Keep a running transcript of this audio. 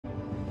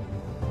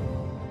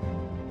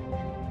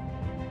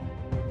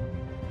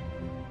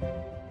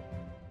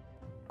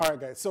All right,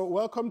 guys, so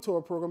welcome to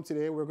our program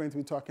today. We're going to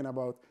be talking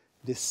about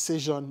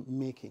decision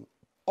making.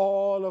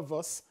 All of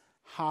us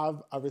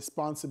have a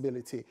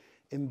responsibility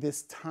in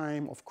this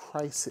time of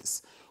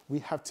crisis. We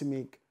have to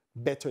make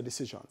better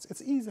decisions.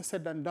 It's easier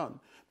said than done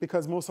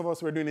because most of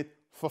us were doing it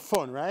for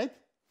fun, right?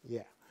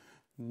 Yeah.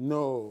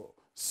 No.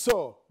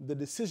 So the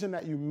decision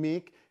that you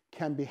make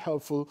can be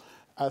helpful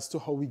as to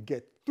how we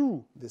get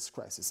through this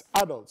crisis.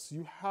 Adults,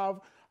 you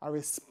have a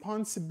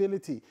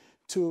responsibility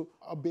to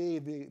obey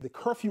the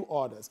curfew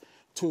orders,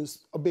 to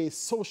obey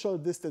social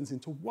distancing,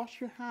 to wash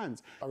your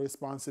hands. A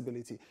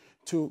responsibility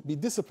to be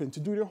disciplined,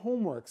 to do your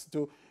homeworks,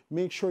 to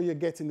make sure you're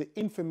getting the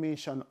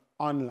information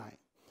online.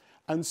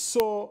 And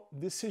so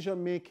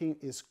decision making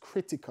is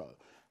critical.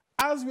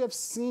 As we have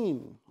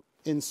seen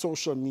in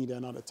social media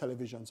and on the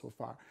television so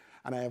far,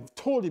 and I have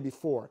told you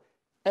before,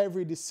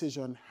 every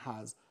decision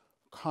has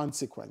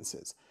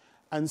consequences.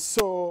 And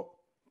so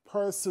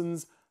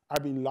persons are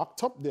being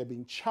locked up, they're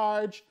being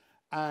charged,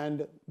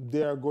 and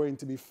they're going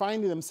to be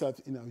finding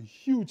themselves in a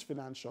huge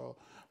financial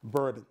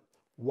burden.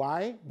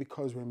 Why?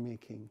 Because we're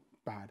making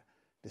bad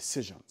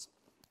decisions.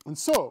 And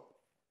so,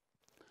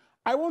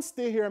 I won't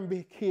stay here and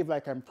behave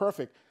like I'm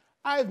perfect.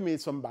 I've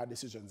made some bad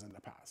decisions in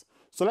the past.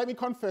 So let me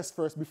confess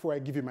first before I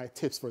give you my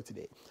tips for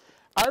today.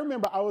 I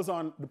remember I was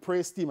on the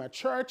praise team at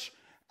church,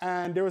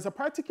 and there was a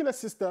particular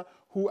sister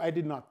who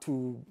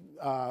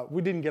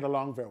we didn't get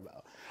along very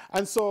well.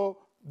 And so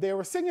they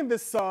were singing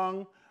this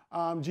song,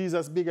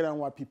 Jesus bigger than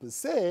what people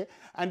say.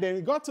 And then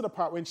it got to the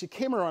part when she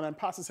came around and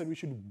pastor said we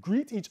should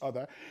greet each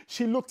other.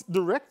 She looked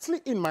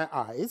directly in my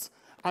eyes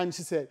and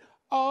she said,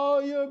 "Oh,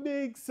 you're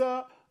big,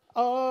 sir.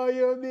 Oh,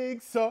 you're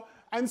big, sir."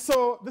 And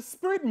so the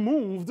spirit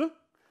moved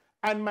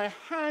and my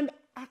hand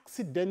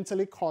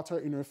accidentally caught her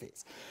in her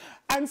face.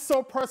 And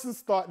so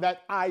persons thought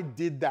that I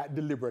did that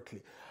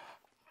deliberately.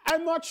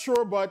 I'm not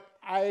sure, but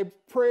I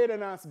prayed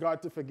and asked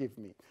God to forgive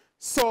me.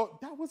 So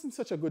that wasn't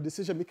such a good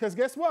decision because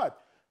guess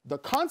what? The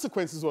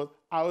consequences was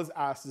I was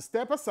asked to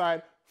step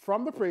aside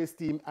from the praise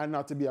team and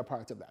not to be a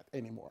part of that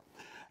anymore.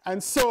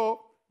 And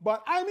so,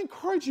 but I'm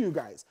encouraging you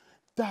guys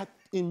that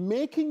in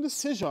making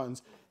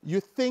decisions, you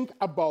think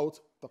about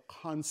the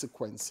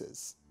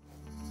consequences.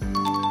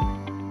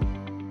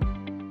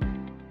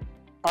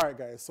 All right,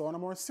 guys, so on a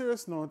more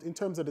serious note, in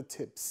terms of the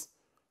tips,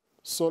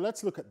 so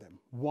let's look at them.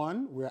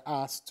 One, we're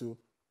asked to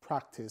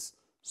practice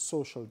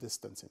social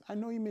distancing. I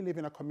know you may live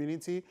in a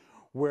community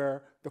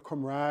where the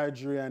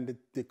camaraderie and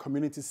the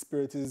community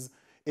spirit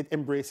it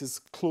embraces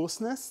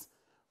closeness.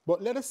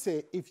 But let us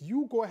say if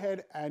you go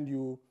ahead and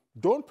you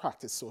don't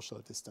practice social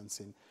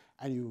distancing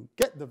and you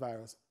get the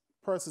virus,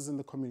 persons in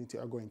the community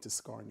are going to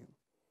scorn you.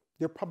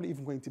 They're probably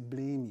even going to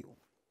blame you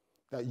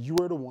that you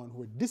are the one who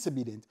were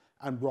disobedient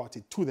and brought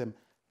it to them.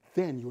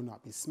 Then you will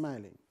not be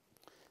smiling.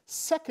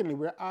 Secondly,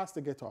 we're asked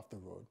to get off the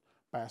road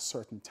by a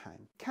certain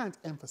time. Can't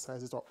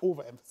emphasize it or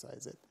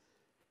overemphasize it.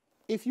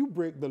 If you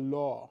break the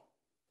law,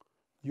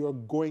 you're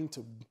going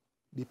to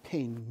be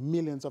paying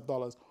millions of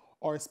dollars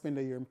or spend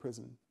a year in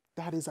prison.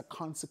 That is a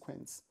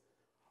consequence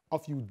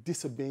of you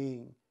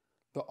disobeying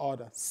the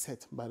order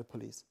set by the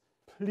police.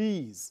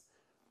 Please,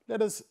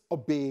 let us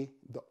obey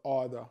the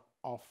order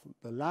of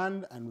the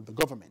land and the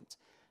government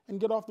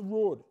and get off the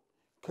road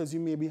because you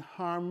may be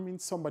harming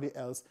somebody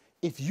else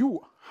if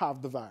you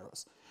have the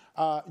virus.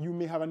 You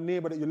may have a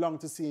neighbor that you long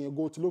to see and you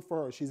go to look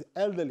for her. She's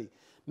elderly.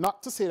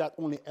 Not to say that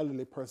only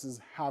elderly persons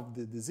have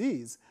the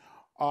disease,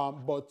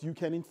 but you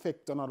can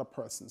infect another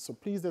person. So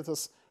please let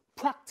us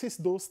practice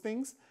those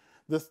things.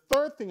 The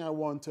third thing I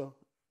want to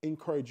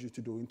encourage you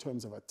to do in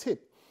terms of a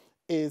tip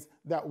is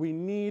that we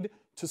need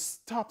to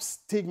stop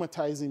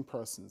stigmatizing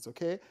persons,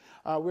 okay?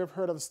 We've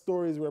heard of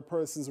stories where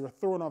persons were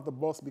thrown off the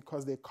bus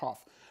because they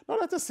cough. Now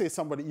let us say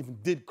somebody even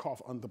did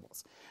cough on the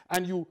bus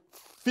and you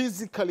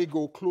physically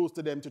go close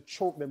to them to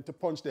choke them, to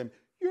punch them.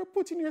 You're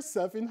putting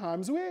yourself in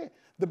harm's way.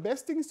 The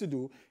best things to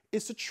do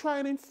is to try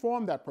and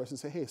inform that person.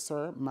 Say, "Hey,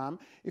 sir, ma'am,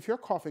 if you're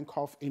coughing,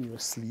 cough in your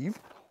sleeve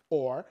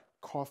or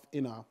cough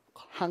in a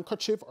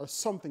handkerchief or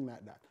something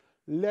like that."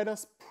 Let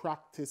us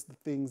practice the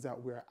things that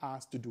we're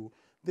asked to do.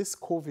 This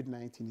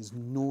COVID-19 is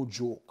no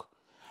joke.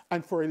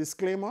 And for a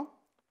disclaimer,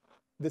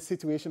 the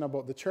situation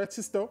about the church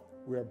sister,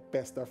 we're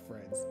best of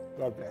friends.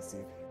 God bless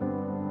you.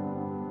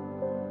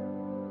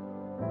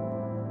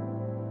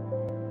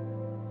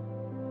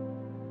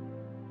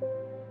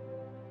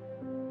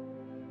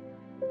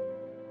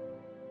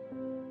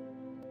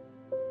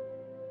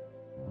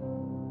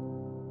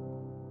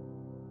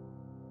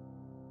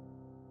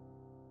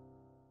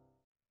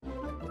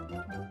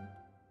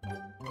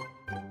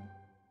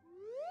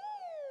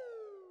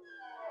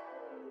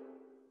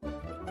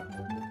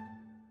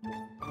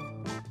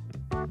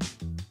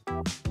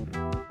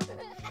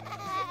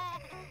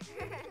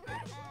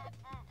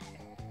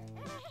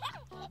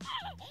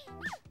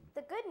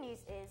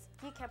 Is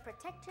you can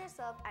protect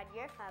yourself and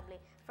your family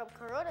from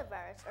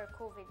coronavirus or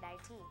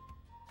COVID-19.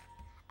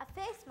 A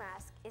face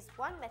mask is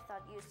one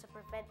method used to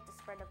prevent the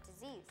spread of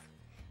disease.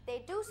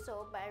 They do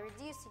so by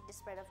reducing the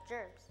spread of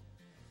germs.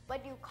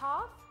 When you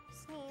cough,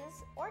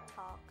 sneeze, or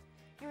talk,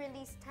 you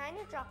release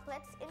tiny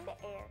droplets in the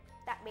air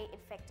that may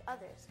infect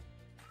others.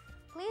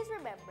 Please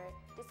remember,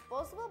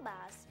 disposable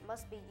masks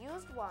must be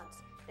used once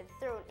then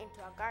thrown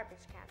into a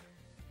garbage can.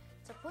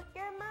 To put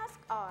your mask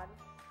on,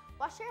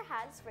 wash your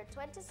hands for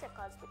 20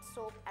 seconds with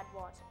soap and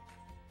water.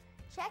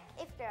 Check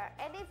if there are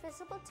any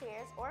visible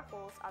tears or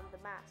holes on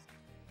the mask.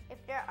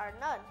 If there are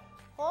none,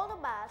 hold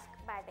the mask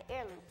by the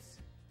ear loops.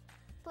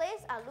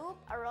 Place a loop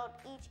around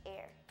each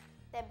ear,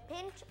 then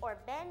pinch or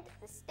bend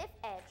the stiff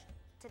edge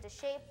to the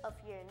shape of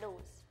your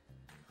nose.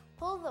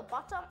 Pull the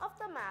bottom of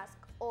the mask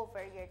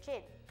over your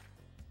chin.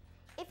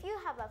 If you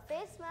have a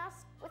face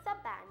mask with a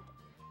band,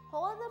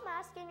 hold the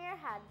mask in your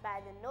hand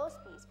by the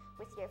nosepiece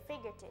with your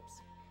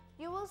fingertips.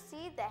 You will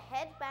see the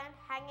headband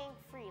hanging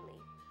freely.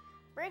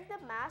 Bring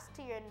the mask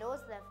to your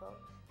nose level,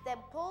 then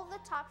pull the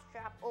top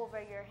strap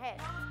over your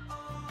head.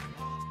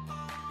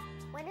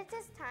 When it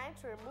is time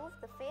to remove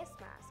the face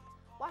mask,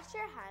 wash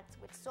your hands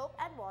with soap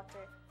and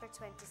water for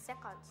 20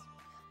 seconds.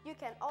 You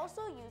can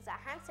also use a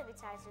hand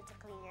sanitizer to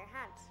clean your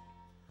hands.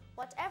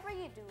 Whatever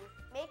you do,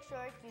 make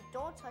sure you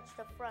don't touch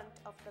the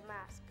front of the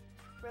mask.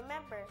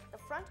 Remember, the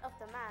front of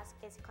the mask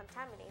is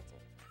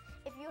contaminated.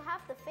 If you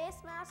have the face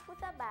mask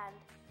with a band,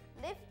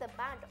 lift the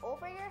band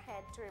over your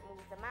head to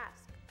remove the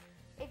mask.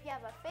 If you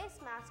have a face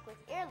mask with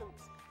ear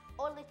loops,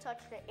 only touch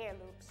the ear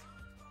loops.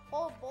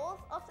 Hold both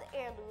of the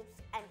ear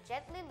loops and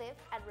gently lift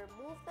and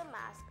remove the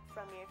mask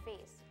from your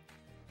face.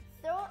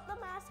 Throw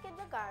the mask in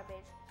the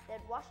garbage,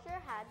 then wash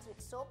your hands with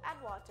soap and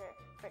water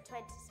for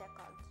 20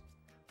 seconds.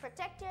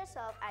 Protect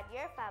yourself and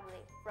your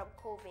family from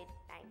COVID-19.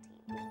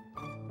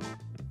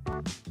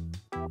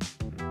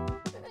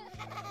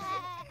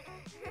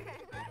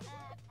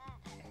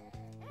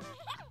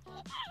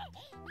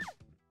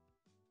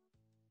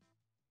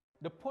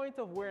 The point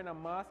of wearing a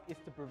mask is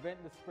to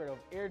prevent the spread of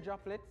air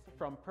droplets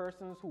from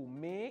persons who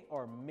may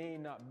or may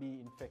not be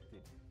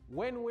infected.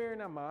 When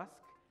wearing a mask,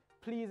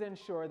 please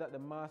ensure that the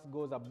mask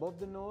goes above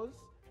the nose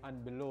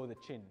and below the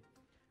chin.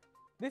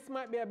 This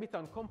might be a bit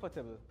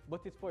uncomfortable,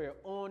 but it's for your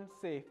own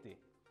safety.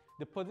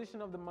 The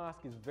position of the mask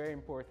is very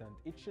important.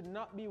 It should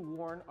not be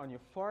worn on your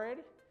forehead,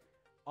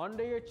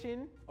 under your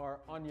chin,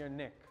 or on your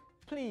neck.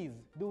 Please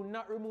do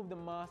not remove the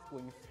mask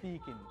when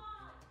speaking.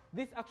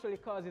 This actually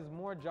causes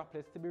more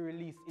droplets to be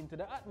released into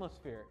the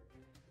atmosphere.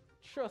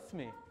 Trust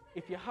me,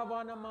 if you have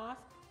on a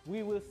mask,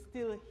 we will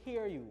still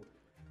hear you.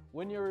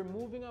 When you're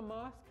removing a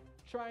mask,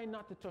 try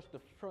not to touch the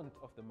front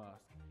of the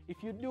mask.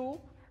 If you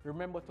do,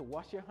 remember to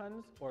wash your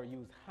hands or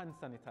use hand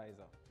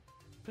sanitizer.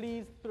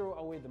 Please throw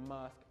away the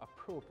mask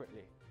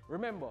appropriately.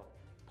 Remember,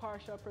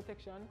 partial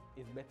protection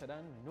is better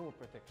than no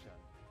protection.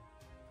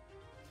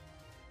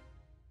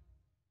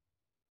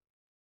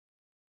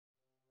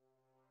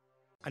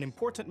 An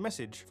important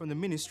message from the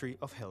Ministry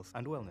of Health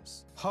and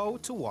Wellness. How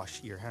to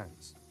wash your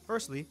hands.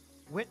 Firstly,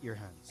 wet your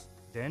hands.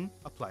 Then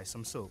apply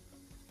some soap.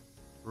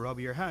 Rub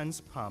your hands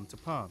palm to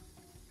palm.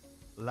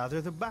 Lather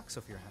the backs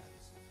of your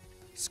hands.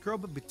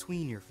 Scrub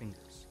between your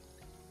fingers.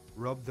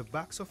 Rub the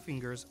backs of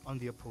fingers on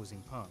the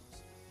opposing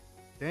palms.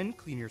 Then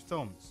clean your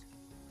thumbs.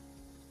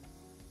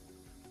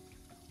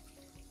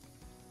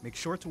 Make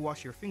sure to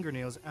wash your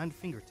fingernails and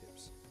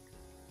fingertips.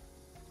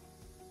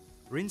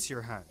 Rinse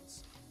your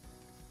hands.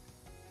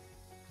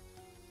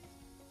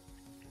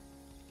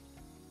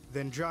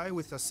 Then dry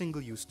with a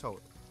single-use towel.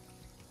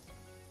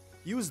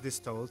 Use this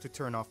towel to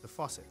turn off the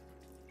faucet.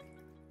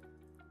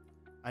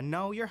 And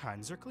now your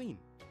hands are clean.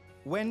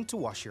 When to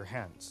wash your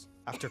hands?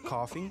 After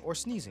coughing or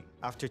sneezing,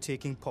 after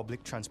taking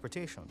public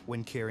transportation,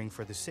 when caring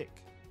for the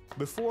sick,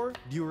 before,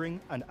 during,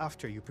 and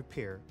after you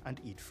prepare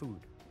and eat food,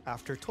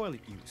 after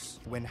toilet use,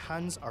 when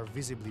hands are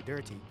visibly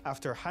dirty,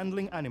 after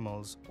handling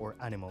animals or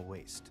animal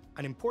waste.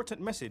 An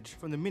important message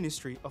from the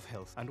Ministry of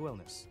Health and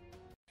Wellness.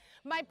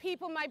 My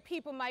people, my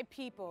people, my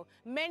people,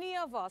 many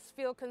of us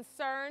feel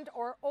concerned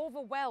or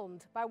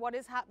overwhelmed by what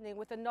is happening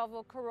with the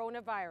novel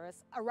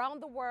coronavirus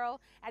around the world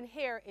and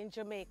here in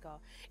Jamaica.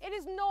 It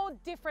is no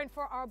different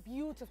for our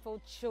beautiful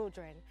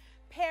children.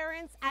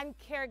 Parents and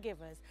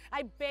caregivers,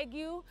 I beg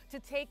you to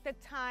take the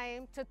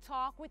time to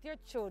talk with your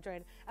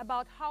children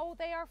about how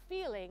they are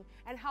feeling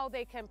and how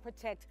they can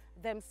protect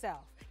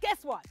themselves. Guess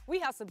what? We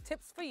have some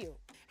tips for you.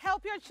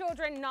 Help your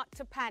children not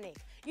to panic.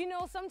 You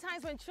know,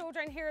 sometimes when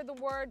children hear the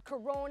word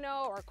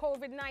corona or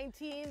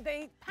COVID-19,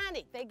 they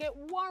panic, they get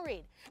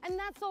worried, and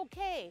that's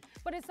okay.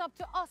 But it's up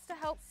to us to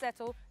help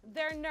settle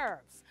their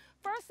nerves.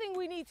 First thing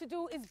we need to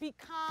do is be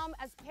calm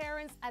as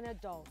parents and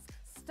adults.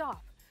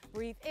 Stop,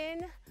 breathe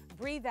in,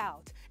 breathe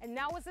out. And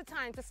now is the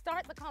time to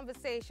start the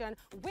conversation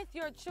with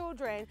your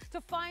children to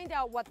find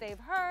out what they've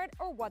heard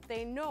or what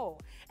they know.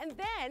 And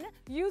then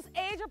use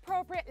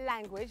age-appropriate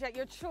language that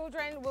your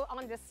children will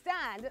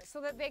understand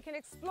so that they can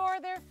explore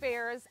their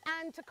fears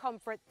and to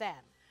comfort them.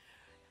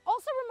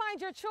 Also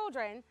remind your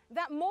children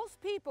that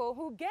most people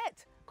who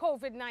get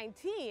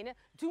COVID-19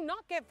 do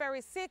not get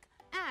very sick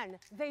and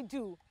they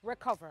do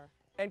recover.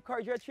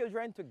 Encourage your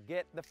children to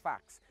get the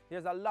facts.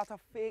 There's a lot of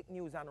fake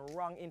news and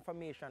wrong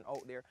information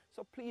out there,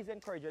 so please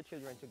encourage your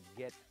children to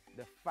get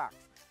the facts.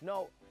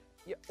 Now,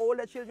 Your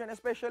older children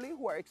especially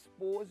who are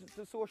exposed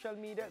to social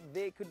media,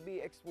 they could be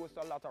exposed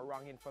to a lot of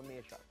wrong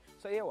information.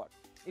 So hear what?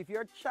 If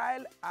your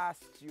child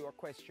asks you a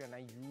question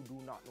and you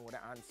do not know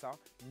the answer,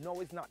 now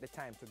is not the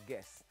time to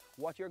guess.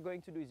 What you're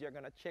going to do is you're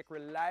going to check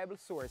reliable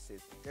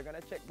sources. You're going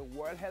to check the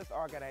World Health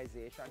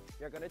Organization.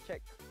 You're going to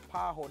check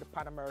PAHO, the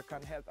Pan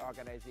American Health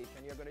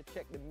Organization. You're going to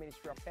check the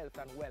Ministry of Health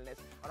and Wellness.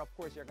 And of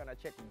course, you're going to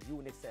check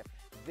UNICEF.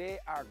 They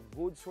are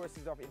good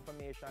sources of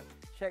information.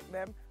 Check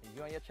them, and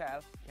you and your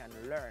child can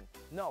learn.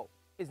 No,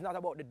 it's not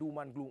about the doom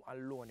and gloom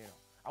alone, you know.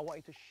 I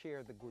want you to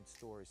share the good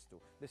stories too.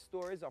 The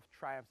stories of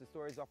triumphs, the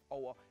stories of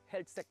our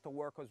health sector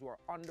workers who are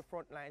on the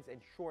front lines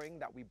ensuring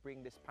that we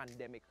bring this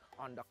pandemic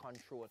under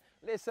control.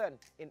 Listen,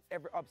 in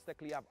every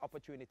obstacle you have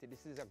opportunity.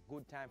 This is a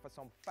good time for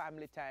some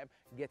family time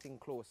getting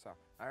closer,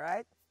 all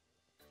right?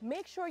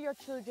 Make sure your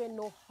children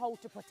know how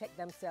to protect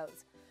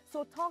themselves.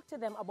 So talk to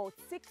them about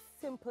 6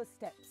 simple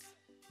steps.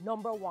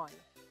 Number 1,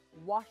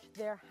 wash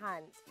their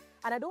hands.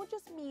 And I don't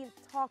just mean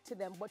talk to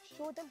them, but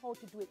show them how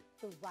to do it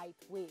the right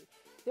way.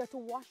 They're to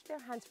wash their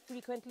hands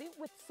frequently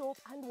with soap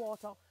and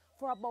water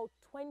for about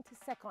 20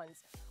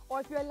 seconds. Or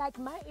if you're like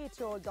my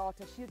 8-year-old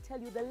daughter, she'll tell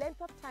you the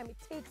length of time it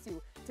takes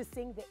you to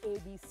sing the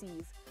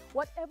ABCs.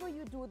 Whatever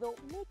you do though,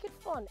 make it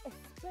fun,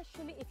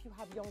 especially if you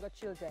have younger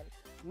children.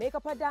 Make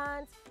up a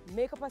dance,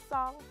 make up a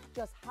song,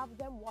 just have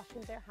them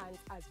washing their hands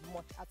as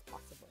much as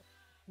possible.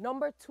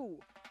 Number 2,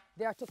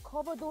 they are to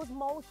cover those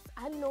mouths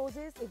and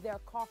noses if they're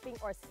coughing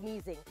or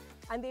sneezing.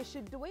 And they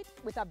should do it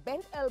with a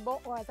bent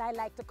elbow, or as I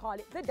like to call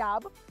it, the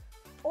dab.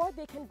 Or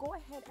they can go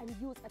ahead and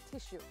use a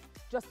tissue,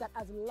 just that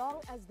as long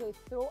as they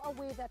throw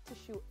away that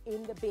tissue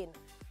in the bin.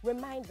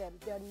 Remind them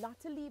they're not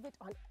to leave it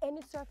on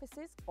any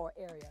surfaces or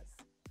areas.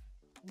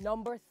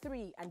 Number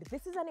 3, and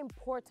this is an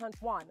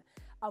important one,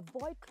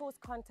 avoid close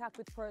contact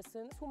with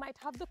persons who might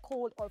have the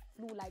cold or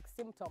flu-like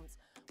symptoms,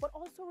 but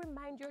also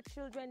remind your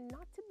children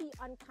not to be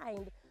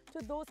unkind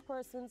to those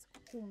persons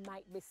who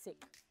might be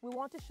sick. We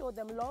want to show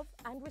them love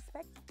and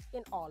respect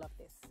in all of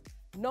this.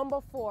 Number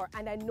 4,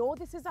 and I know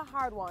this is a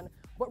hard one,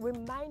 but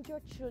remind your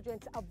children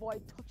to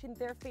avoid touching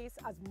their face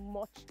as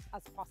much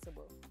as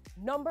possible.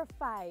 Number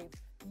 5,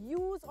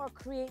 use or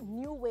create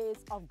new ways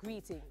of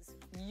greetings.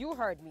 You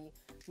heard me.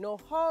 No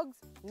hugs,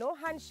 no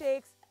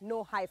handshakes,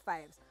 no high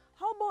fives.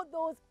 How about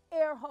those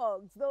air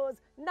hugs, those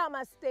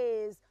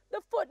namastes,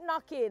 the foot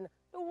knocking,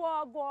 the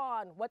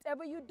wagwan?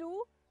 Whatever you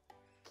do,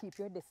 keep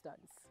your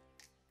distance.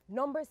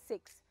 Number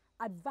 6,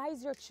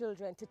 advise your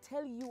children to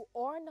tell you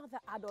or another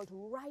adult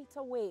right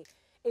away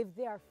if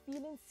they are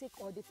feeling sick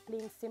or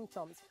displaying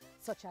symptoms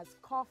such as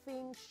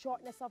coughing,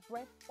 shortness of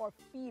breath, or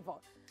fever.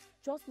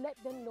 Just let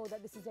them know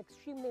that this is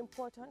extremely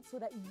important so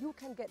that you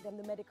can get them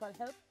the medical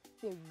help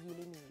they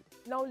really need.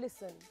 Now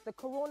listen, the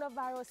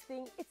coronavirus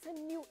thing, it's a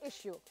new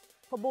issue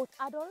for both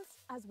adults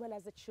as well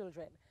as the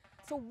children.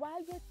 So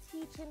while you're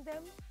teaching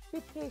them,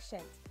 be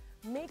patient.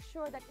 Make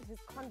sure that it is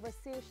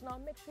conversational.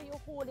 Make sure you're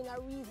holding a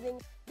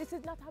reasoning. This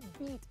is not a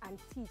beat and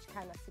teach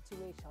kind of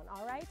situation,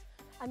 all right?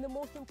 And the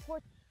most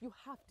important, you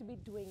have to be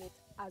doing it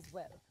as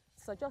well.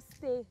 So just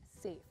stay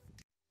safe.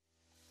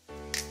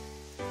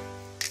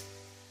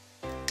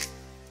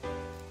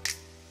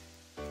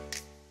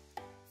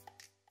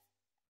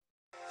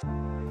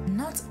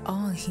 Not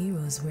all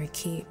heroes wear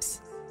capes.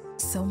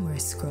 Some wear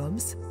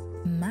scrubs,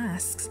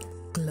 masks,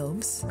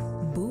 gloves,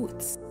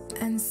 boots,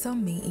 and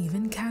some may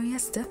even carry a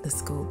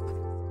stethoscope.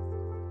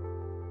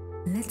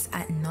 Let's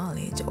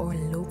acknowledge our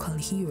local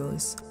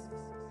heroes,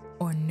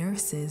 our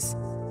nurses,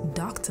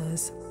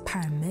 doctors,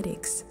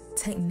 paramedics,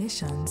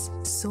 technicians,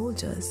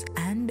 soldiers,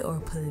 and our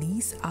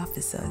police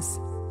officers.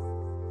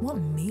 What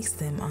makes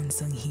them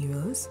unsung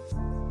heroes?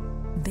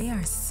 They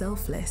are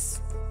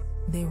selfless.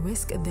 They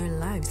risk their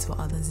lives for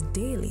others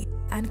daily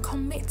and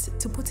commit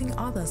to putting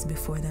others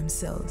before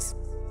themselves.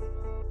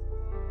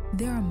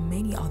 There are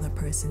many other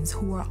persons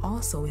who are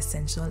also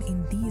essential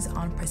in these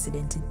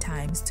unprecedented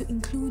times, to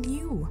include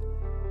you.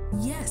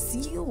 Yes,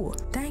 you!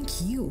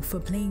 Thank you for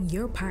playing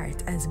your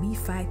part as we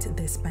fight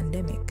this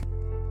pandemic.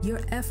 Your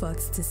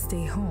efforts to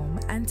stay home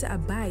and to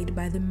abide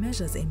by the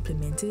measures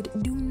implemented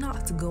do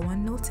not go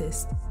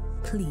unnoticed.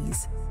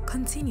 Please,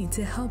 continue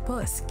to help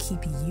us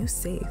keep you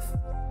safe.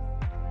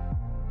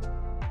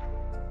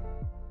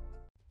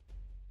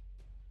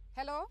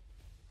 Hello?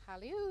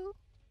 Hello?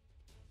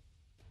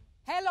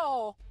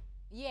 Hello?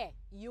 Yeah,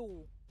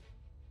 you.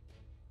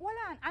 Hold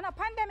on, and a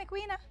pandemic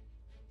winner.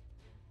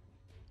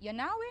 You're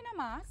not wearing a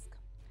mask,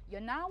 you're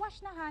not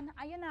washing your hand,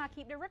 and you're not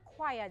keep the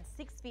required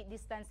 6 feet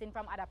distancing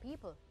from other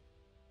people.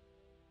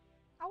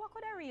 And what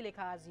could I really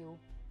cause you?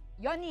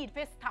 You need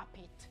to stop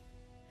it.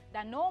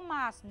 That no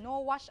mask,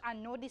 no wash,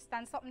 and no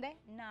distance something there,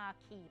 nah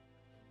keep.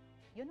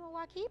 You know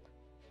what keep?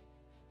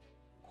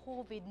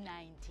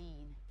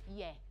 COVID-19.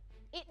 Yeah,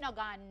 it not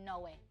gone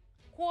nowhere.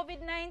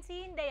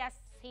 COVID-19, they are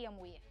same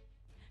way.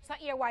 So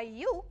here why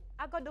you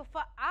are going to do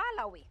for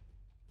all of we.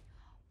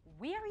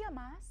 Wear your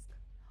mask,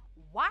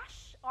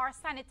 wash or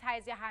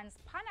sanitize your hands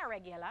pan a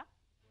regular,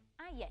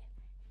 and yeah,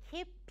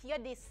 keep your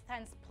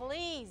distance,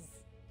 please.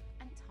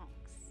 And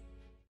thanks.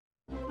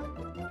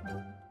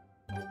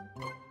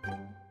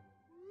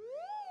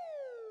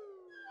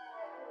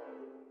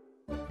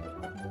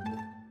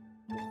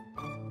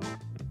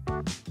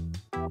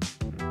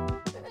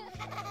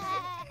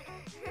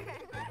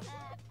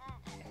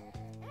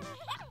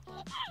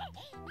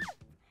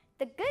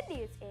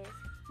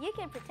 you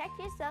can protect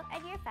yourself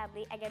and your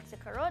family against the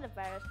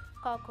coronavirus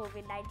called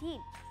COVID-19.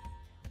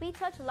 We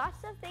touch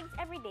lots of things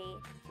every day,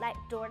 like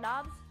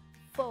doorknobs,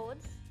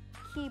 phones,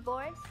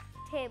 keyboards,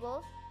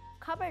 tables,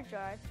 cupboard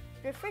drawers,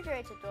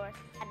 refrigerator doors,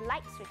 and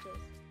light switches.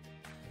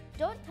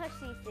 Don't touch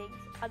these things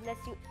unless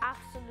you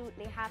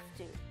absolutely have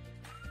to.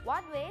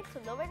 One way to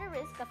lower the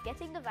risk of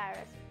getting the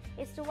virus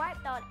is to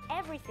wipe down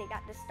everything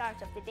at the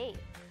start of the day.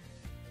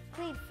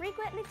 Clean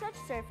frequently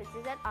touched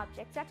surfaces and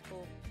objects at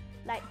home,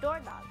 like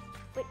doorknobs,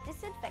 with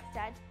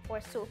disinfectant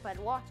or soap and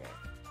water.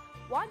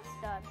 Once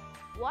done,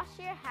 wash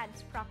your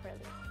hands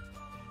properly.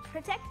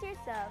 Protect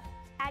yourself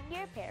and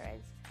your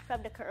parents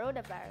from the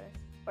coronavirus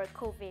or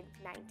COVID-19.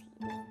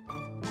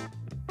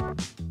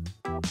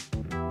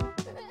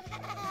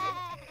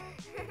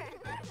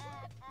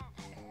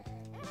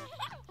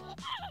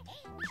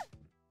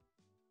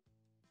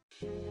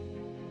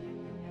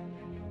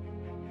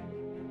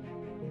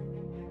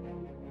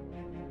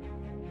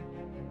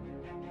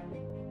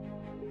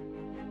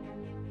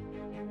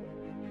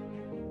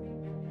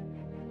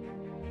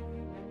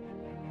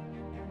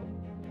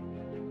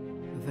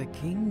 The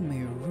king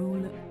may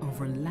rule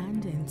over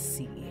land and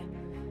sea.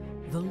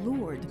 The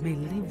Lord may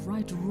live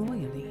right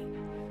royally.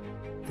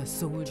 The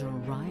soldier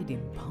ride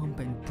in pomp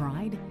and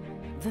pride.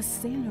 The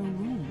sailor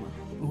roam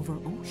over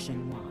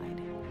ocean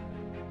wide.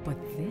 But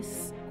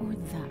this or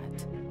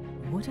that,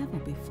 whatever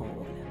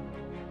befall,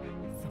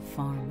 the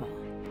farmer,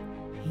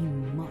 he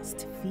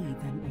must feed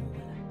them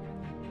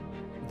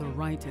all. The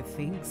writer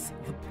thinks,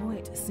 the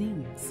poet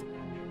sings.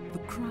 The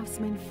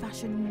craftsman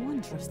fashion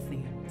wondrous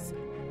things.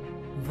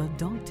 The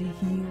doctor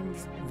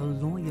heals, the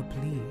lawyer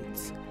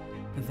pleads,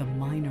 the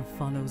miner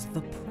follows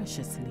the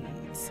precious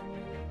leads.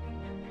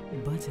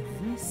 But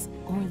this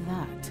or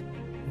that,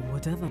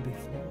 whatever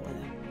befall,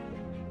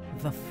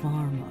 the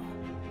farmer,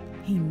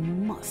 he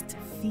must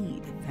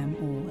feed them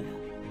all.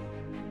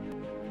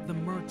 The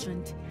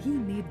merchant, he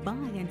may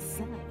buy and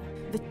sell,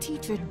 the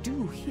teacher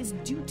do his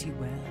duty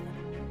well.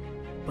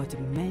 But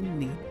men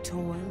may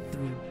toil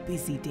through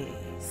busy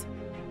days,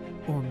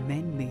 or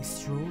men may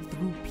stroll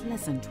through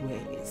pleasant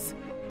ways.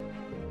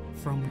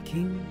 From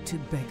king to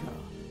beggar,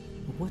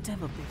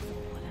 whatever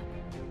befall,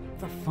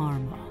 the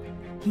farmer,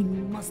 he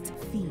must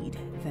feed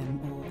them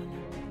all.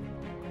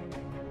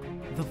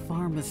 The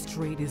farmer's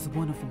trade is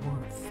one of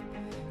worth.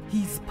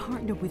 He's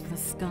partner with the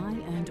sky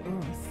and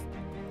earth.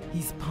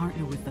 He's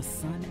partner with the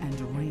sun and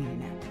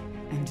rain,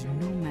 and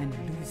no man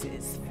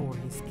loses for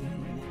his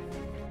gain.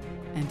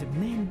 And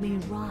men may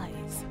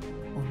rise,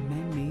 or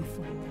men may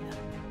fall,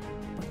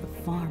 but the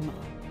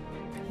farmer,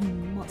 he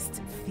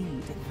must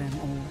feed them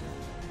all.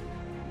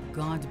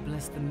 God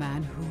bless the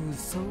man who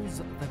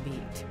sows the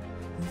beet,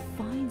 who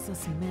finds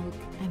us milk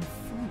and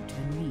fruit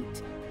and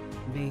meat.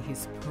 May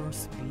his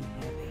purse be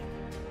heavy,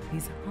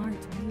 his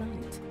heart be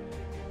light,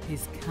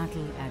 his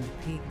cattle and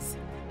pigs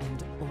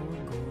and all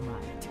go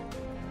right.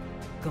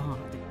 God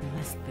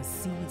bless the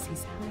seeds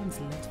his hands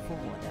let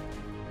fall,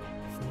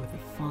 for the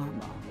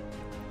farmer,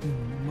 he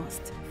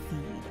must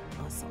feed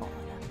us all.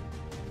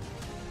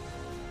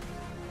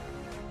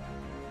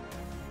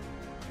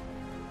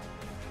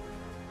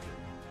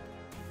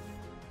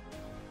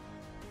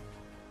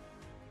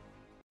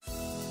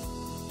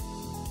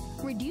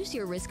 Reduce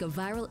your risk of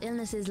viral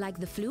illnesses like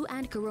the flu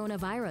and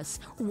coronavirus.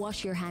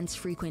 Wash your hands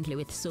frequently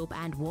with soap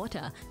and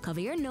water. Cover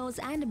your nose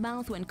and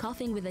mouth when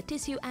coughing with a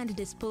tissue and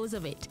dispose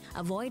of it.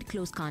 Avoid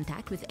close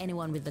contact with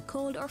anyone with the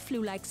cold or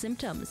flu-like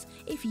symptoms.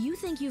 If you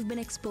think you've been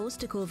exposed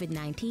to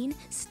COVID-19,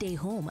 stay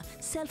home.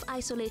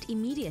 Self-isolate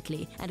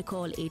immediately and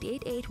call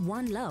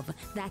 888-1-LOVE.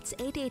 That's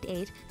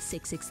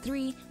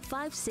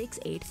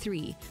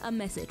 888-663-5683. A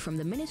message from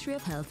the Ministry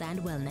of Health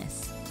and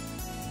Wellness.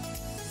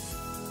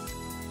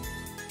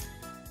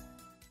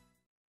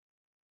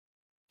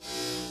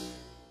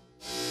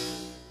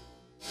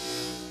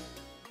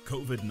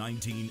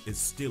 COVID-19 is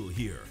still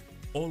here.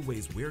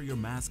 Always wear your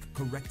mask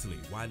correctly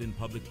while in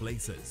public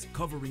places,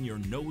 covering your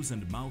nose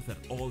and mouth at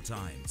all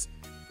times.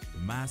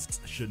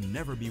 Masks should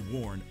never be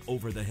worn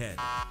over the head,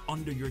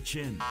 under your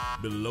chin,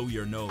 below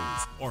your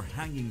nose, or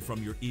hanging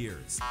from your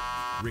ears.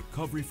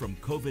 Recovery from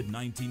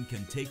COVID-19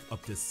 can take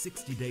up to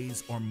 60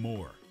 days or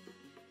more.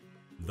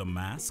 The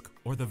mask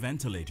or the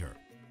ventilator?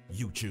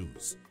 You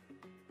choose.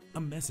 A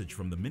message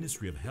from the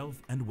Ministry of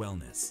Health and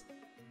Wellness.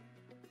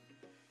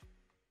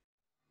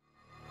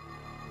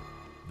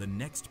 The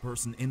next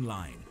person in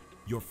line,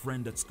 your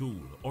friend at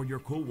school or your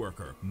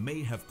co-worker,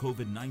 may have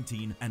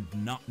COVID-19 and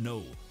not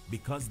know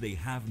because they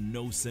have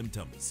no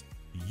symptoms.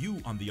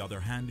 You, on the other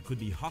hand, could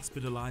be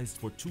hospitalized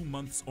for 2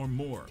 months or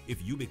more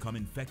if you become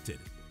infected.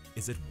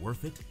 Is it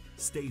worth it?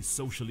 Stay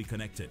socially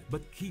connected,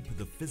 but keep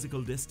the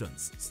physical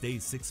distance. Stay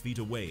 6 feet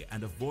away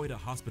and avoid a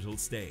hospital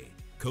stay.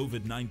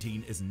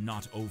 COVID-19 is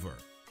not over.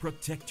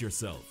 Protect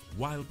yourself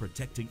while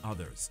protecting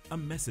others. A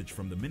message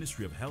from the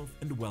Ministry of Health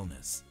and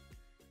Wellness.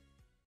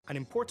 An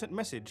important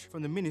message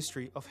from the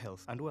Ministry of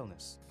Health and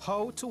Wellness.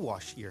 How to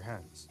wash your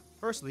hands.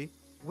 Firstly,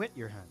 wet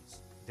your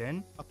hands.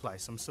 Then apply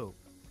some soap.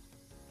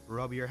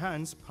 Rub your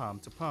hands palm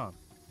to palm.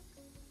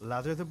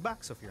 Lather the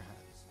backs of your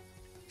hands.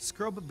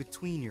 Scrub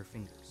between your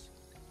fingers.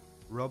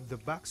 Rub the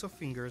backs of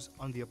fingers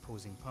on the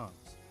opposing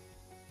palms.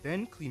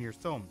 Then clean your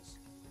thumbs.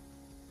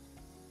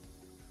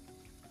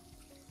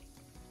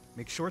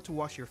 Make sure to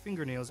wash your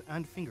fingernails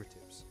and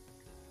fingertips.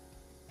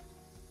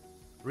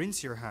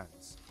 Rinse your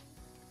hands.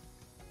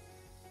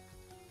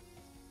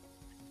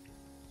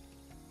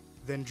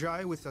 Then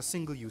dry with a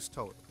single-use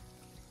towel.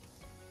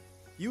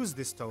 Use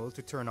this towel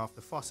to turn off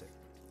the faucet.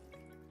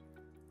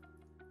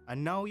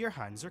 And now your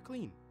hands are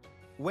clean.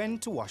 When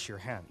to wash your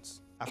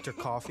hands? After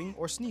coughing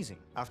or sneezing,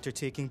 after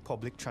taking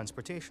public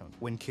transportation,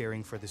 when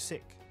caring for the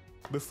sick,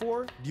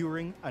 before,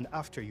 during, and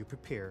after you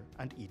prepare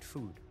and eat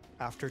food,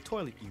 after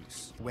toilet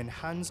use, when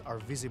hands are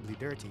visibly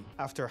dirty,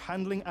 after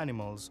handling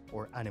animals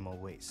or animal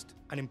waste.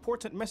 An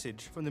important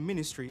message from the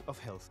Ministry of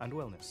Health and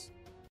Wellness.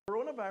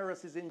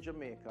 Coronavirus is in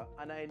Jamaica,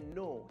 and I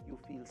know you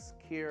feel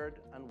scared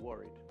and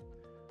worried.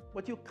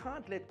 But you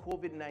can't let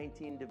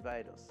COVID-19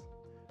 divide us.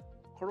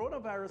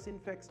 Coronavirus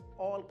infects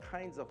all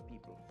kinds of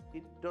people.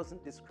 It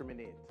doesn't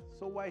discriminate.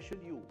 So why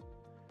should you?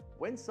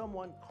 When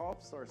someone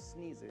coughs or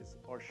sneezes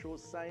or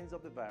shows signs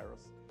of the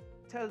virus,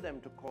 tell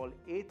them to call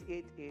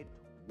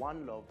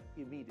 888-1-LOVE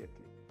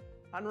immediately.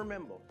 And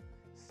remember,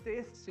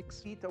 stay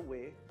 6 feet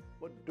away,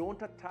 but don't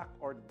attack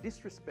or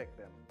disrespect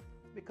them,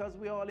 because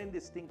we're all in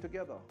this thing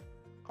together.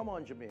 Come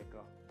on,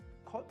 Jamaica,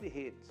 cut the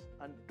hate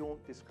and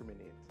don't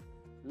discriminate.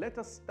 Let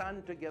us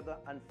stand together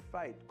and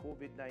fight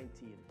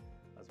COVID-19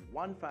 as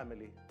one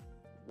family,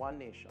 one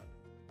nation.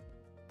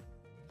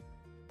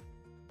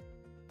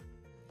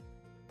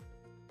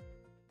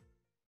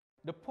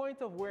 The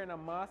point of wearing a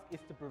mask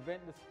is to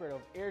prevent the spread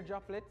of air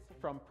droplets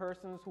from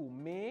persons who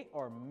may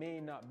or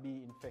may not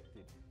be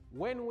infected.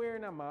 When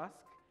wearing a mask,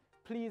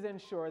 please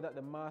ensure that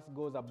the mask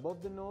goes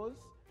above the nose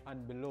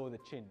and below the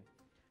chin.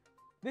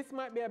 This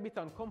might be a bit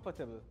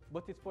uncomfortable,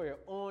 but it's for your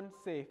own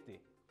safety.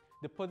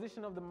 The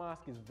position of the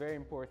mask is very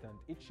important.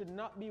 It should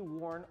not be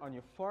worn on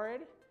your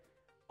forehead,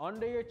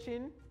 under your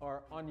chin,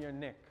 or on your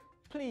neck.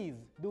 Please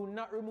do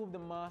not remove the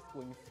mask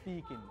when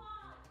speaking.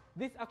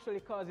 This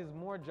actually causes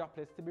more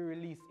droplets to be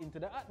released into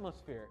the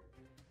atmosphere.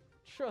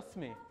 Trust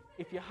me,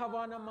 if you have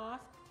on a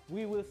mask,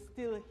 we will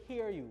still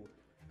hear you.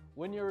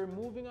 When you're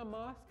removing a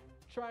mask,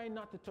 try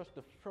not to touch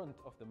the front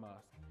of the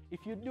mask.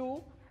 If you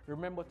do,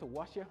 remember to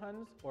wash your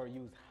hands or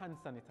use hand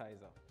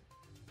sanitizer.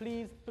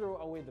 Please throw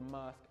away the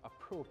mask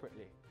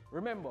appropriately.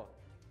 Remember,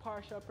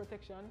 partial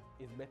protection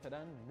is better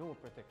than no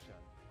protection.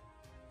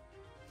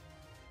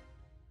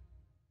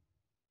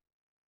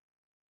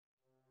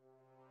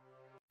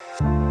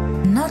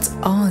 Not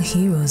all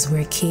heroes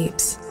wear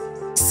capes.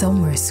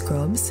 Some wear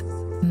scrubs,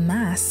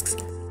 masks,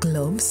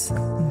 gloves,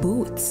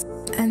 boots,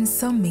 and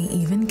some may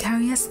even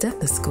carry a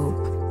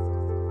stethoscope.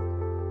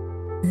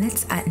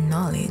 Let's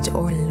acknowledge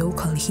our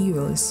local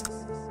heroes,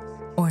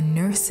 our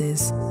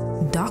nurses,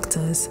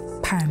 doctors,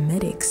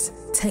 paramedics,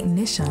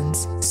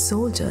 technicians,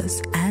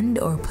 soldiers, and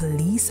our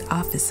police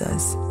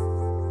officers.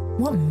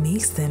 What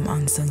makes them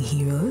unsung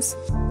heroes?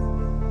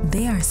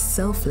 They are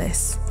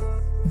selfless.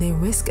 They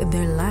risk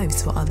their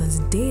lives for others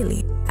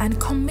daily and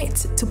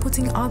commit to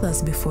putting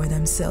others before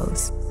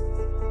themselves.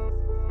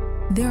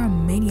 There are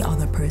many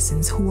other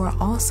persons who are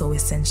also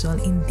essential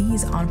in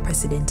these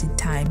unprecedented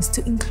times,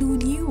 to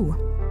include you.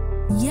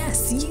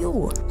 Yes,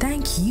 you!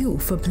 Thank you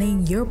for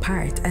playing your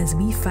part as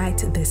we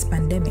fight this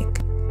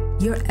pandemic.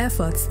 Your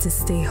efforts to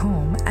stay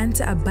home and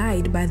to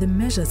abide by the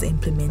measures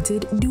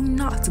implemented do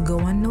not go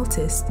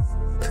unnoticed.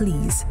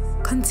 Please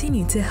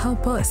continue to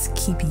help us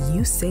keep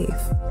you safe.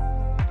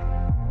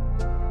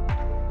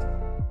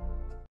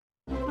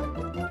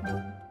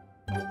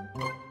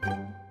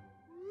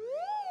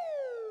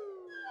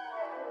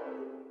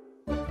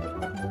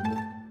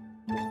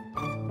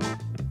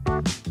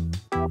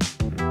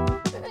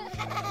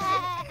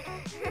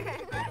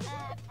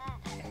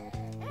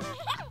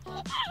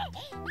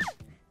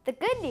 The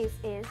good news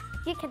is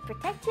you can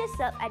protect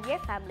yourself and your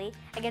family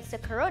against the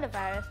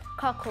coronavirus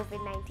called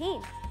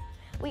COVID-19.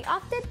 We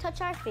often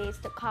touch our face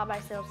to calm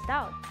ourselves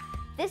down.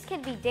 This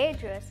can be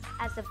dangerous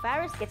as the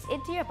virus gets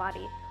into your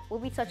body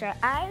when we touch our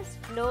eyes,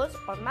 nose,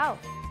 or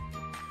mouth.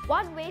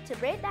 One way to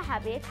break the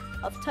habit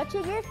of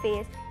touching your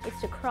face is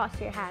to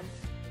cross your hands.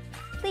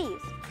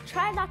 Please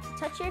try not to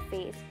touch your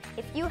face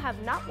if you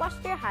have not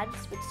washed your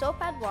hands with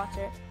soap and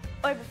water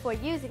or before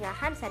using a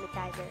hand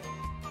sanitizer.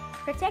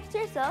 Protect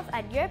yourself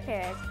and your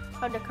parents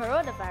from the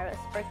coronavirus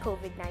or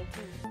COVID-19.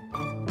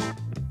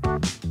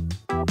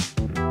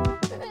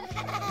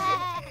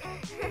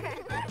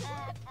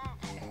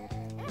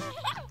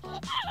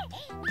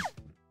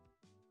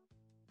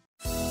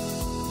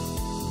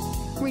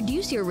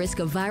 Reduce your risk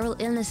of viral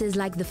illnesses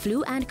like the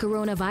flu and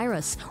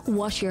coronavirus.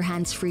 Wash your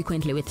hands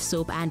frequently with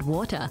soap and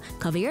water.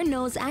 Cover your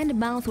nose and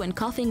mouth when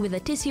coughing with a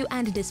tissue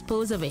and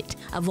dispose of it.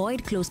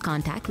 Avoid close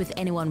contact with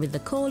anyone with the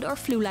cold or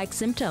flu-like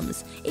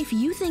symptoms. If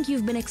you think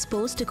you've been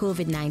exposed to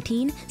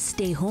COVID-19,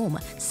 stay home,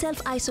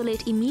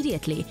 self-isolate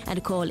immediately,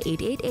 and call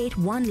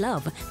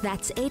 888-1-LOVE.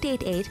 That's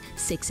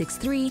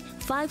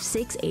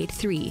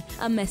 888-663-5683.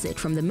 A message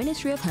from the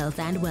Ministry of Health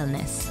and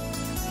Wellness.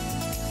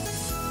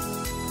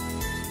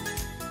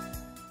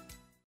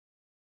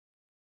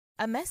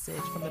 A message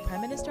from the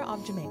Prime Minister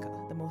of Jamaica,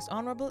 the Most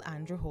Honourable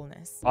Andrew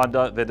Holness.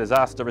 Under the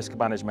Disaster Risk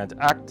Management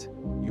Act,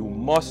 you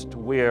must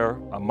wear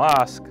a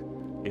mask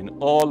in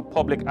all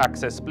public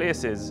access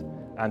places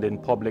and in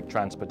public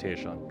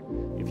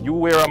transportation. If you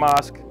wear a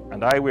mask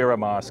and I wear a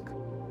mask,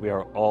 we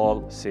are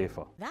all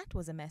safer. That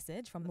was a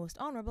message from Most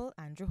Honourable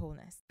Andrew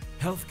Holness.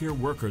 Healthcare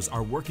workers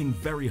are working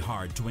very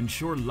hard to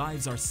ensure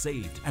lives are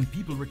saved and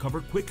people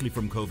recover quickly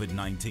from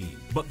COVID-19.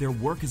 But their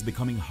work is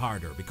becoming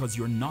harder because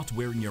you're not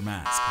wearing your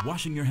mask,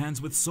 washing your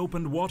hands with soap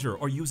and water,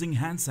 or using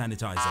hand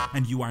sanitizer,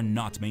 and you are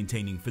not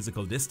maintaining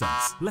physical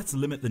distance. Let's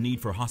limit the need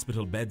for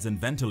hospital beds and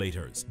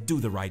ventilators. Do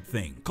the right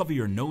thing. Cover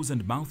your nose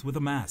and mouth with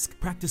a mask.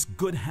 Practice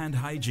good hand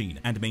hygiene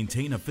and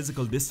maintain a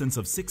physical distance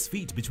of 6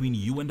 feet between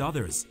you and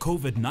others.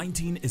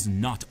 COVID-19 is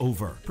not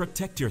over.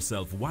 Protect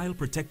yourself while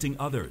protecting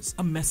others.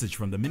 A message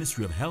from the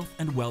Ministry of Health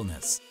and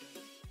Wellness.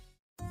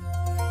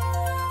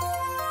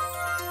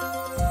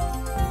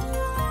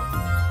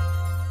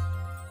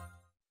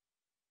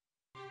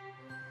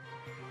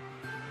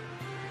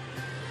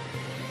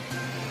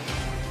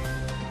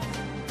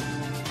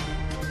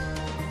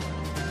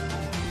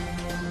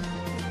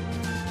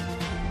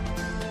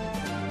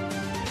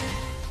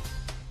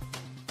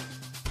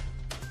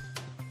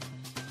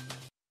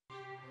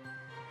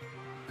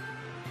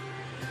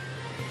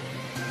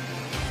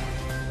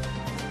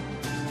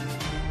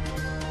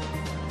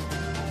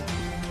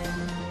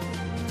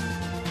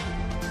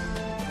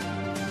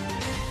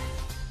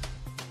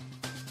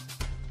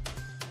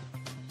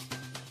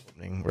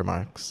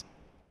 Remarks.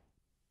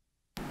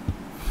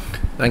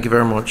 Thank you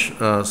very much,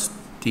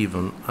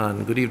 Stephen,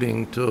 and good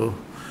evening to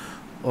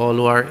all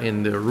who are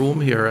in the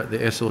room here at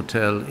the S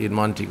Hotel in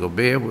Montego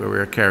Bay, where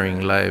we're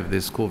carrying live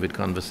this COVID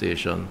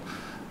conversation.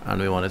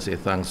 And we want to say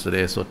thanks to the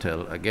S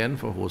Hotel again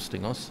for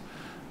hosting us,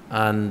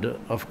 and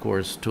of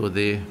course to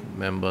the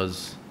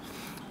members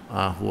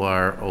who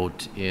are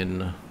out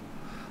in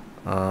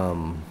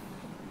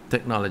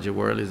technology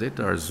world, is it,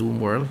 or Zoom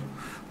world,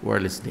 who are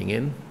listening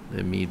in,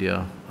 the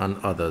media and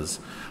others.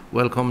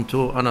 Welcome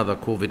to another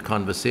COVID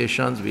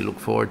Conversations. We look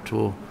forward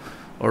to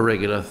our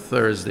regular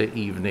Thursday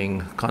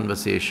evening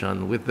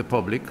conversation with the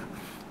public,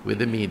 with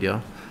the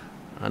media.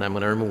 And I'm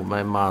going to remove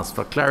my mask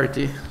for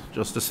clarity,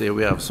 just to say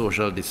we have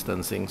social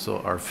distancing, so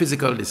our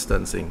physical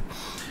distancing.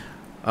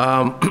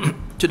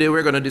 Today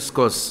we're going to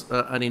discuss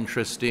an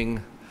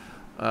interesting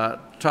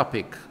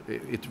topic.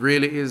 It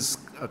really is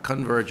a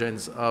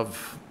convergence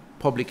of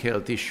public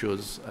health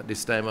issues at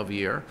this time of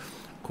year.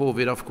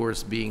 COVID, of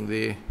course, being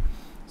the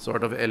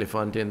sort of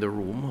elephant in the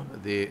room,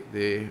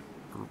 the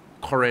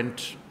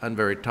current and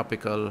very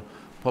topical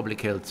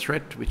public health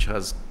threat, which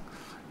has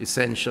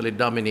essentially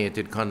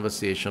dominated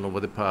conversation over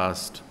the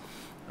past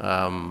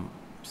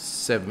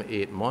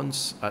 7-8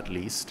 months at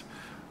least.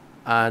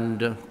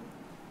 And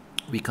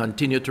we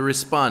continue to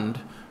respond,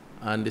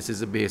 and this is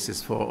the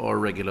basis for our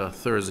regular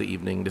Thursday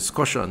evening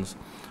discussions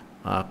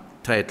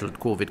titled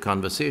COVID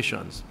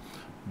Conversations.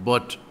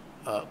 But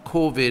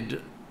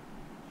COVID,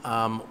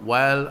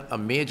 while a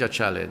major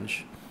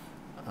challenge,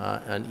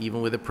 and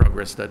even with the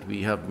progress that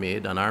we have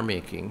made and are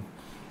making,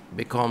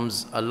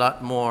 becomes a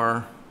lot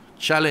more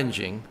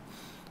challenging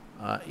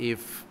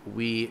if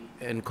we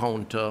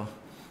encounter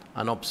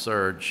an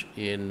upsurge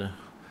in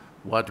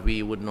what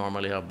we would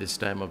normally have this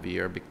time of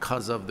year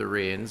because of the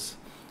rains,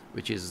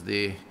 which is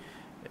the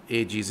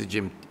Aedes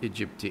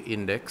aegypti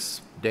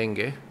index,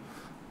 dengue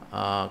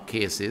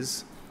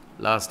cases.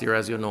 Last year,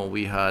 as you know,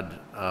 we had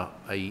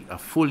a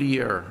full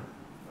year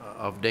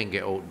of dengue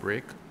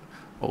outbreak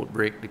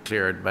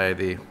declared by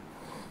the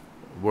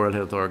World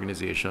Health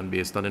Organization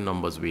based on the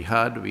numbers we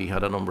had. We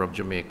had a number of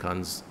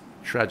Jamaicans,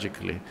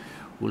 tragically,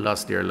 who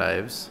lost their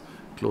lives,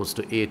 close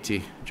to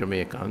 80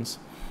 Jamaicans.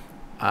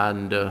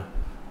 And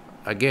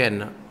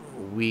again,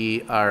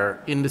 we are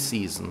in the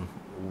season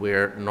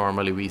where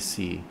normally we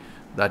see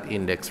that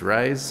index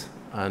rise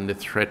and the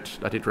threat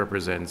that it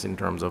represents in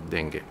terms of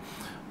dengue.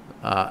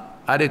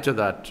 Added to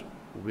that,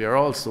 we are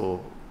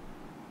also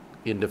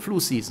in the flu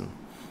season.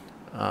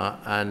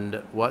 And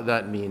what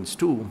that means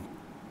too,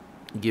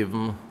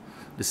 given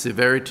the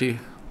severity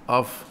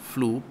of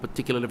flu,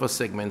 particularly for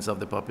segments of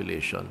the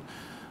population,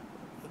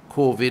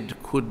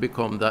 COVID could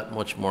become that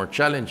much more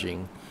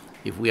challenging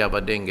if we have a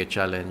dengue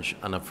challenge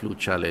and a flu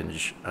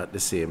challenge at the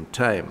same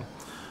time.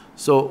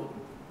 So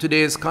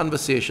today's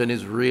conversation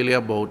is really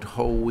about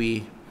how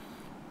we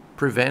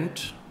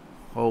prevent,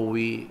 how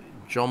we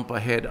jump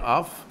ahead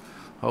of,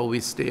 how we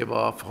stave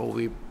off, how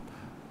we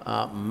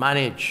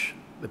manage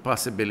the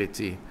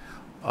possibility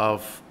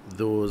of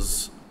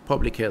those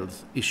public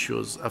health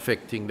issues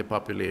affecting the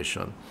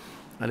population.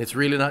 And it's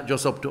really not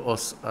just up to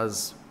us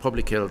as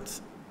public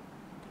health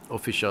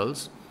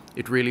officials,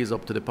 it really is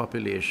up to the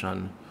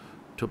population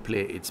to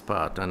play its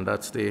part. And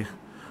that's the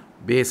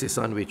basis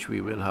on which we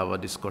will have a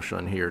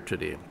discussion here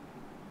today.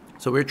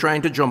 So we're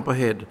trying to jump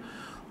ahead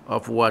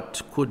of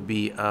what could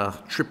be a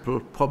triple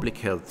public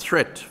health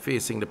threat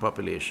facing the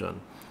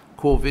population: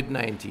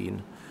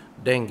 COVID-19,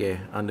 dengue,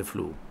 and the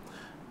flu.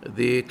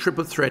 The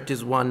triple threat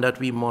is one that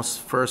we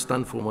must first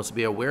and foremost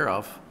be aware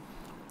of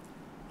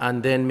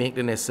and then make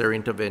the necessary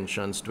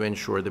interventions to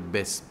ensure the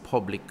best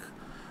public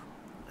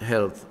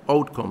health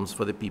outcomes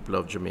for the people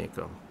of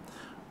Jamaica.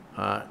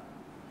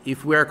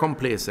 If we are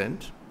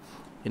complacent,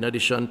 in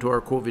addition to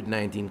our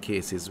COVID-19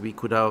 cases, we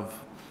could have,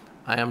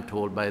 I am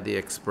told by the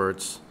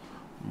experts,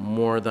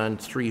 more than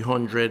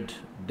 300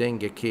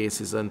 dengue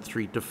cases and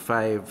 3 to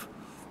 5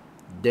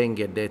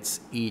 dengue deaths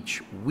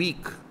each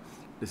week.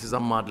 This is a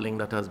modeling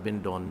that has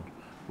been done,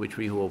 which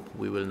we hope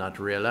we will not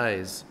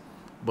realize,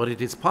 but it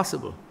is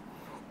possible.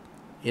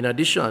 In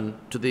addition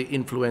to the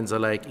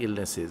influenza-like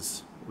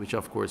illnesses, which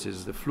of course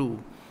is the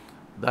flu,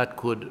 that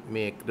could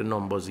make the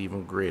numbers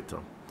even greater.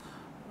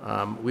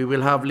 We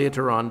will have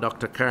later on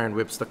Dr. Karen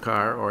Webster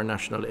Carr, our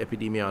national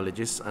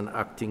epidemiologist and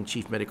acting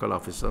chief medical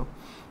officer,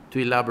 to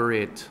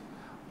elaborate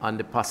on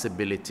the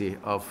possibility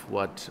of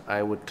what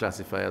I would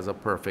classify as a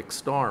perfect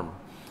storm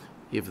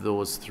if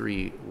those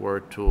three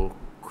were to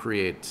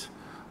create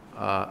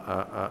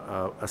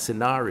a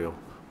scenario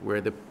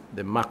where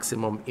the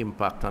maximum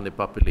impact on the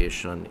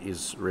population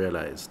is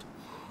realized.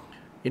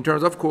 In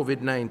terms of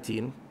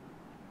COVID-19,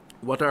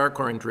 what are our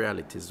current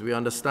realities? We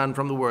understand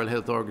from the World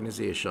Health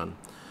Organization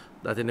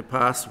that in the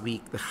past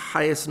week, the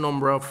highest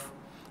number of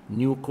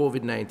new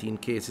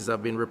COVID-19 cases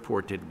have been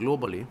reported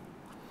globally,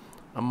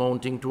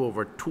 amounting to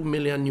over 2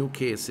 million new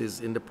cases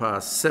in the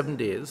past 7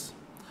 days,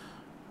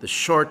 the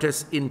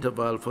shortest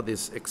interval for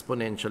this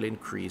exponential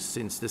increase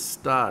since the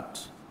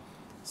start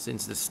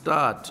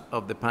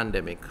of the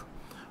pandemic,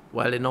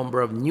 while the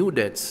number of new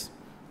deaths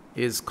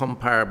is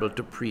comparable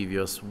to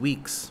previous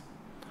weeks.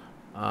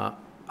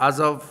 As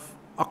of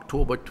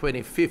October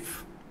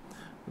 25th,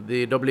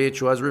 the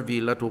WHO has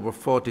revealed that over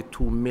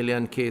 42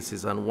 million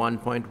cases and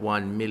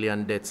 1.1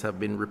 million deaths have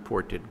been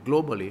reported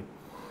globally,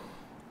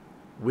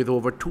 with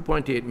over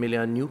 2.8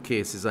 million new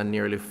cases and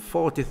nearly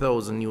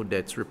 40,000 new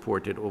deaths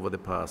reported over the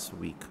past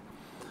week.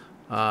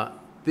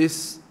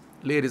 This,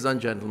 ladies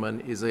and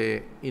gentlemen, is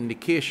an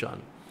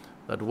indication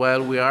that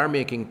while we are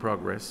making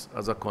progress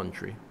as a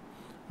country,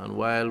 and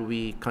while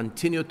we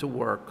continue to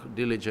work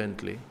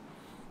diligently,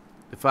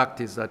 the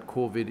fact is that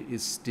COVID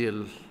is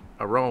still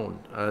around.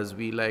 As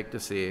we like to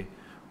say,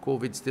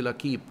 COVID's still a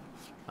keep,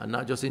 and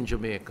not just in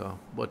Jamaica,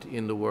 but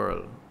in the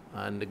world.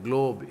 And the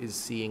globe is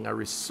seeing a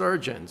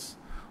resurgence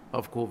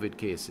of COVID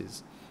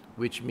cases,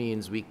 which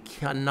means we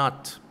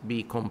cannot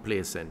be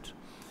complacent.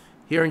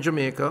 Here in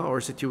Jamaica,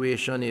 our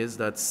situation is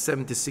that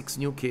 76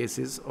 new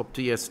cases up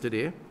to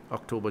yesterday,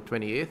 October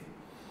 28th,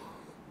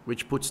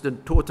 which puts the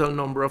total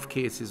number of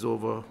cases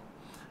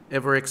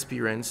ever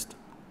experienced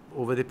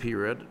over the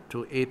period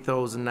to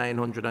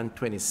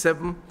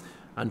 8,927,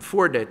 and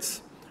 4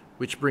 deaths,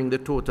 which bring the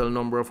total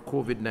number of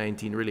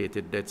COVID-19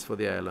 related deaths for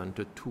the island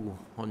to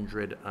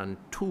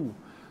 202.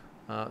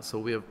 So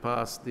we have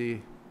passed the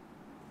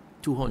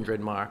 200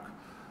 mark.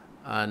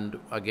 And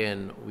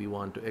again, we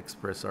want to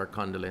express our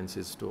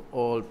condolences to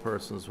all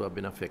persons who have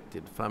been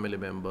affected, family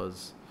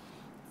members,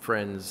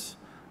 friends.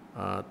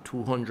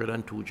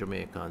 202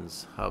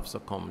 Jamaicans have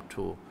succumbed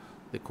to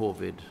the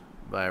COVID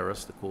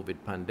virus, the COVID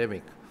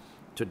pandemic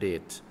to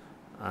date,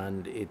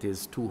 and it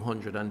is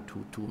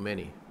 202 too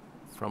many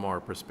from our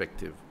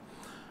perspective.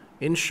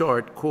 In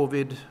short,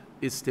 COVID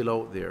is still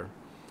out there,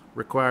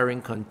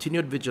 requiring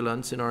continued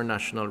vigilance in our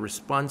national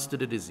response to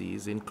the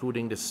disease,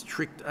 including the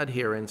strict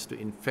adherence to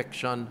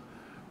infection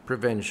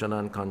prevention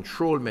and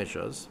control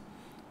measures.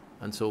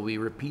 And so we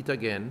repeat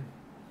again,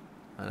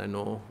 and I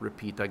know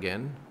repeat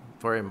again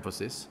for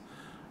emphasis,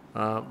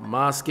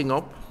 masking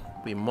up,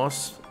 we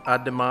must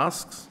add the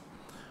masks,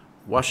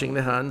 washing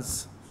the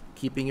hands,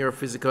 keeping your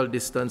physical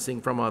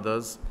distancing from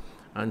others,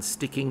 and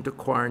sticking to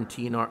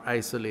quarantine or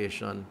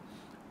isolation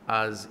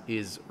as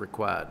is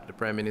required. The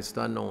Prime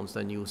Minister announced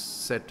a new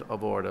set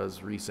of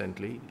orders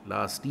recently.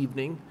 Last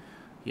evening,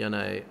 he and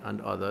I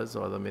and others,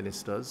 other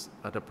ministers,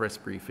 at a press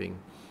briefing,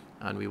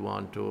 and we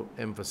want to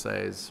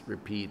emphasize,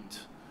 repeat,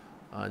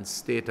 and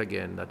state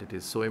again that it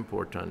is so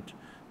important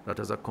that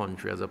as a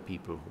country, as a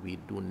people, we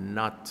do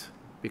not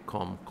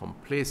become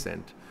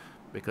complacent,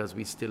 because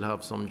we still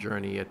have some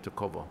journey yet to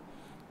cover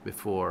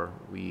before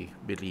we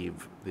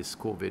believe this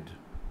COVID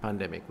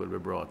pandemic will be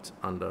brought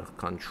under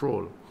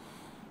control.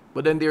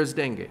 But then there's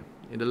dengue.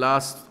 In the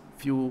last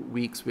few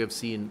weeks, we have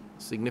seen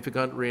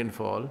significant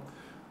rainfall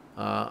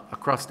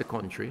across the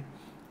country.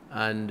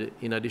 And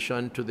in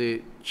addition to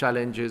the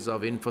challenges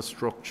of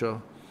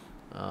infrastructure,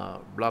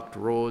 blocked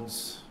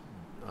roads,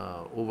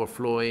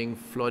 overflowing,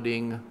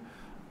 flooding,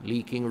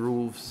 leaking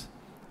roofs,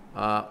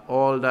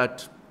 all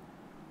that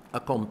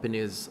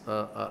accompanies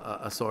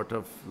a sort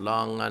of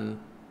long and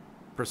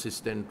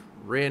persistent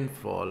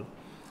rainfall,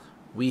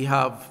 we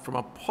have, from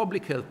a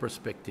public health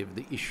perspective,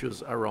 the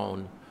issues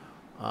around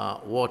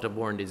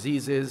waterborne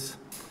diseases.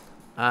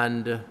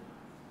 And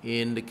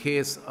in the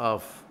case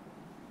of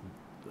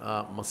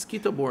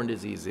mosquito-borne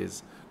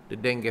diseases, the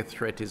dengue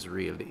threat is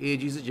real. The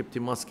Aedes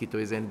aegypti mosquito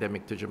is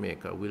endemic to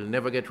Jamaica. We'll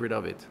never get rid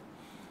of it.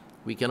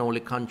 We can only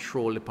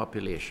control the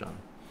population.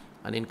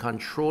 And in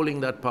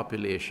controlling that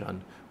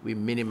population, we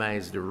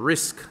minimize the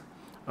risk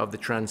of the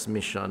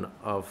transmission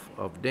of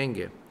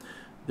dengue.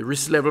 The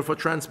risk level for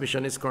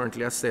transmission is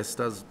currently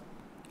assessed as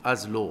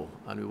low,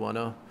 and we want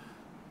to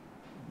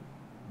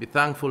be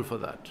thankful for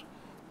that.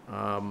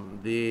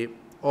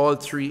 All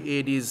three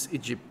Aedes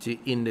aegypti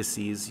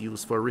indices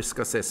used for risk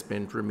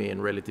assessment remain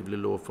relatively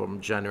low from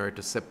January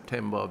to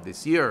September of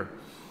this year,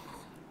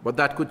 but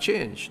that could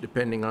change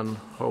depending on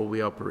how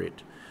we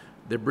operate.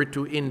 The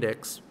Brit2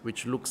 index,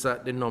 which looks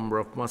at the number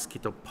of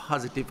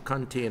mosquito-positive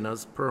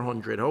containers per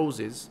 100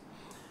 houses,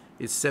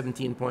 is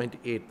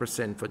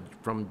 17.8%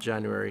 from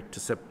January to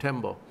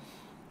September,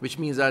 which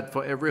means that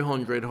for every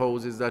 100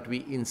 houses that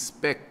we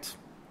inspect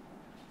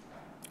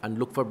and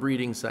look for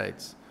breeding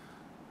sites,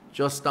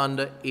 just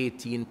under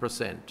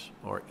 18%,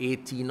 or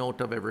 18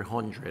 out of every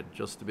 100,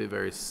 just to be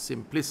very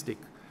simplistic,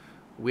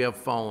 we have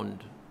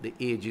found the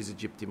Aedes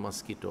aegypti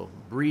mosquito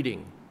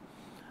breeding.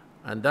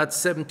 And that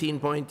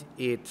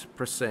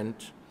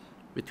 17.8%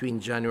 between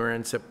January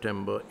and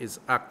September is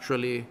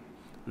actually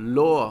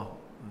lower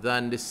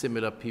than the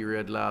similar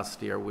period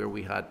last year, where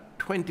we had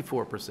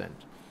 24%.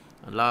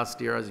 And last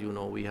year, as you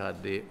know, we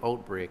had the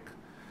outbreak,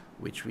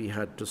 which we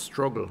had to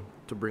struggle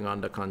to bring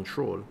under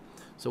control.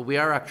 So we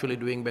are actually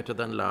doing better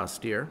than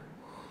last year.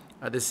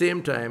 At the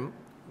same time,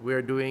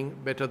 we're doing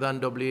better than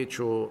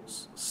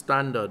WHO's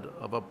standard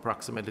of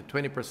approximately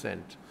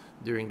 20%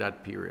 during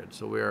that period.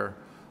 So we're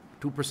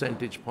 2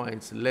 percentage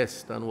points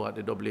less than what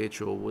the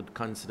WHO would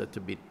consider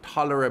to be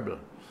tolerable.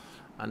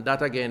 And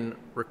that again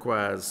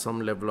requires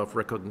some level of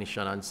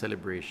recognition and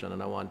celebration.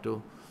 And I want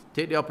to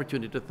take the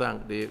opportunity to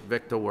thank the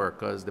vector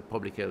workers, the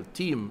public health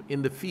team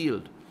in the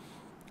field,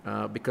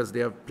 because they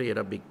have played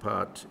a big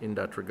part in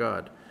that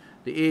regard.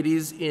 The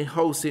Aedes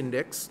house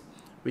index,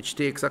 which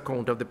takes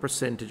account of the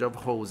percentage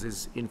of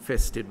houses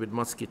infested with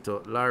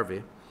mosquito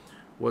larvae,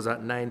 was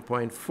at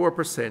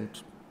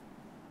 9.4%,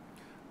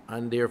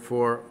 and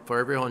therefore for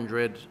every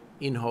 100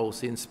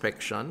 in-house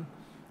inspection,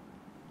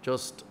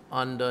 just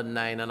under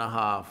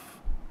 9.5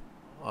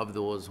 of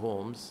those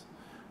homes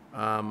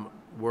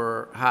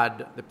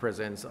had the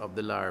presence of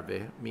the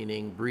larvae,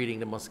 meaning breeding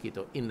the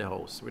mosquito in the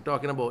house. We're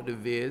talking about the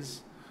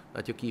vase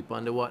that you keep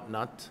on the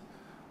whatnot,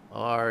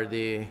 or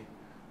the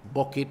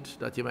bucket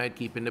that you might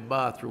keep in the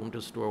bathroom to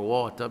store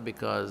water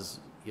because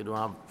you don't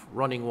have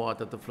running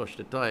water to flush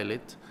the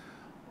toilet,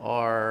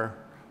 or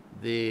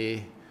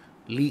the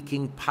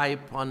leaking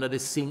pipe under the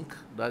sink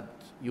that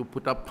you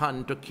put a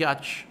pan to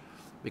catch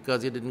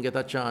because you didn't get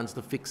a chance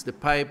to fix the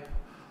pipe.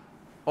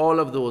 All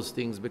of those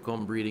things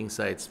become breeding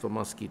sites for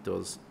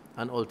mosquitoes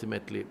and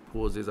ultimately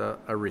poses a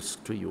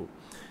risk to you.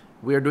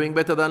 We're doing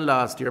better than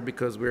last year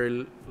because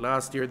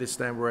last year this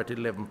time we're at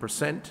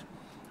 11%,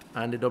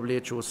 and the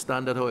WHO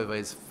standard, however,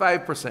 is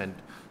 5%.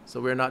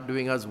 So we're not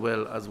doing as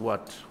well as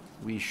what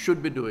we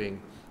should be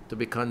doing to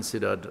be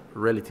considered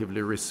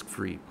relatively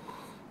risk-free.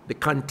 The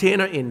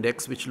container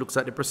index, which looks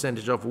at the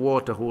percentage of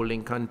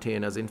water-holding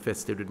containers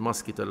infested with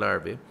mosquito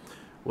larvae,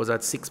 was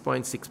at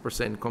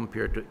 6.6%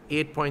 compared to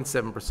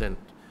 8.7%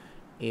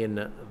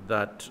 in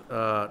that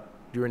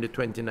during the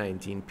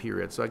 2019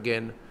 period. So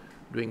again,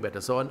 doing better.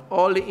 So on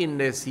all the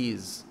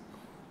indices,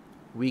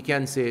 we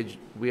can say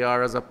we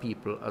are as a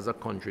people, as a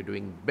country,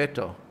 doing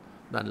better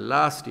than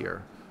last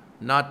year.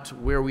 Not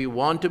where we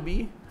want to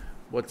be,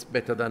 but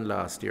better than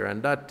last year.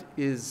 And that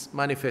is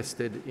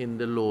manifested in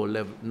the low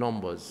level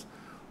numbers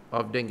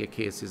of dengue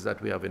cases that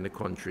we have in the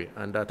country.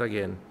 And that,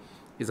 again,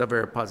 is a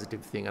very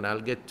positive thing. And I'll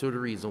get to the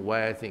reason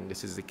why I think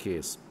this is the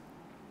case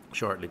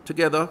shortly.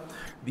 Together,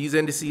 these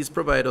indices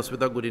provide us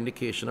with a good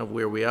indication of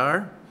where we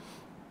are.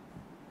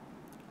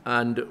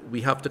 And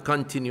we have to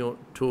continue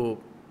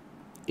to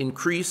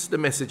increase the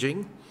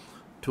messaging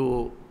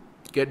to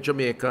get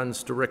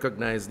Jamaicans to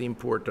recognize the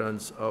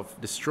importance of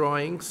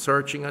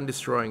searching and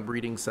destroying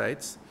breeding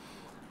sites,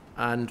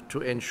 and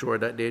to ensure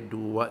that they do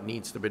what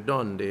needs to be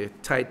done. They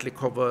tightly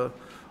cover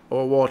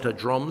our water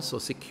drums, so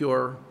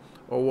secure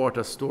our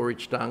water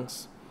storage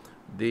tanks.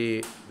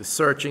 The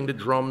searching the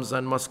drums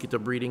and mosquito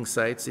breeding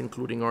sites,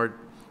 including our,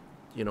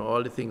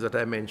 all the things that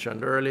I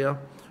mentioned earlier.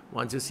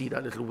 Once you see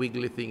that little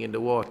wiggly thing in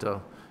the water,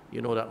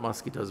 you know that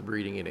mosquito is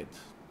breeding in it.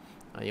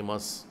 And you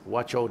must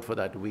watch out for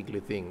that wiggly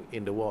thing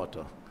in the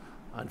water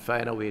and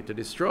find a way to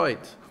destroy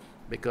it,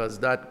 because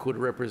that could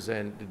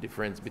represent the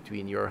difference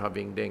between your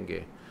having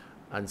dengue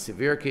and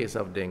severe case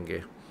of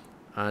dengue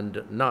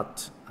and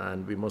not,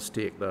 and we must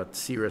take that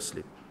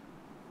seriously.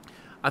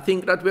 I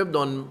think that we have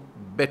done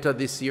better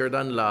this year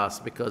than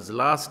last, because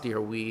last year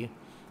we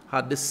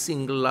had the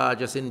single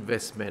largest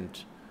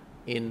investment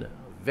in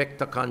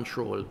vector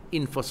control,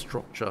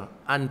 infrastructure,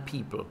 and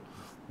people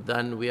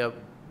than we have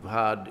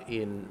had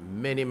in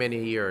many,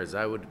 many years.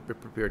 I would be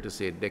prepared to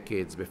say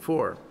decades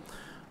before.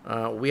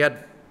 We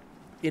had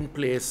in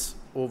place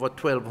over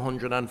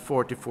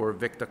 1,244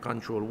 vector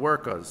control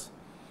workers.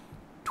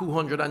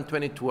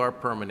 222 are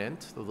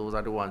permanent, so those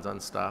are the ones on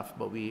staff,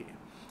 but we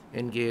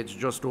engaged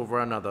just over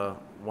another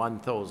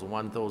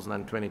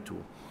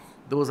 1,022.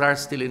 Those are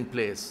still in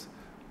place,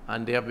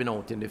 and they have been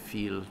out in the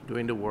field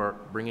doing the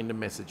work, bringing the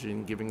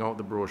messaging, giving out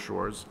the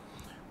brochures.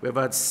 We've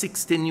had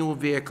 60 new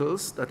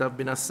vehicles that have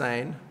been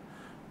assigned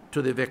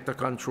to the vector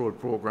control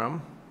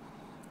program.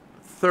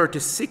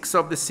 36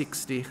 of the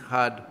 60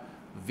 had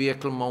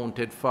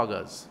vehicle-mounted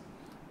foggers.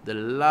 The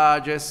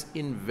largest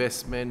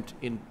investment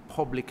in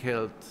public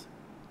health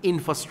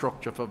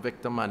infrastructure for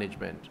vector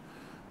management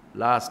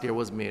last year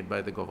was made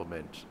by the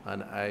government,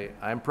 and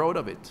I'm proud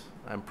of it.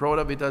 I'm proud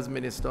of it as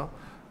minister.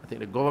 I think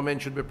the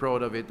government should be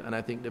proud of it, and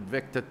I think the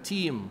vector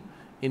team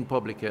in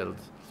public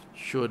health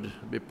should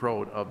be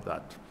proud of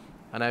that.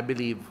 And I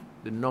believe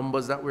the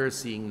numbers that we're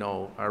seeing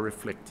now are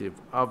reflective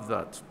of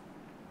that.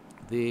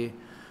 The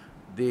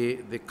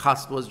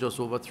cost was just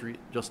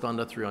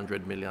under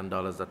 $300 million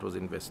that was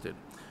invested.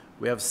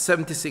 We have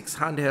 76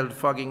 handheld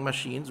fogging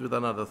machines with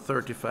another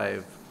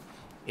 35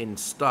 in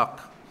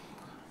stock.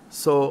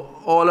 So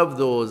all of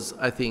those,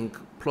 I think,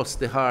 plus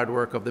the hard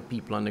work of the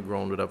people on the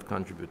ground would have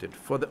contributed.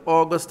 For the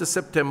August to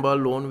September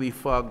alone, we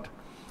fogged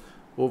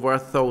over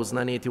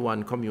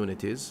 1,081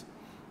 communities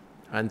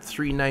and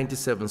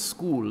 397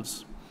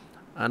 schools.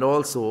 And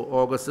also,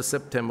 August to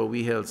September,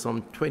 we held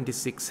some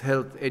 26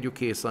 health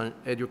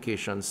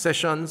education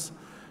sessions,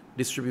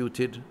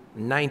 distributed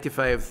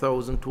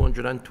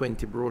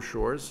 95,220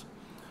 brochures,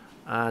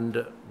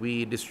 and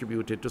we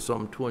distributed to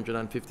some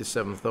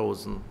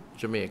 257,000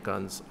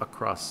 Jamaicans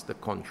across the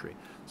country.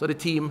 So the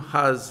team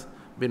has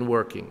been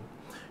working.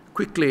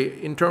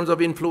 Quickly, in terms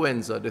of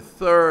influenza, the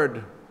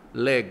third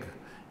leg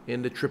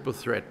in the triple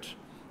threat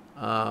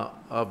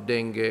of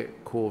dengue,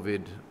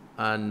 COVID,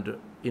 and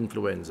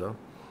influenza,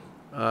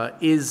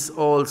 is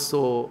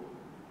also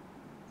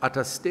at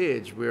a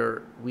stage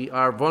where we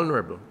are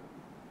vulnerable.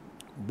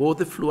 Both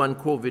the flu and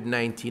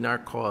COVID-19 are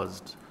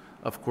caused,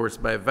 of course,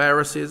 by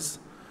viruses,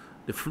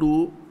 the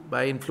flu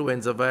by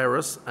influenza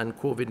virus and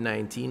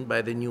COVID-19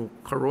 by the new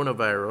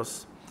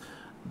coronavirus.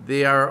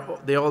 They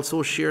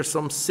also share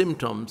some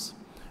symptoms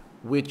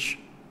which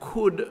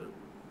could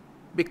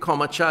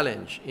become a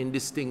challenge in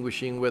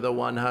distinguishing whether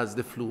one has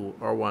the flu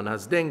or one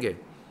has dengue.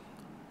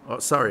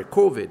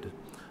 COVID.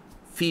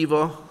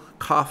 Fever,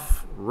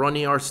 cough,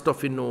 runny or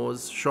stuffy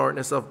nose,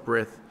 shortness of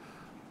breath,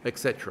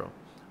 etc.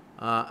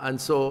 And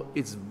so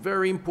it's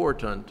very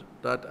important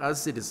that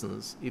as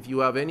citizens, if you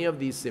have any of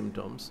these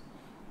symptoms,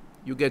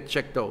 you get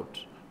checked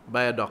out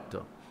by a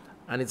doctor.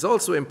 And it's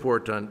also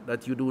important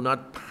that you do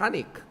not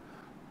panic,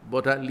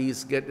 but at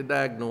least get the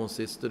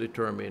diagnosis to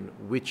determine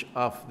which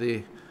of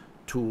the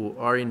two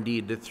or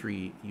indeed the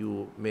three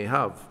you may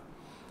have.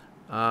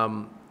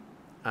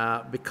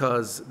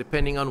 Because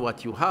depending on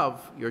what you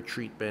have, your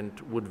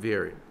treatment would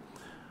vary.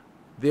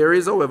 There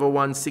is, however,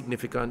 one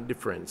significant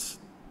difference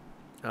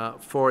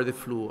for the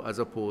flu as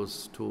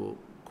opposed to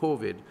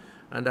COVID,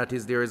 and that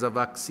is there is a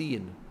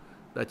vaccine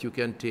that you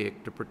can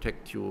take to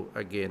protect you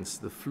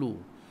against the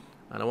flu.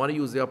 And I want to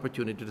use the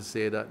opportunity to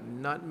say that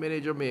not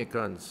many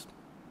Jamaicans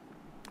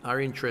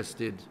are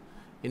interested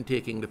in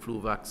taking the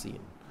flu vaccine.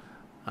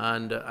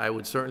 And I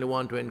would certainly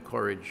want to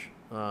encourage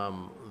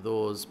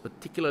those,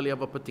 particularly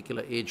of a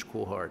particular age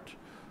cohort,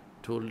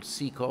 to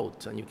seek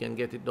out, and you can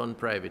get it done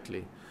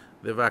privately,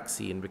 the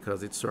vaccine,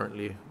 because it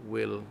certainly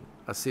will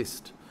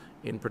assist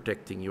in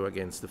protecting you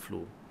against the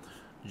flu.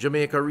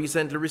 Jamaica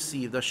recently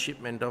received a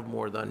shipment of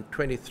more than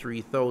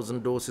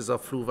 23,000 doses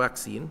of flu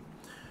vaccine,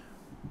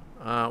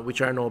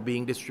 which are now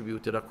being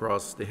distributed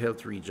across the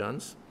health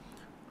regions.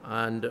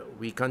 And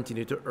we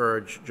continue to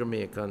urge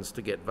Jamaicans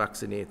to get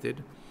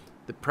vaccinated.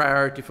 The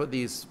priority for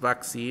this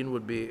vaccine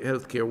would be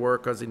healthcare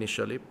workers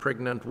initially,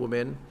 pregnant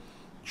women,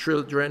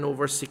 children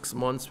over 6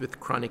 months with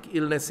chronic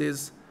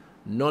illnesses,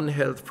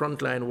 non-health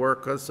frontline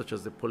workers such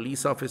as the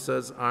police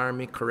officers,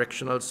 army,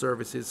 correctional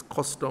services,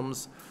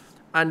 customs,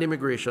 and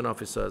immigration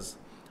officers,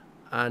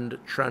 and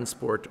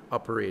transport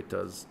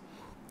operators,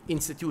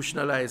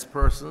 institutionalized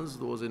persons,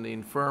 those in the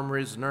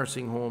infirmaries,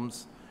 nursing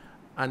homes,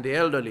 and the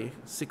elderly,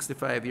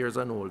 65 years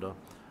and older,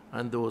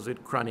 and those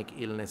with chronic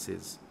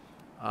illnesses.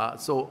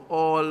 So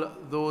all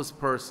those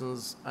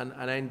persons, and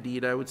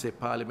indeed I would say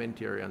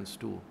parliamentarians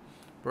too,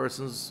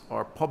 persons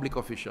or public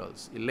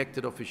officials,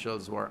 elected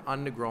officials who are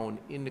on the ground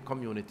in the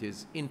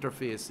communities,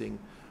 interfacing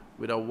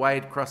with a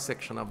wide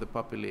cross-section of the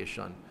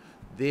population,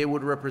 they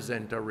would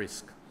represent a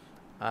risk.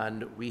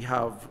 And we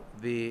have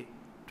the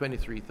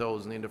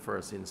 23,000 in the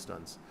first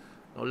instance.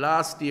 Now,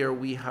 last year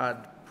we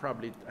had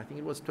probably, I think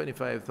it was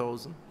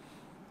 25,000,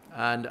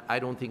 and I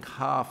don't think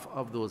half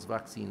of those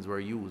vaccines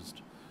were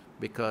used,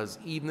 because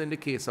even in the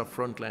case of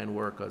frontline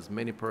workers,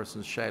 many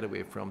persons shied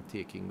away from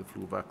taking the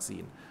flu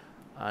vaccine.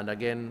 And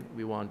again,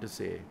 we want to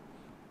say,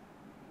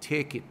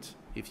 take it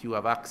if you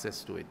have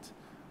access to it.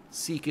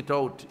 Seek it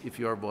out if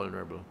you are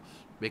vulnerable,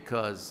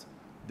 because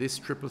this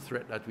triple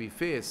threat that we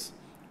face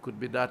could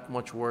be that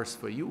much worse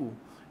for you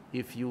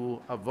if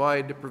you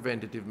avoid the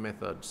preventative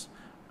methods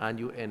and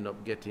you end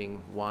up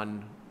getting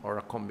one or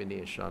a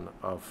combination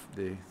of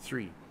the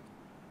three.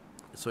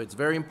 So it's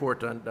very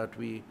important that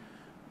we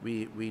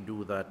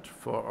do that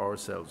for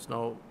ourselves.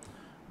 Now,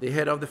 the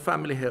head of the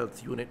Family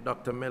Health Unit,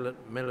 Dr.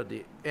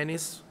 Melody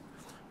Ennis,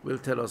 will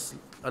tell us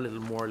a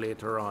little more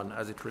later on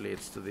as it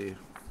relates to the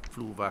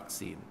flu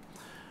vaccine.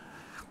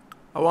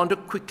 I want to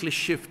quickly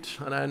shift,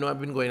 and I know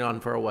I've been going on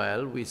for a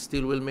while. We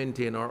still will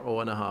maintain our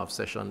hour-and-a-half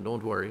session,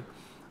 don't worry.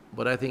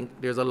 but I think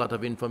there's a lot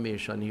of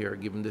information here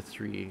given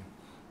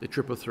the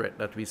triple threat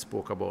that we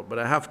spoke about. But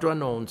I have to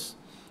announce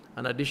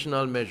an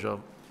additional measure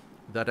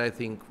that I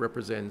think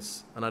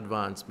represents an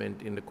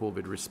advancement in the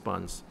COVID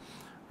response,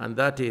 and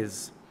that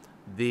is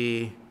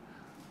the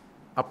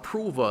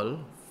approval,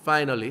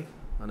 finally,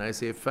 and I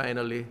say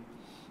finally,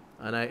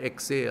 and I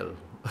exhale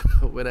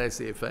when I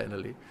say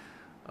finally,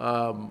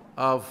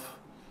 of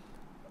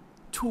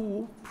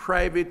 2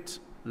 private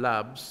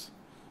labs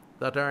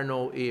that are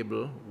now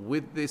able,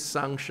 with the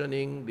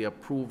sanctioning, the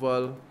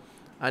approval,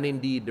 and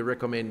indeed the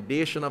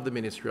recommendation of the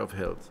Ministry of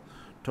Health,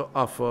 to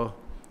offer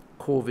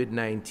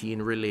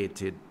COVID-19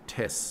 related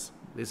tests.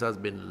 This has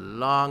been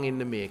long in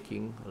the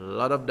making, a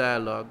lot of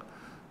dialogue,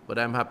 but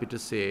I'm happy to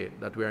say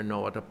that we are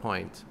now at a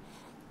point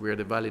where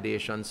the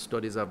validation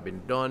studies have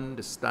been done,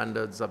 the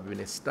standards have been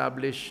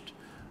established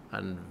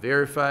and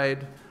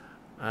verified,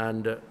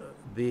 and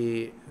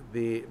the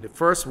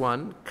first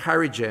one,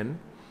 Carigen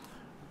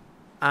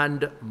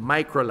and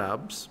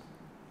Microlabs,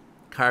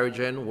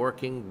 Carigen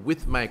working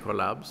with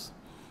Microlabs,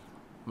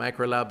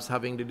 Microlabs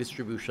having the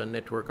distribution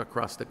network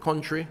across the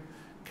country,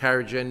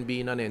 Carigen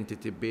being an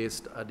entity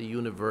based at the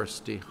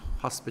University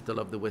Hospital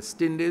of the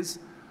West Indies.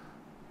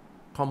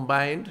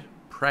 Combined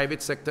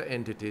private sector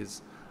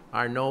entities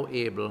are now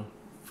able,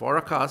 for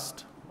a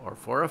cost or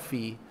for a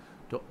fee,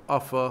 to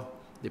offer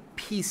the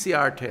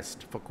PCR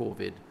test for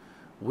COVID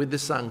with the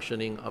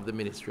sanctioning of the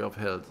Ministry of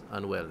Health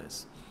and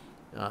Wellness.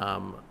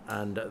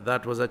 And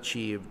that was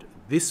achieved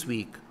this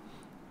week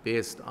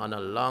based on a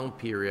long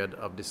period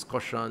of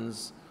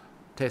discussions,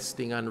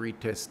 testing and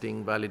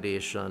retesting,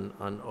 validation,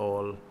 and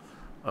all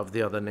of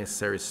the other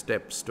necessary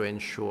steps to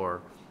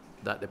ensure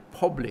that the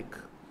public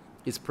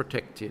is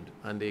protected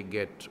and they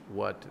get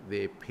what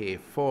they pay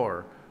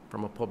for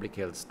from a public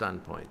health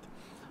standpoint.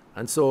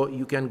 And so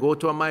you can go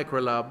to a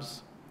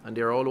Microlabs, and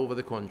they're all over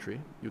the country.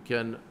 You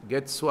can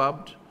get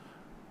swabbed,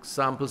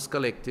 samples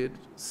collected,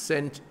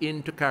 sent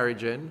into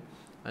Carigen,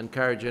 and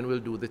Carigen will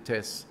do the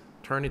tests,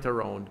 turn it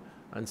around,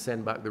 and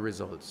send back the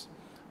results.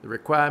 The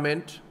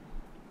requirement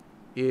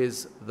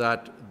is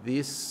that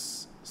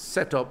this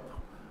setup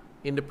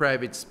in the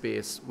private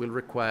space will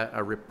require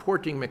a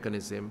reporting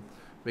mechanism,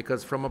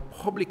 because from a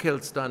public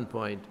health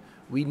standpoint,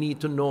 we need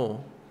to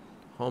know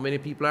how many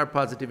people are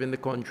positive in the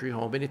country,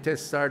 how many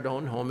tests are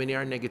done, how many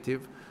are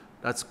negative.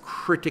 That's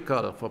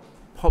critical for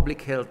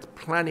public health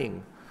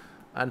planning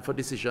and for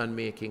decision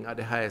making at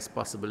the highest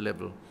possible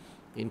level,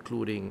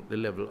 including the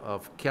level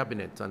of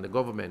cabinet and the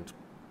government.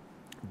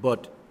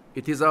 But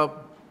it is a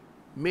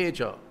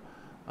major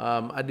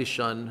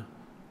addition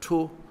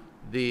to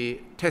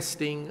the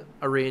testing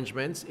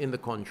arrangements in the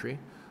country.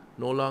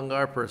 No longer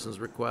are persons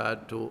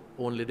required to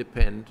only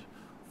depend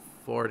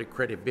for the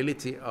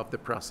credibility of the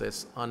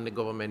process on the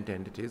government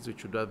entities,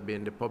 which would have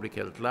been the Public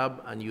Health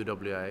Lab and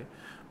UWI,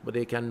 but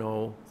they can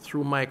now,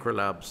 through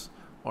Microlabs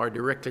or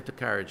directly to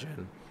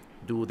Carigen,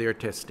 do their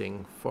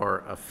testing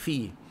for a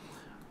fee.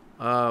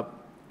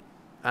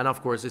 And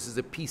of course, this is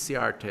a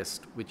PCR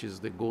test, which is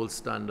the gold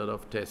standard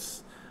of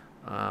tests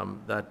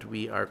that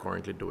we are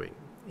currently doing.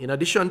 In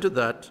addition to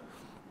that,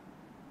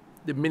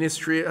 the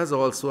ministry has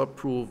also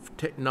approved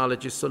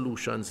Technology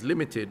Solutions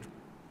Limited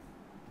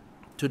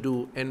to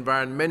do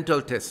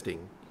environmental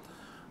testing.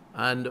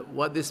 And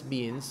what this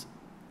means,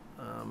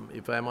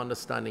 if I'm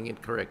understanding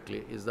it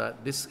correctly, is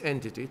that this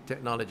entity,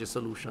 Technology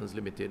Solutions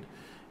Limited,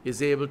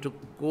 is able to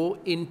go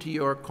into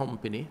your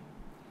company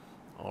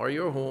or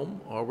your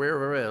home or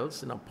wherever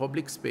else in a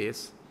public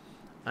space,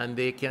 and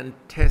they can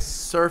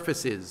test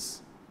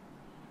surfaces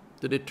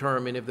to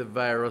determine if the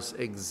virus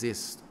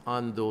exists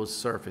on those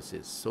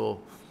surfaces.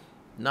 So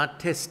not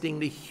testing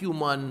the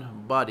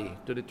human body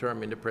to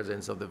determine the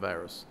presence of the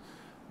virus,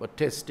 but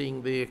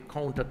testing the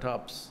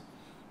countertops,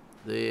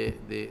 the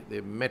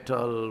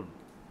metal,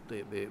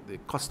 the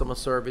customer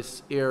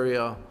service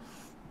area,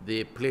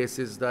 the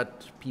places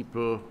that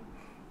people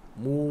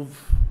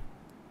move,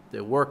 the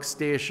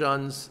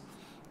workstations,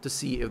 to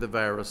see if the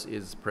virus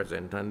is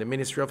present. And the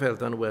Ministry of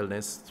Health and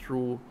Wellness,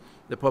 through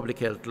the Public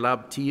Health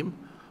Lab team,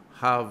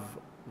 have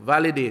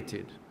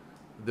validated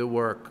the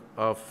work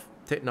of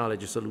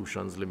Technology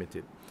Solutions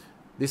Limited.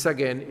 This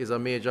again is a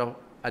major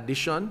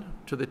addition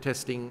to the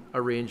testing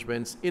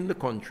arrangements in the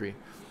country,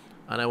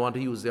 and I want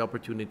to use the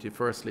opportunity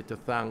firstly to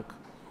thank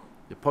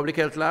the Public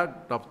Health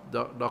Lab,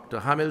 Dr.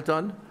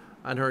 Hamilton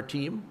and her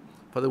team,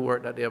 for the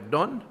work that they have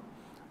done,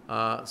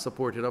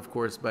 supported of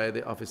course by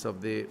the Office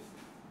of the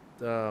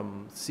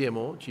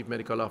CMO, Chief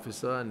Medical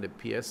Officer, and the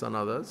PS and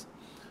others.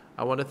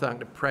 I want to thank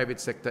the private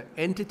sector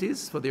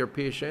entities for their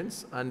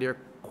patience and their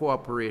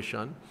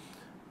cooperation,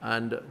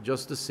 and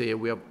just to say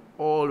we have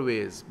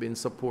always been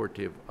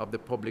supportive of the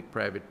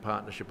public-private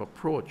partnership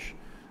approach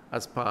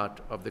as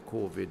part of the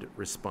COVID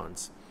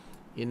response.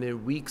 In the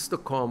weeks to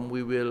come,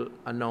 we will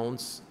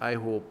announce, I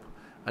hope,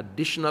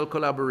 additional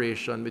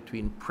collaboration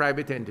between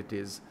private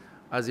entities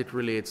as it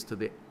relates to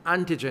the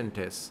antigen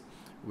tests,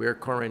 where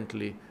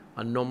currently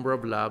a number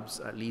of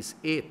labs, at least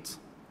 8,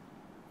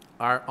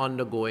 are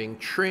undergoing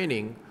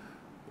training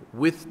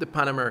with the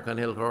Pan American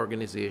Health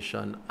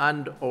Organization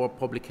and our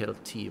public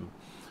health team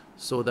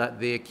so that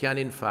they can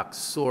in fact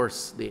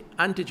source the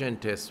antigen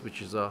test,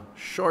 which is a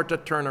shorter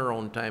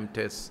turnaround time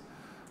test,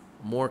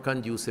 more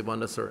conducive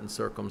under certain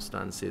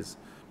circumstances,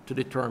 to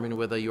determine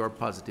whether you are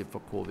positive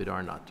for COVID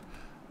or not.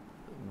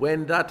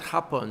 When that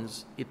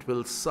happens, it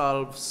will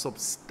solve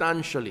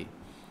substantially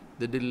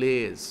the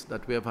delays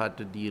that we have had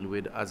to deal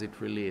with as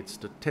it relates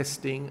to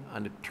testing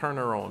and the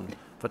turnaround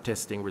for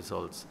testing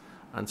results.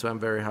 And so I'm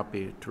very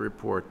happy to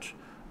report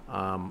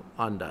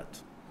on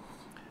that.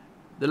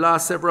 The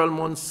last several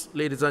months,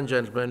 ladies and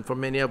gentlemen, for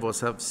many of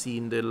us have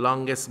seen the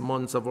longest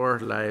months of our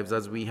lives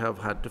as we have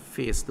had to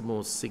face the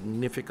most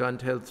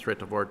significant health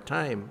threat of our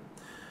time.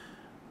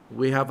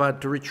 We have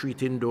had to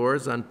retreat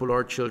indoors and pull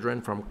our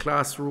children from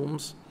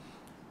classrooms,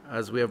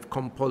 as we have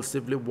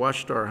compulsively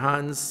washed our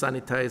hands,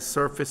 sanitized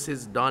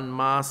surfaces, donned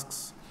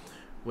masks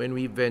when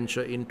we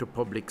venture into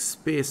public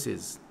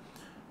spaces.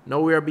 Now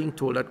we are being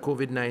told that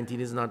COVID-19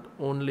 is not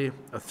only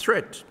a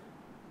threat,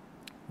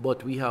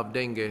 but we have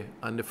dengue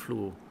and the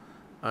flu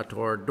at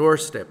our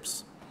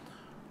doorsteps.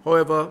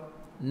 However,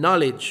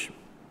 knowledge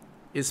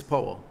is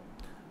power,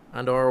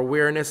 and our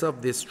awareness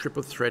of this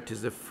triple threat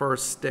is the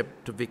first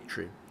step to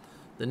victory.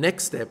 The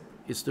next step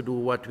is to do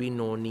what we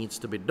know needs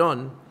to be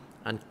done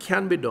and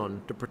can be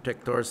done to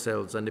protect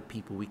ourselves and the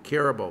people we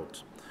care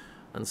about.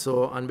 And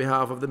so on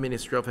behalf of the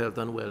Ministry of Health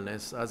and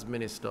Wellness, as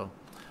Minister,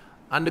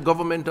 and the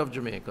government of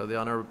Jamaica, the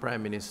Honorable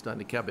Prime Minister and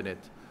the Cabinet,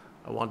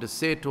 I want to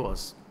say to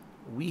us,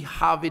 we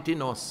have it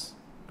in us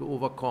to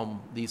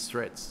overcome these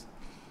threats.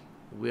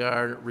 We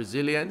are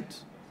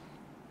resilient,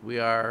 we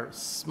are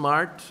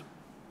smart,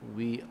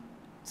 we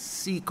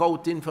seek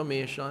out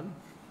information.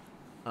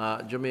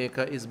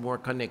 Jamaica is more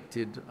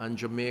connected, and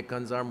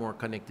Jamaicans are more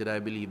connected, I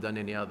believe, than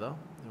any other.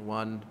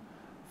 One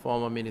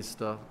former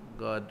minister,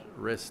 God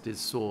rest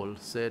his soul,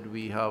 said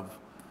we have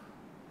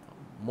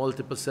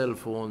multiple cell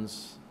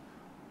phones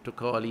to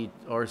call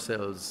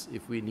ourselves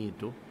if we need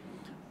to,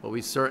 but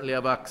we certainly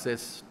have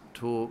access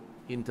to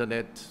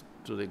internet,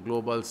 to the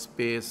global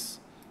space,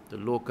 the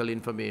local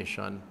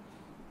information.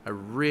 Are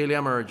really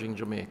emerging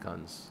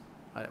Jamaicans.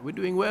 We're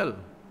doing well.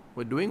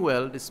 We're doing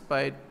well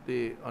despite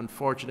the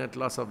unfortunate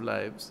loss of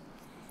lives.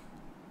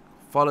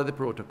 Follow the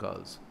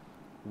protocols.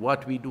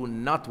 What we do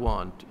not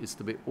want is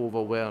to be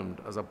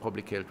overwhelmed as a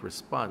public health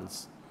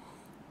response,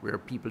 where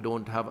people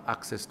don't have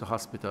access to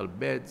hospital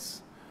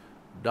beds,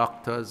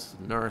 doctors,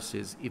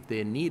 nurses, if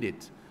they need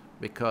it,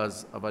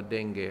 because of a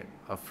dengue,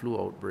 a flu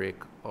outbreak,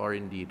 or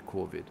indeed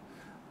COVID.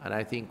 And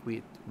I think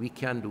we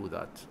can do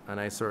that, and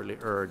I certainly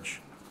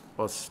urge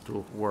us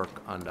to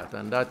work on that.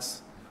 And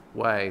that's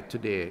why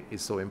today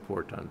is so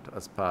important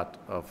as part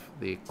of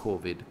the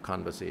COVID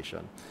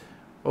conversation.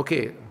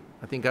 Okay,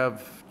 I think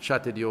I've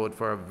chatted you out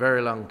for a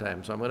very long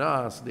time, so I'm going to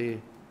ask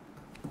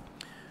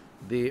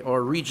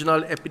our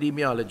regional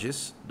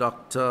epidemiologist,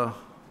 Dr.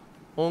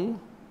 Ung,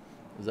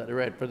 is that the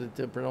right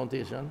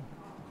pronunciation?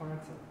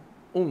 Correct, sir.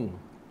 Ung.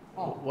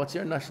 Oh. What's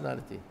your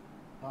nationality?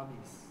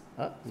 Burmese.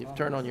 Huh? You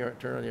turn on your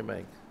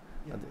mic.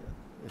 Yeah.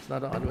 It's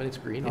not on when it's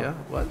green, no. Yeah?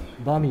 What?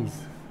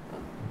 Burmese.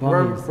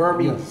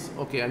 Burmese. Yes.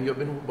 Okay, and you've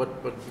been, but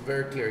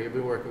very clear, you've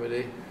been working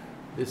with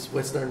this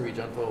western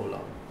region for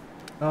how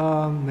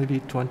long? Maybe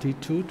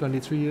 22,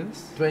 23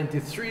 years.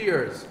 23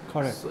 years.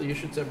 Correct. So you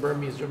should say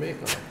Burmese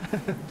Jamaica,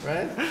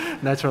 right?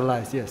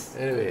 Naturalized, yes.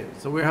 Anyway,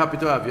 so we're happy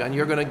to have you, and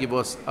you're going to give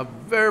us a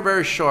very,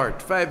 very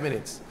short 5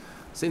 minutes,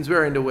 since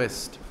we're in the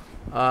West,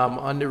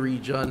 on the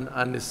region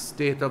and the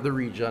state of the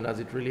region as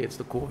it relates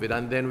to COVID,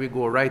 and then we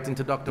go right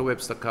into Dr.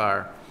 Webster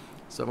Carr.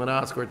 So I'm going to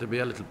ask her to be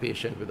a little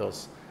patient with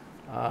us.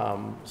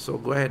 So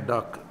go ahead,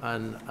 Doc,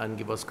 and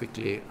give us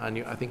quickly,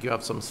 and I think you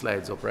have some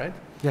slides up, right?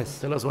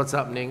 Yes. Tell us what's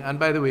happening. And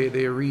by the way,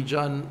 the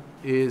region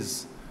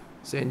is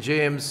St.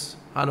 James,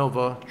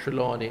 Hanover,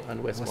 Trelawney,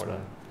 and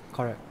Westmoreland.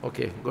 Correct.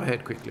 Okay, go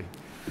ahead quickly.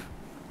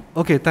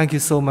 Okay, thank you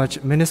so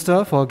much,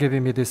 Minister, for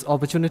giving me this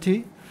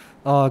opportunity.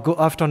 Good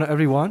afternoon,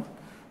 everyone.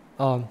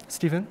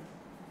 Stephen?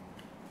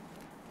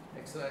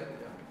 Next slide.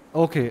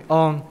 Yeah. Okay.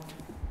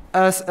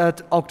 As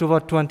at October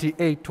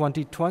 28,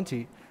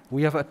 2020,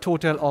 we have a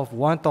total of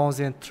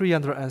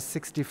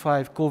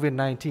 1,365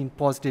 COVID-19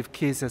 positive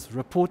cases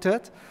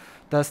reported.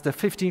 That's the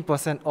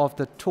 15% of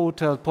the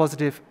total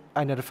positive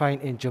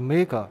identified in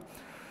Jamaica.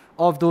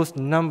 Of those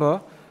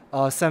number,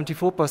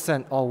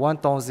 74% or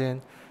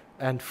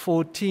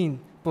 1,014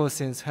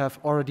 persons have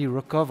already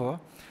recovered,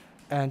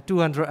 and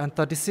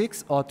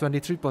 236 or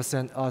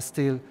 23% are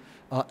still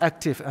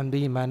active and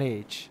being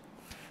managed.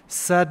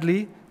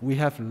 Sadly, we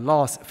have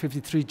lost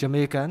 53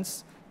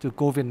 Jamaicans to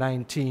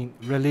COVID-19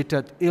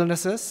 related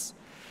illnesses,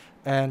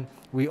 and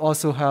we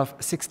also have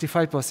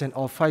 65%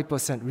 or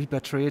 5%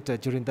 repatriated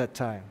during that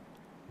time.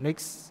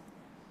 Next.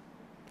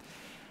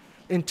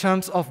 In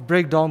terms of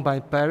breakdown by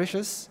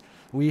parishes,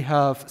 we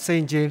have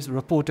St. James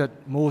reported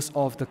most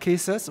of the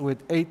cases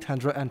with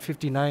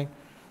 859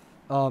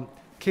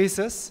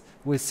 cases,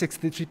 with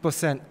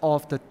 63%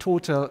 of the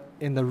total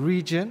in the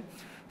region,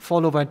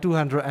 followed by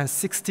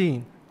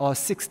 216 or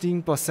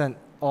 16%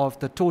 of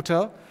the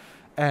total,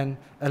 and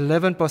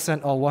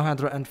 11% or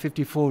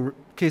 154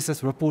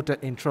 cases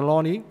reported in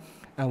Trelawney,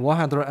 and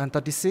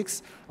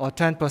 136 or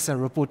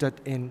 10% reported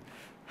in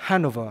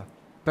Hanover,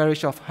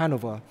 parish of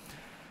Hanover.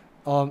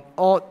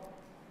 All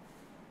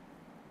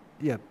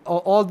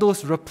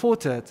those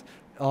reported,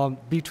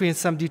 between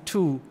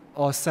 72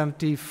 or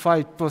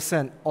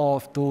 75%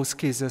 of those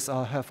cases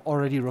have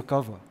already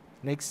recovered.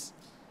 Next.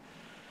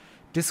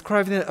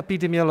 Describing the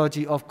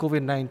epidemiology of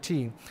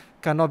COVID-19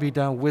 cannot be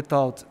done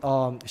without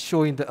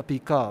showing the epi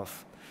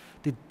curve.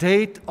 The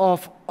date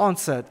of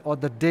onset, or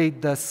the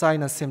date the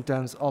signs and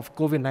symptoms of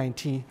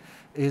COVID-19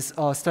 is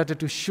started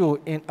to show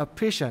in a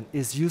patient,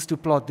 is used to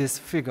plot this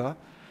figure.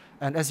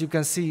 And as you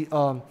can see,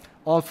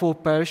 all 4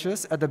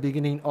 parishes at the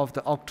beginning of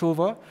the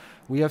October,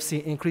 we have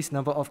seen increased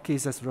number of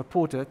cases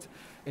reported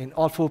in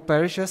all 4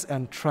 parishes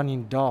and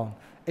trending down,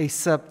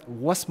 except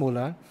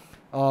Westmoreland.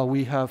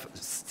 We have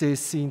still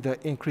seen the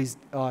increased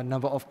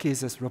number of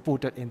cases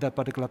reported in that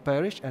particular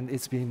parish, and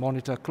it's being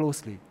monitored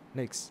closely.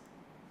 Next.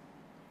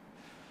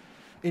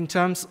 In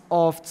terms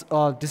of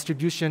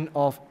distribution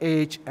of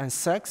age and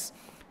sex,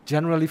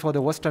 generally for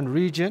the Western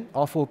region,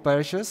 all 4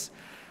 parishes,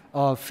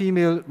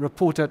 female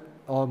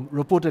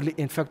reportedly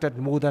infected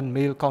more than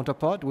male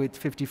counterpart with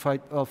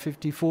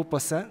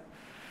 54%.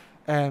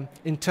 And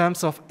in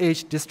terms of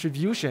age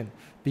distribution,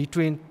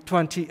 between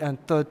 20 and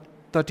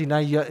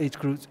 39-year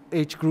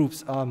age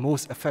groups are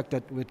most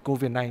affected with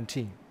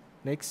COVID-19.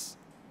 Next.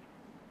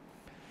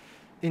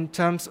 In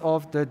terms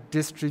of the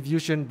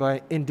distribution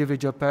by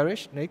individual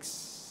parish,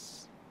 next.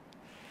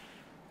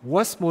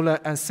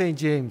 Westmoreland and St.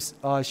 James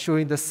are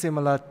showing the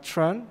similar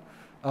trend.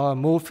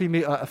 More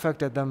female are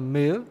affected than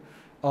male.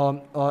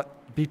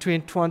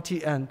 Between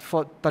 20 and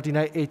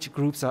 39 age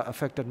groups are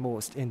affected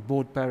most in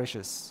both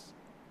parishes.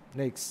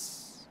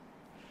 Next.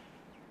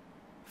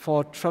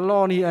 For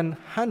Trelawney and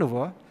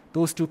Hanover,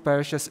 those 2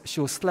 parishes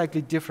show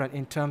slightly different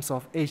in terms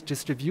of age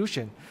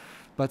distribution,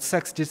 but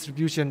sex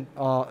distribution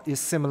is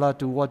similar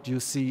to what you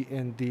see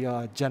in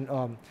the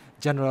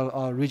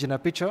general regional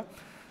picture.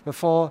 But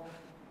for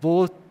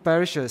both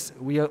parishes,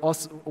 we are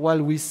also,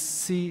 while we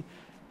see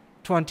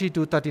 20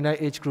 to 39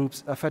 age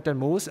groups affected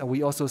most, and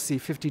we also see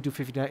 50 to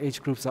 59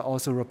 age groups are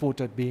also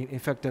reported being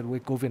infected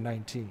with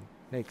COVID-19.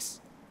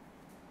 Next.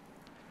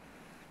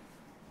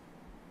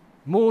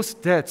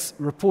 Most deaths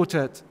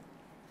reported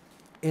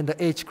in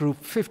the age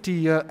group 50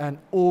 years and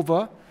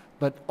over,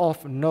 but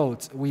of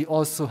note, we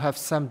also have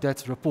some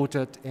deaths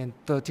reported in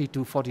 30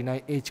 to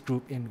 49 age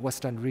group in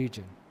Western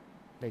region.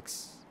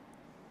 Next.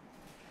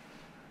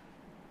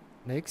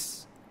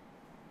 Next.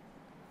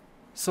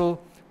 So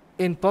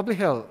in public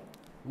health,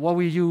 what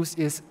we use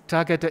is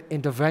targeted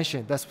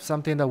intervention. That's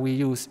something that we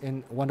use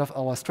in one of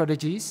our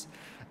strategies.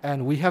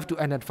 And we have to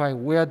identify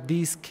where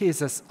these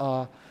cases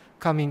are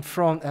coming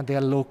from and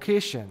their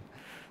location.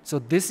 So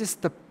this is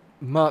the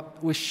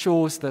map which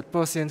shows that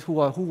persons who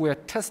were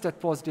tested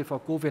positive for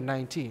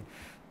COVID-19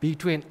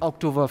 between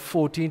October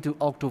 14 to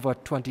October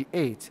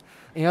 28.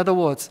 In other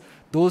words,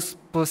 those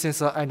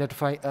persons are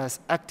identified as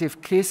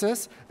active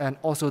cases, and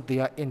also they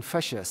are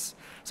infectious.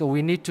 So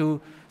we need to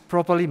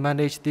properly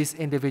manage these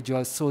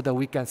individuals so that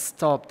we can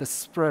stop the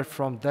spread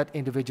from that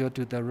individual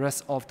to the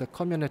rest of the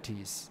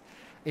communities.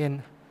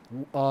 In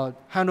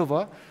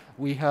Hanover,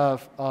 we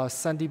have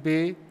Sandy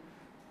Bay,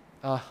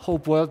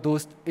 Hopewell,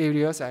 those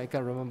areas. I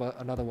can remember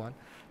another one.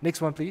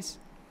 Next one, please.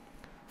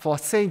 For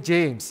St.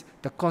 James,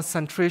 the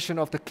concentration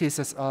of the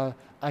cases are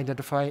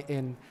identified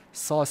in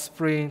South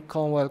Spring,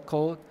 Cornwall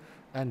Court,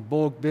 and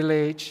Bogue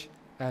Village,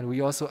 and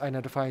we also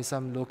identify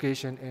some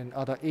location in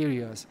other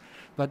areas.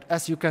 But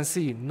as you can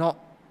see, not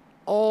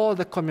all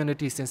the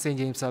communities in St.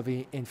 James are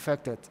being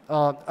infected.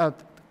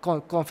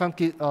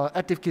 Confirmed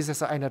active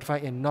cases are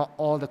identified in not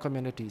all the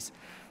communities.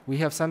 We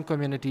have some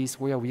communities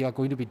where we are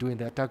going to be doing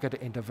the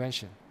targeted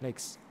intervention.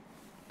 Next.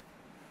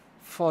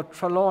 For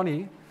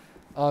Trelawney,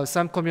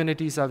 some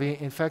communities are being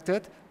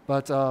infected,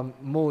 but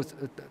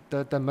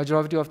the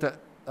majority of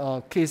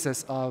the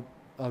cases are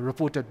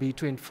reported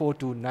between 4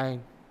 to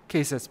 9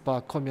 cases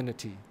per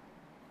community.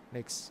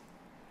 Next.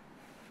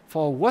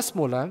 For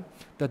Westmoreland,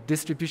 the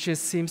distribution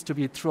seems to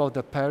be throughout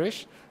the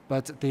parish,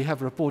 but they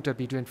have reported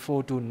between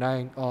 4 to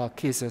 9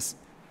 cases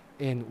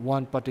in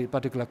one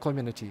particular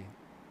community.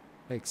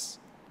 Next.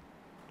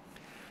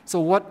 So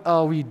what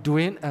are we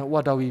doing and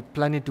what are we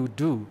planning to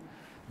do?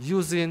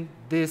 Using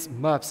these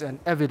maps and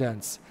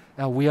evidence,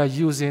 and we are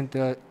using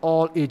the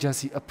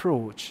all-agency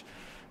approach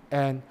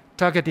and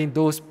targeting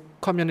those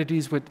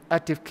communities with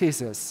active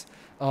cases.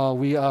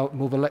 We are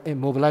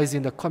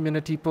mobilizing the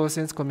community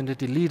persons,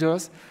 community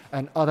leaders,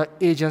 and other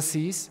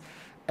agencies,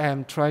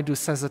 and trying to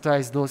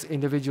sensitize those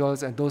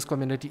individuals and those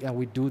community, and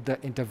we do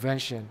the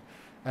intervention.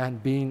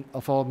 And being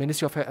of our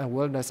Ministry of Health and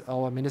Wellness,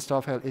 our Minister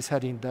of Health is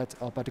heading that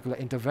particular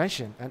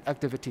intervention and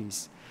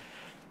activities.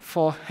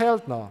 For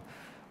health now,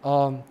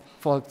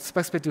 for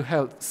specific to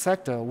health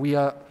sector, we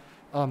are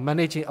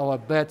managing our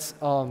beds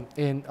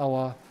in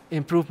our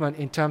improvement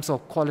in terms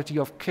of quality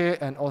of care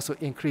and also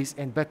increase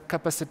in bed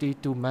capacity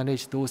to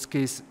manage those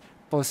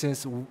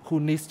persons who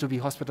needs to be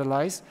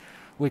hospitalized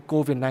with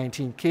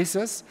COVID-19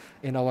 cases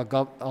in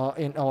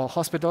our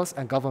hospitals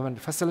and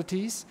government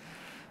facilities.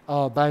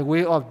 By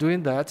way of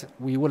doing that,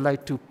 we would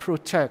like to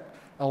protect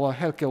our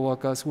healthcare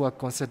workers who are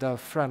considered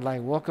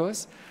frontline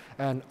workers,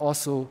 and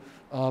also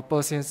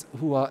persons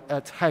who are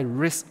at high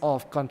risk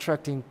of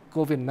contracting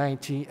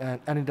COVID-19 and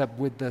ended up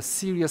with the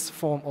serious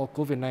form of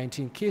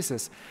COVID-19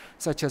 cases,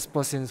 such as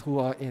persons who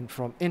are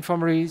from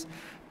infirmaries,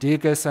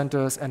 daycare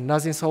centers, and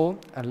nursing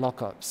homes and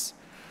lockups.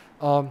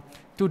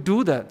 To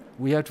do that,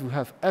 we have to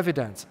have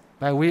evidence.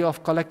 By way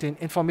of collecting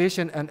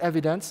information and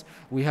evidence,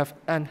 we have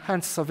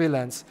enhanced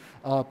surveillance,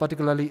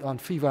 particularly on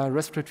fever and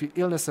respiratory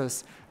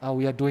illnesses.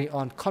 We are doing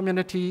on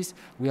communities.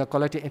 We are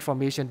collecting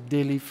information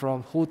daily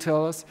from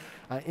hotels,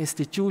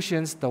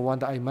 institutions, the one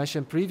that I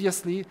mentioned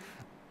previously,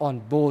 on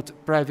both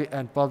private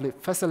and public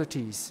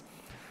facilities.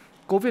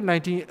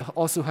 COVID-19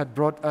 also had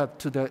brought up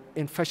to the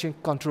infection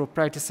control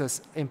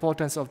practices,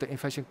 importance of the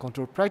infection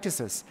control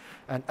practices,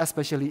 and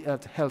especially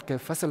at healthcare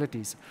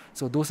facilities.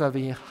 So those are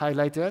being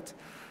highlighted.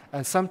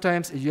 And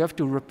sometimes you have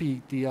to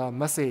repeat the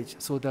message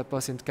so the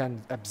person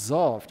can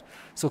absorb.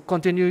 So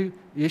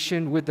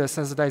continuation with the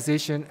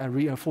sensitization and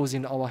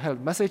reinforcing our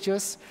health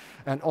messages,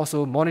 and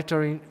also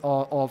monitoring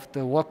of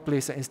the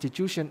workplace and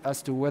institution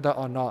as to whether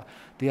or not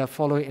they are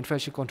following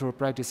infection control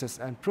practices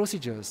and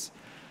procedures.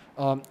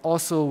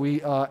 Also,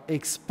 we are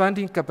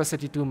expanding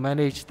capacity to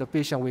manage the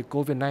patient with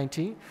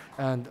COVID-19,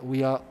 and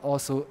we are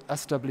also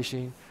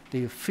establishing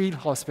the field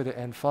hospital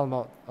in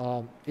Falmouth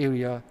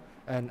area,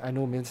 and I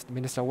know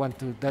Minister went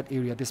to that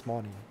area this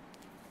morning.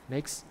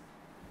 Next.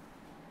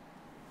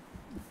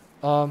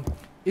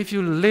 If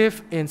you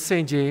live in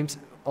St. James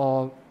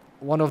or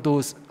one of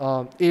those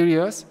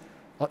areas,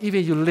 or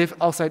even you live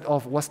outside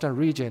of Western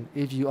region,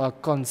 if you are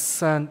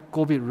concerned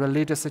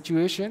COVID-related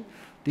situation,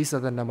 these are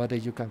the number that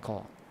you can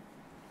call.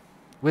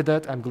 With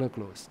that, I'm going to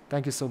close.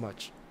 Thank you so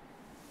much.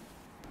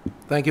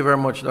 Thank you very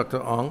much,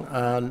 Dr. Ong.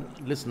 And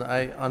listen,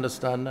 I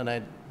understand, and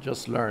I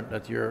just learned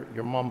that your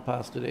mom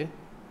passed today.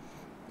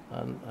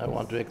 And I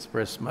want to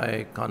express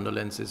my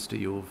condolences to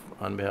you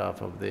on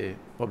behalf of the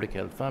public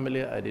health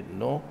family. I didn't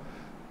know,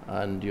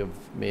 and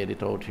you've made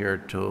it out here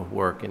to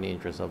work in the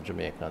interest of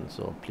Jamaicans.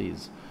 So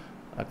please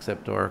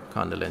accept our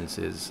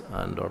condolences,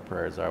 and our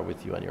prayers are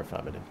with you and your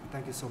family.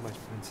 Thank you so much,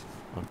 Prince.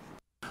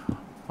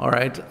 All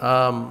right.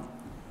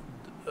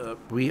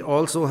 We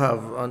also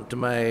have on to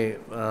my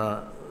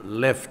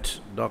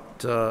left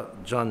Dr.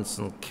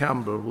 Johnson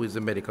Campbell, who is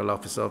the medical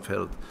officer of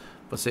health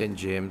for St.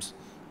 James.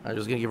 I'm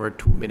just going to give her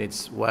 2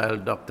 minutes while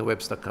Dr.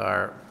 Webster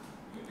Carr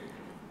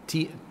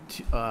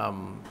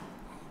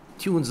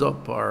tunes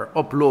up or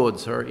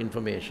uploads her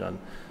information.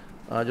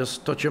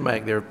 Just touch your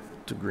mic there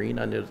to green,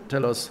 and you'll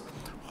tell us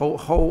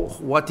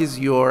what is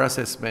your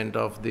assessment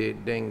of the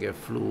dengue,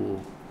 flu,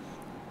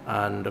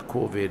 and the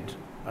COVID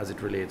as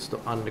it relates to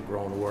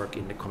underground work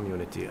in the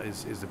community?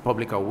 Is the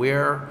public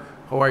aware?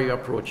 How are you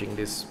approaching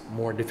this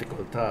more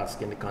difficult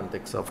task in the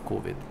context of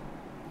COVID?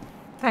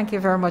 Thank you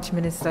very much,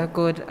 Minister.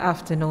 Good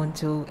afternoon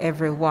to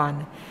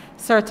everyone.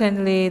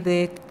 Certainly,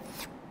 the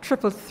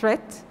triple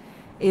threat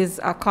is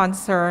a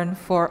concern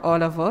for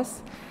all of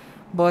us,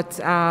 but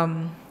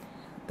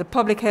the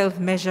public health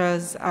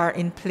measures are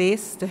in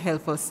place to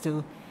help us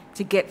to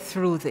get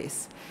through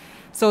this.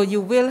 So you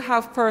will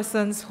have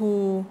persons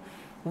who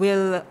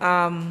will,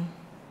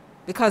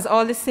 because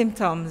all the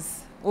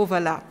symptoms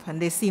overlap and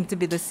they seem to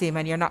be the same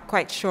and you're not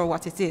quite sure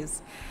what it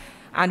is.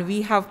 And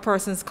we have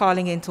persons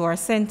calling into our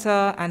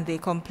center and they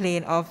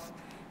complain of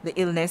the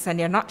illness and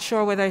you're not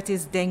sure whether it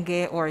is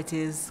dengue or it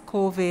is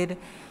COVID.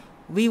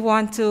 We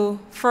want to,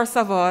 first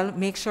of all,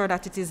 make sure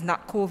that it is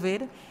not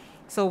COVID.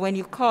 So when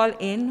you call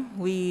in,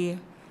 we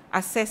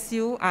assess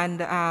you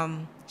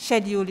and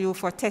schedule you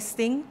for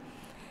testing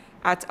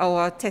at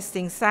our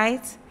testing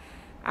site,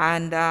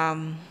 and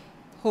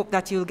hope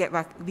that you'll get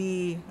back.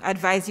 We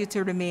advise you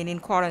to remain in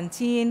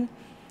quarantine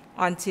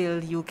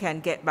until you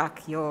can get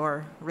back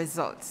your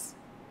results.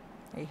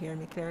 Are you hearing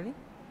me clearly?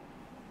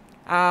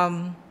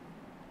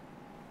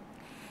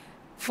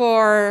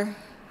 For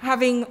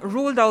having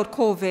ruled out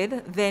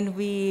COVID, then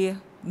we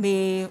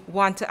may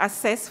want to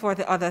assess for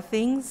the other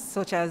things,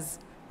 such as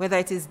whether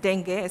it is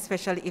dengue,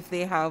 especially if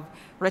they have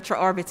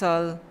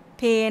retroorbital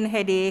pain,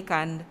 headache,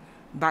 and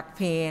back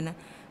pain.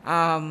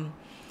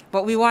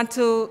 But we want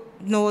to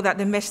know that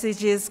the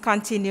messages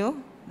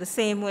continue the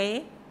same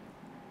way.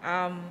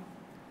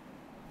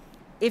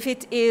 If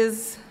it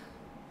is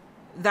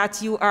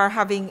that you are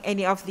having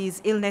any of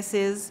these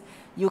illnesses,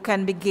 you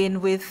can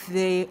begin with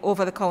the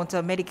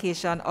over-the-counter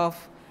medication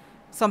of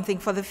something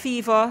for the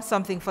fever,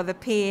 something for the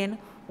pain,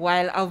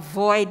 while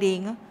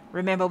avoiding,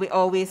 remember we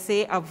always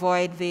say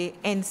avoid the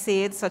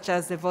NSAIDs such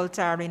as the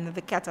Voltaren,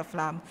 the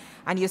Cataflam,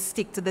 and you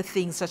stick to the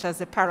things such as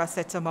the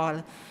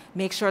paracetamol.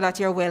 Make sure that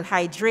you're well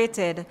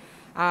hydrated,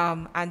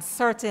 and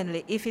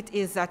certainly if it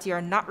is that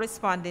you're not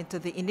responding to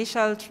the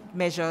initial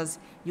measures,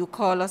 you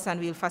call us and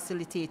we'll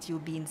facilitate you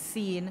being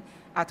seen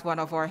at one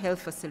of our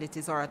health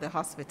facilities or at the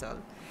hospital.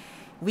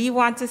 We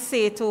want to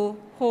say to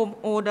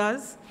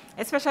homeowners,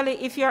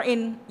 especially if you're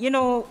in,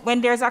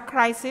 when there's a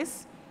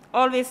crisis,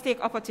 always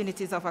take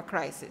opportunities of a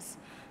crisis.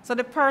 So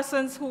the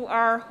persons who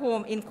are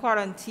home in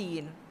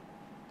quarantine,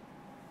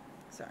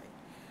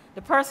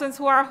 the persons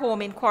who are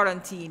home in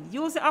quarantine,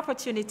 use the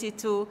opportunity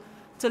to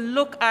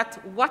look at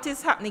what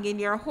is happening in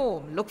your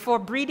home. Look for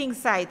breeding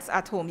sites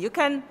at home. You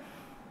can,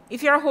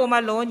 if you're home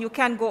alone, you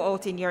can go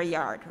out in your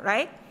yard,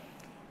 right?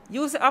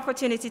 Use the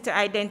opportunity to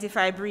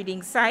identify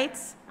breeding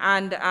sites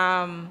and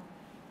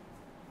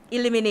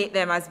eliminate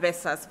them as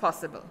best as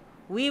possible.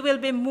 We will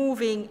be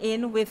moving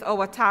in with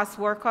our task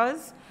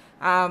workers.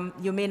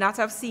 You may not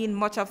have seen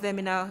much of them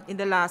in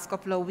the last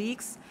couple of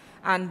weeks.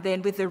 And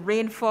then with the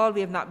rainfall,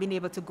 we have not been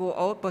able to go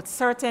out, but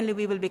certainly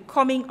we will be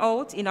coming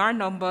out in our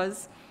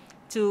numbers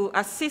to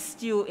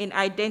assist you in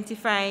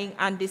identifying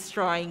and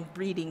destroying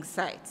breeding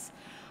sites.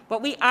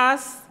 But we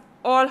ask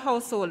all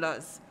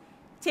householders,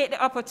 take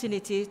the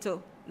opportunity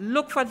to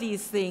look for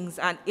these things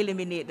and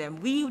eliminate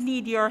them. We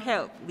need your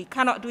help. We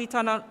cannot do it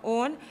on our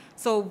own.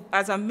 So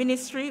as a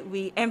ministry,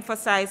 we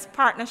emphasize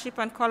partnership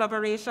and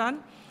collaboration.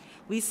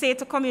 We say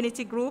to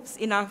community groups,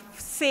 in a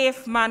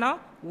safe manner,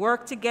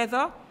 work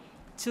together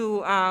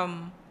to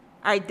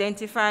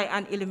identify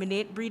and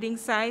eliminate breeding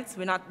sites.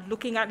 We're not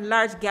looking at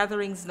large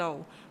gatherings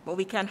now, but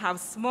we can have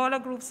smaller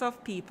groups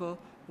of people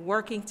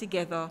working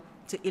together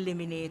to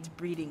eliminate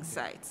breeding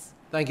sites.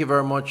 Thank you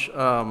very much,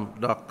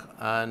 Doc.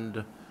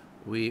 And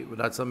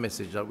that's a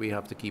message that we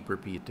have to keep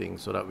repeating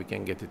so that we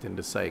can get it in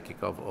the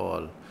psychic of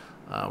all.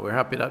 We're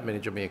happy that many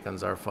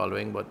Jamaicans are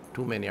following, but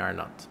too many are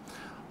not.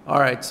 All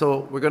right,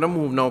 so we're going to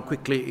move now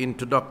quickly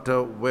into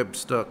Dr.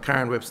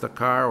 Karen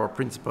Webster-Carr, our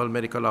Principal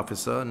Medical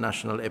Officer,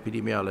 National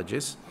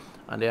Epidemiologist,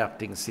 and the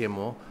Acting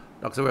CMO.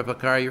 Dr.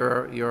 Webster-Carr,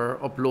 you're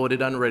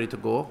uploaded and ready to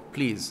go.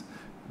 Please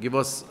give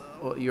us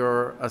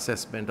your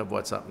assessment of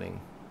what's happening.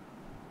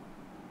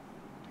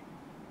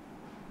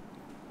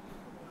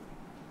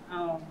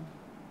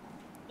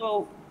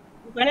 So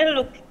we're going to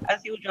look,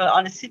 as usual,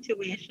 on the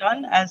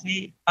situation as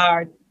we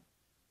are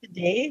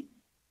today.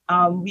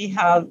 We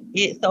have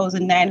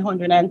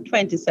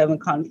 8,927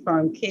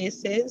 confirmed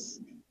cases.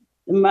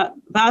 The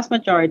vast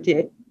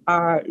majority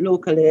are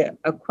locally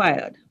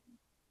acquired.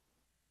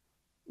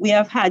 We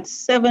have had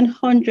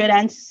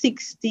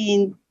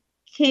 716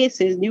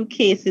 cases, new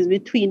cases,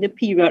 between the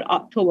period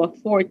October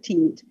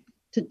 14th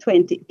to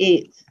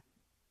 28th.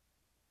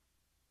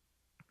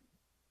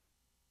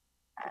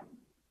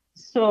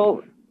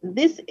 So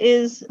this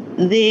is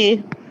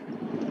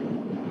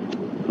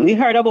we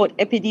heard about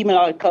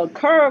epidemiological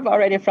curve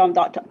already from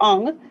Dr.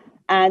 Ong,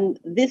 and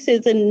this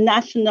is a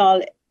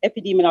national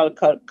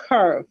epidemiological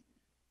curve.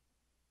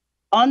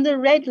 On the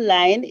red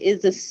line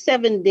is the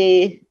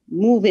 7-day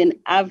moving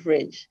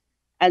average.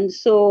 And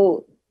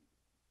so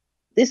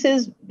this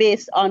is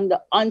based on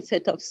the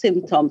onset of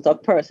symptoms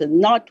of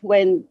person, not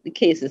when the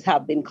cases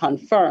have been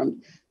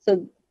confirmed.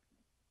 So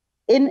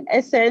in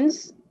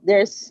essence,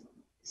 there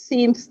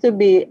seems to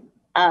be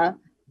a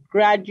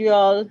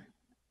gradual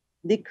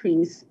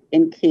decrease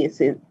in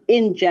cases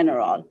in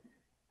general.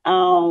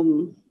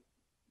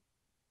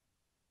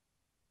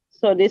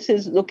 So this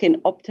is looking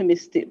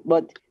optimistic,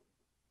 but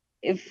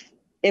if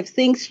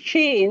things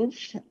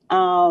change,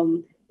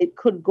 it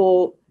could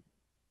go,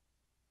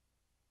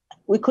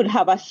 we could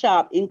have a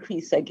sharp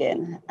increase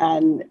again,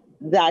 and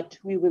that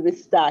we will be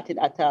started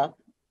at a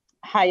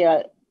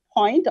higher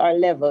point or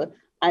level,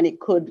 and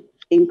it could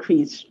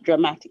increase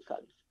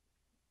dramatically.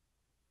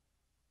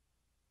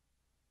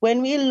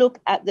 When we look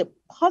at the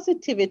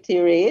positivity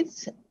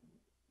rates,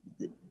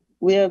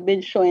 we have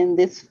been showing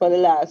this for the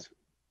last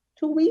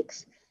 2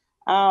 weeks.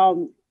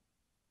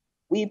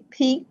 We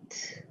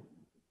peaked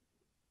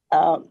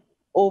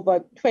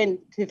over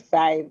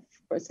 25%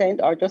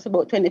 or just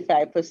about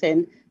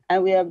 25%,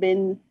 and we have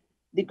been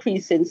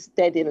decreasing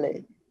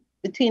steadily.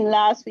 Between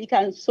last week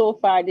and so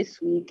far this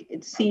week,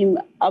 it seemed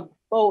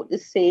about the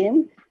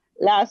same.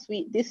 Last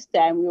week, this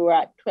time, we were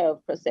at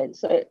 12%.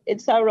 So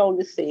it's around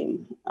the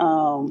same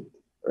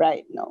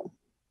right now.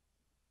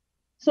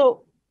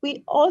 So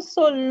we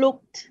also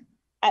looked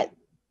at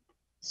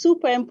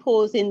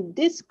superimposing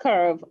this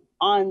curve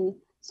on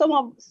some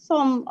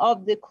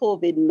of the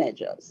COVID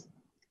measures.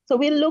 So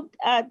we looked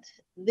at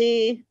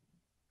the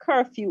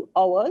curfew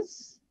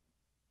hours,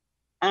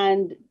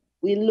 and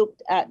we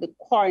looked at the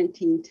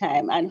quarantine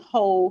time and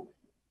how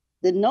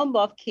the number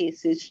of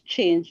cases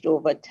changed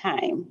over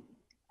time.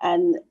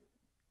 And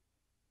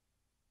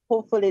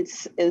hopefully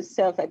it's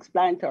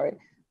self-explanatory,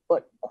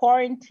 but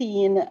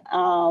quarantine,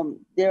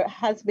 there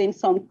has been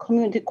some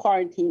community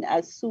quarantine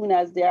as soon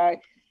as there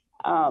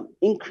are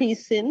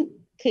increasing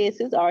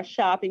cases or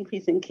sharp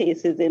increase in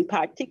cases in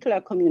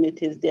particular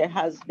communities. There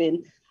has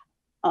been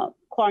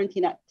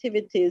quarantine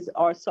activities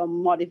or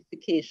some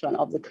modification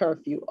of the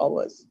curfew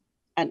hours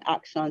and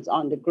actions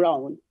on the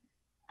ground.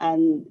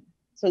 And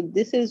so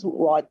this is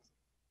what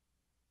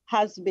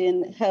has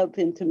been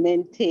helping to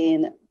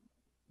maintain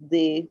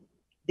the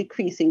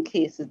decreasing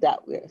cases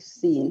that we're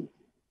seeing.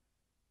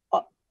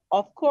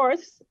 Of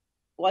course,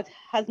 what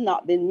has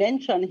not been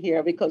mentioned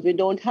here, because we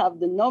don't have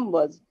the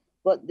numbers,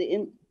 but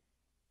the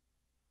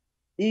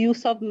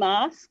use of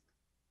masks,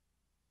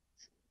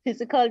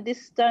 physical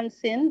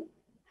distancing,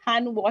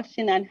 hand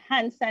washing, and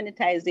hand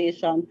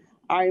sanitization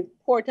are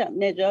important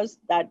measures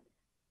that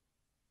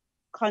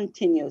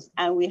continues,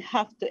 and we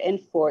have to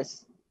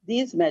enforce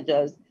these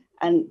measures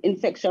and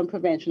infection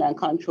prevention and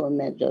control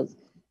measures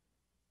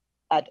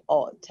at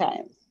all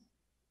times.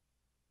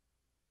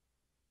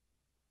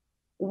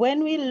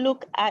 When we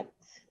look at,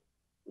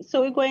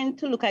 so we're going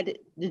to look at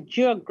the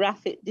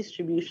geographic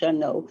distribution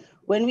now.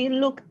 When we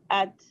look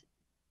at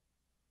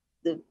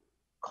the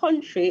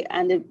country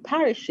and the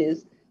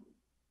parishes,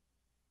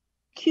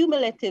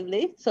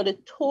 cumulatively, so the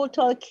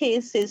total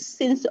cases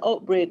since the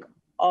outbreak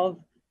of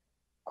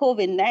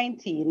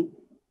COVID-19,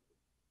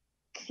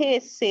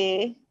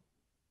 KSA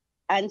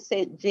and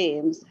St.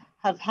 James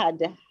have had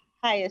the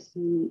highest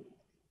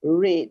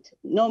rate,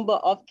 number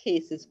of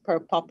cases per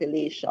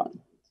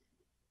population.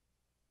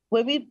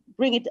 When we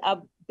bring it a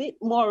bit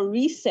more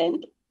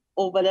recent,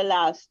 over the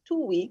last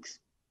 2 weeks,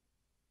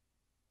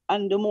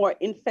 and the more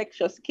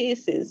infectious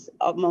cases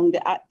among the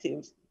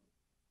actives,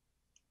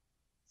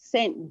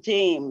 St.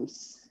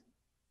 James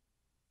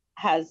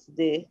has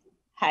the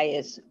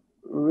highest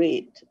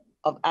rate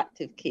of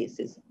active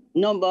cases,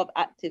 number of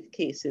active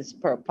cases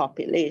per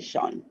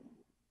population.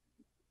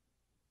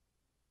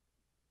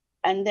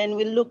 And then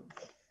we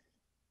look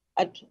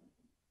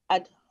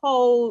at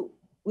how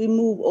we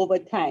move over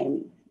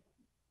time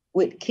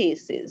with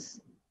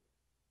cases.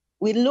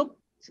 We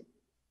looked,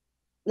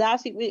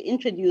 last week we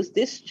introduced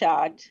this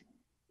chart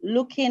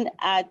looking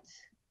at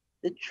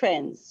the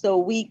trends, so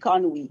week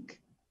on week.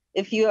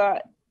 If you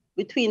are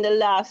between the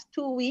last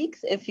 2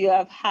 weeks, if you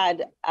have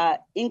had an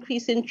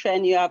increase in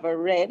trend, you have a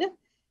red.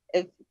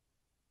 If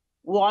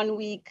 1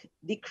 week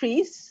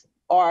decrease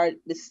or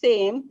the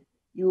same,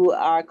 you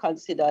are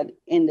considered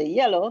in the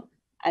yellow.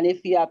 And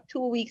if you have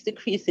 2 weeks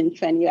decrease in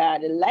trend, you are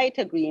the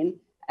lighter green.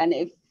 And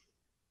if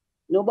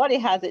nobody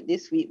has it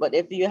this week, but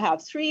if you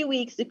have 3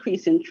 weeks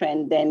decrease in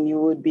trend, then you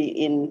would be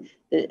in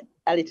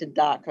a little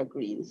darker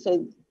green.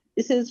 So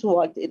this is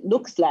what it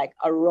looks like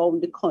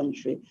around the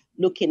country,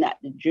 looking at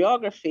the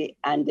geography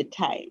and the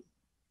time.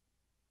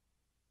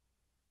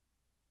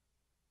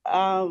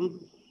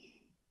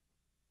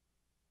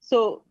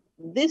 So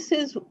this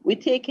is, we're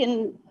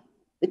taking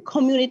the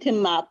community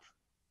map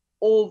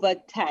over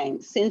time,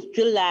 since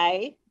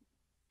July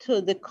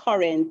to the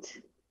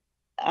current,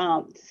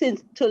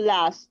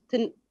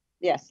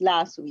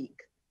 last week.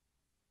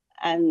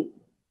 And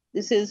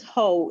this is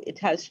how it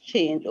has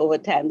changed over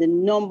time. The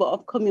number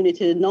of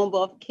communities, the number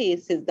of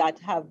cases that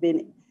have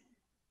been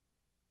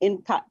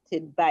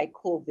impacted by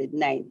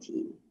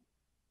COVID-19.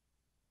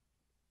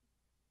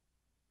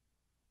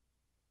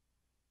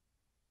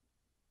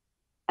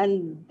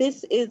 And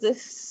this is a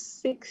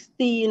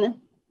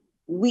 16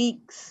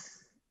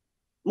 weeks,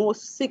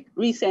 most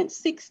recent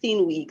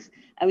 16 weeks,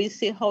 and we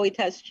see how it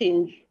has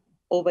changed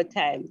over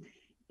time.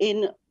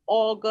 In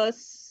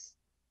August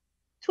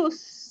to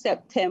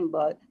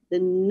September, the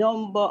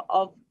number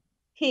of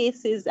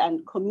cases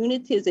and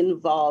communities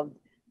involved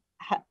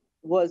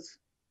was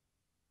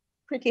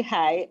pretty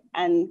high,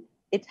 and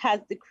it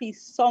has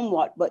decreased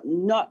somewhat, but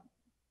not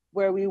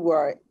where we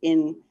were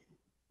in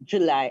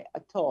July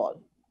at all.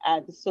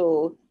 And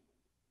so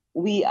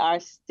we are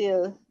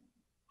still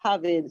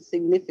having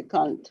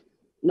significant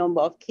number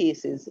of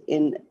cases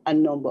in a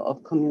number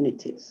of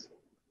communities.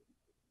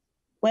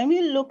 When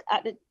we look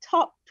at the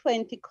top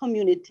 20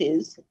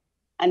 communities,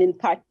 and in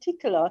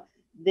particular,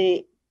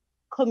 the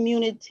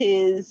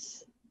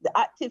communities, the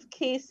active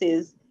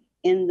cases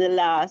in the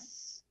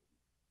last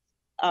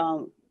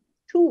 2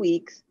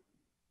 weeks,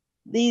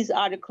 these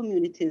are the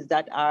communities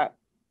that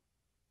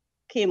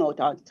came out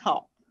on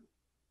top.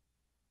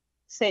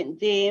 St.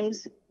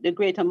 James, the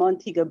Greater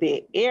Montego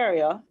Bay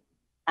area,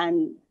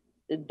 and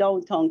the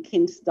downtown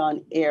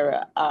Kingston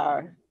area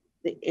are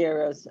the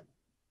areas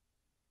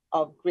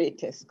of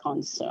greatest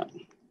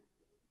concern.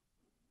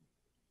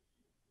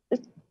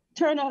 Let's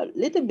turn a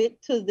little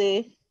bit to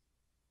the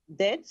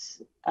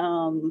deaths.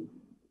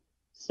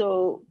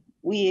 So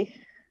we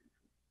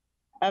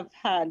have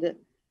had,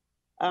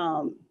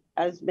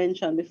 as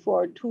mentioned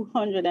before,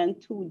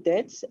 202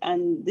 deaths,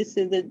 and this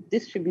is the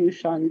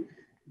distribution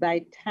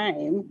by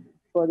time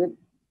for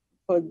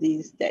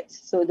these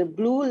deaths. So the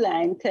blue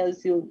line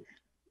tells you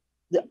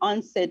the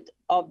onset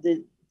of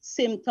the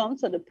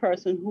symptoms of the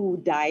person who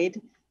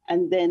died,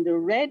 and then the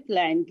red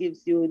line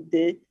gives you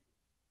the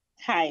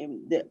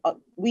time, the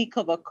week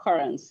of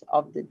occurrence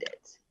of the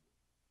death.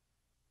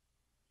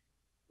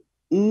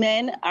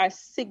 Men are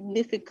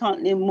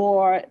significantly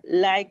more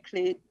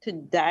likely to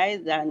die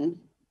than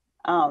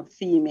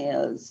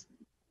females.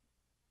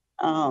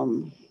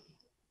 And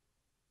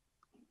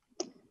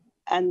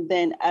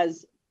then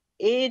as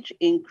age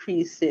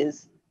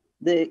increases,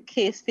 the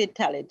case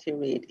fatality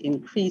rate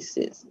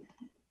increases.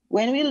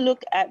 When we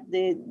look at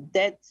the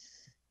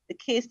deaths, the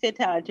case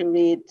fatality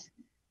rate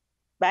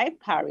by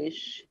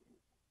parish,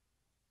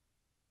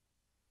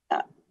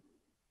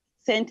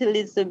 St.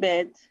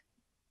 Elizabeth,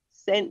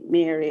 St.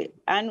 Mary,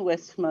 and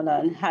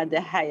Westmoreland had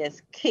the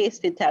highest case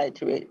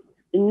fatality rate,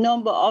 the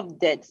number of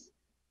deaths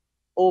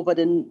over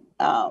the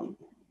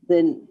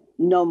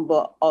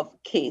number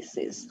of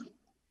cases.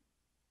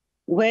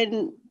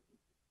 When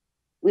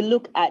we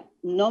look at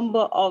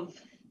number of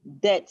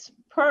deaths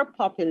per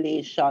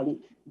population,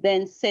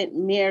 then St.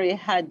 Mary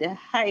had the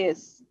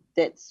highest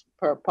deaths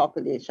per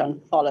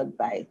population, followed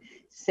by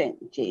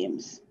St.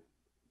 James.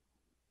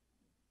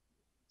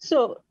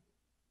 So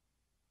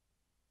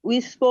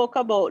we spoke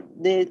about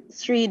the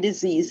three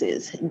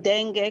diseases,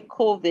 dengue,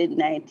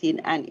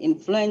 COVID-19, and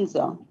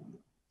influenza.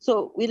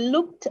 So we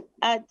looked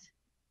at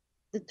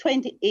the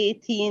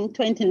 2018,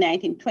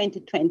 2019,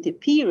 2020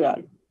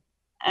 period,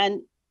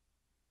 and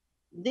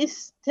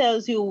this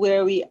tells you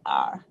where we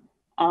are.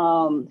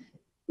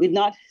 We've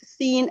not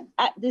seen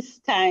at this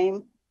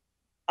time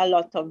a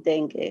lot of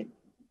dengue,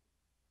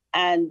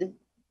 and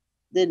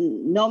the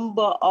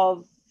number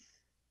of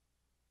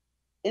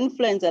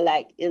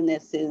influenza-like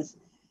illnesses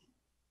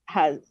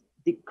has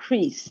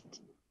decreased.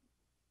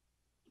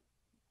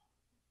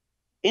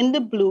 In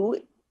the blue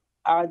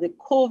are the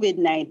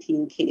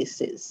COVID-19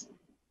 cases,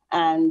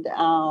 and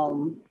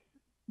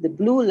the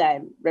blue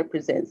line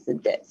represents the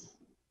deaths.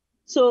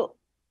 So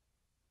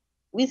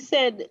we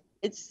said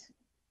it's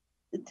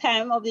the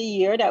time of the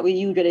year that we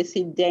usually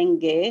see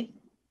dengue,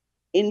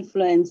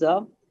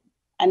 influenza,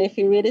 and if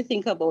you really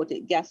think about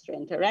it,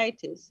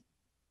 gastroenteritis.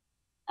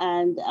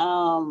 And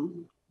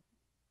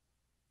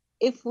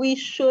if we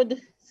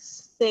should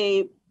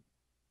say,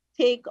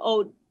 take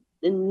out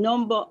the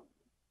number,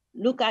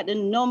 look at the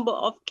number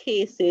of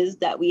cases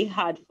that we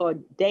had for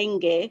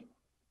dengue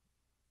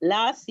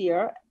last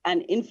year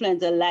and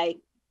influenza-like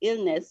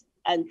illness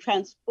and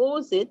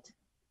transpose it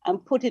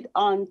and put it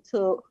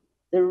onto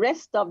the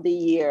rest of the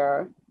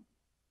year,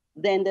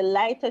 then the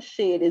lighter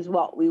shade is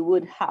what we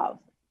would have.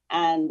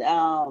 And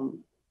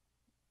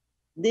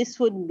this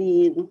would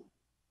be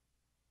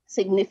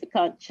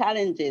significant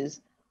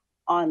challenges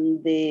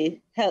on the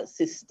health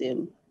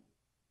system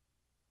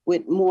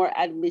with more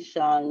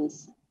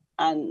admissions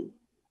and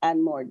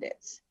more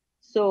deaths.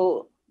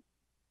 So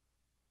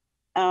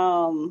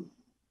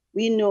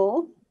we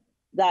know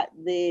that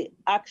the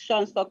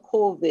actions for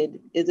COVID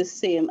is the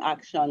same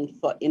action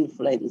for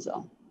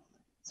influenza.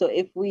 So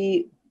if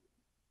we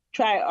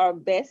try our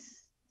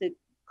best to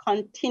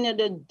continue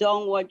the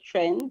downward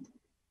trend,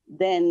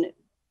 then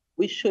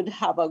we should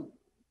have a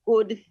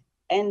good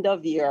end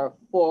of year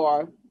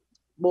for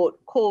both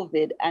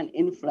COVID and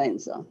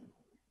influenza.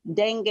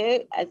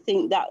 Dengue, I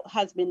think that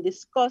has been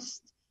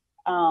discussed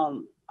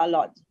a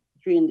lot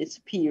during this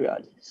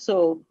period.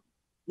 So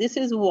this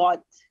is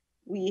what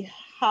we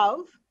have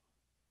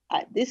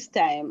at this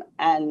time,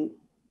 and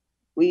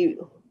we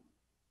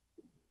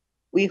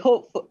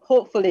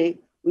hopefully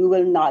we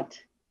will not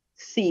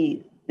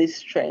see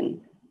this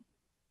trend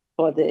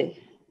for the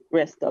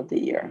rest of the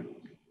year.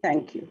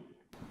 Thank you.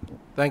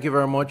 Thank you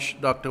very much,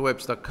 Dr.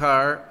 Webster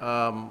Carr.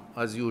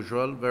 As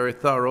usual, very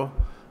thorough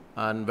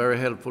and very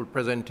helpful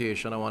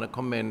presentation. I want to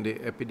commend the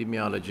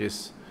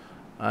epidemiologist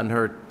and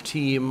her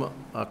team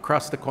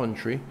across the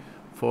country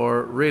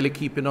for really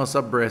keeping us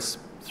abreast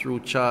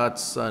through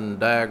charts and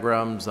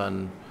diagrams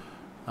and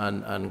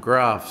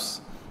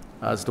graphs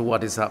as to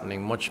what is happening,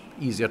 much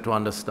easier to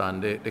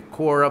understand. The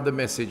core of the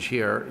message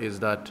here is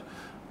that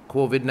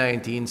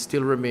COVID-19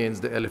 still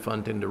remains the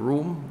elephant in the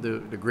room,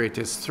 the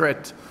greatest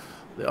threat.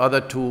 The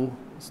other two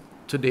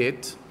to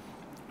date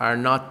are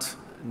not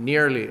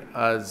nearly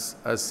as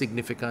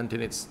significant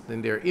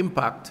in their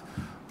impact.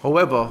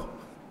 However,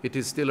 it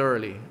is still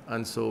early,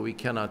 and so we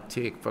cannot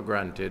take for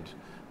granted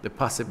the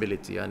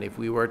possibility. And if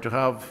we were to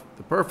have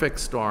the perfect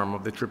storm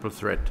of the triple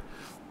threat,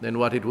 then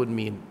what it would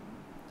mean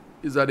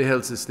is that the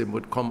health system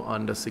would come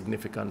under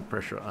significant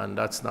pressure, and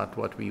that's not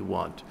what we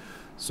want.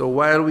 So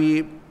while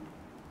we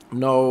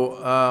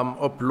now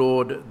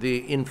upload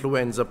the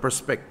influenza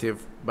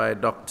perspective by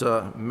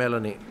Dr.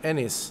 Melanie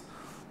Ennis,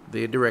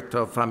 the Director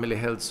of Family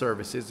Health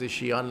Services. Is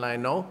she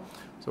online now?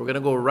 So we're going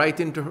to go right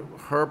into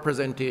her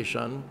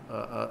presentation,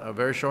 a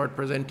very short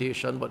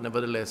presentation, but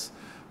nevertheless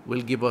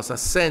will give us a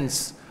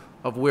sense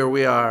of where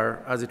we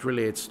are as it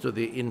relates to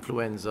the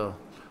influenza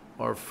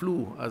or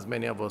flu, as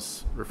many of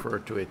us refer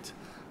to it,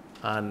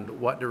 and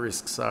what the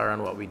risks are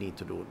and what we need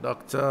to do.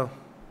 Dr.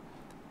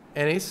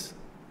 Ennis?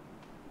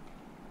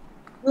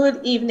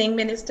 Good evening,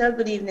 Minister.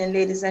 Good evening,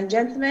 ladies and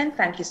gentlemen.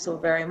 Thank you so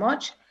very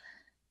much.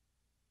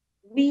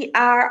 We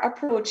are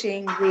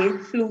approaching the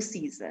flu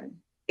season.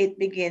 It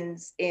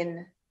begins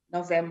in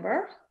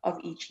November of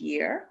each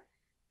year,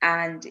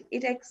 and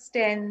it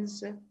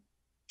extends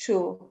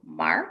to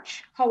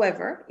March.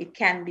 However, it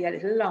can be a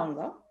little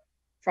longer,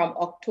 from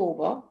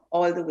October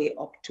all the way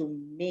up to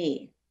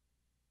May.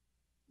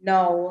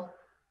 Now,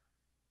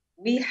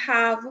 we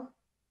have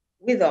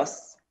with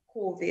us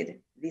COVID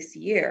this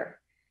year.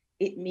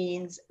 It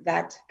means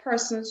that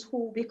persons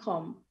who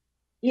become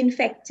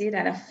infected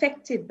and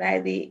affected by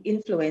the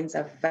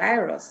influenza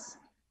virus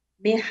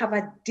may have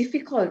a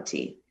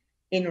difficulty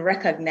in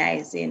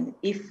recognizing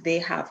if they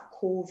have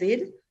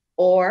COVID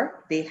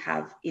or they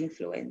have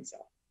influenza.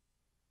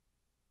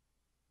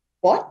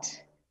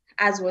 But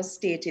as was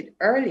stated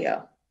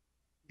earlier,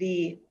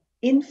 the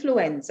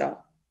influenza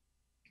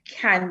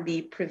can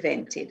be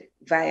prevented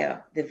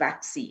via the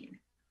vaccine.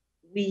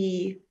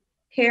 We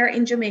here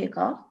in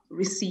Jamaica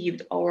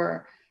received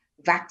our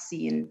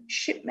vaccine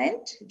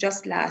shipment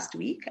just last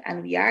week,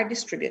 and we are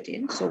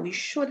distributing. So we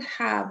should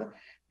have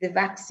the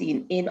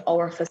vaccine in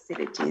our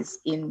facilities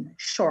in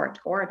short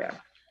order.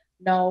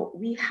 Now,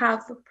 we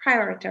have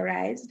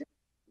prioritized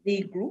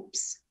the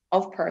groups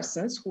of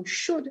persons who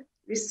should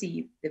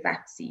receive the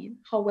vaccine.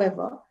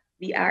 However,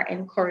 we are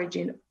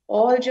encouraging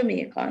all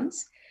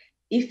Jamaicans,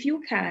 if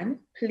you can,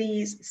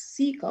 please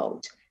seek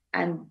out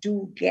and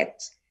do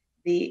get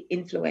the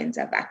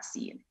influenza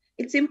vaccine.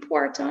 It's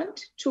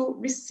important to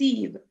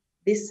receive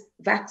this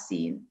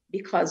vaccine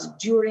because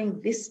during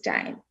this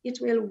time, it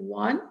will,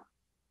 one,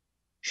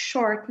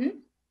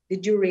 shorten the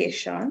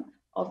duration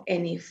of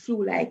any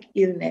flu-like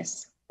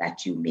illness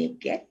that you may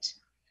get.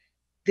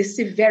 The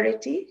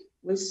severity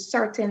will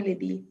certainly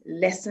be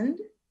lessened.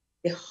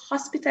 The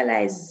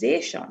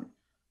hospitalization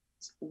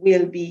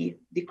will be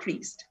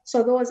decreased.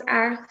 So those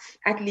are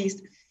at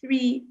least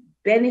 3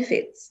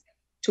 benefits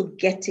to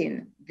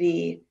getting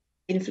the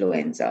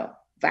influenza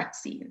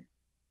vaccine.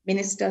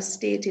 Minister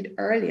stated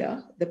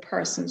earlier the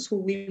persons who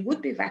we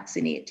would be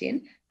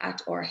vaccinating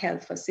at our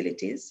health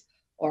facilities,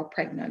 or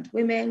pregnant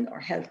women,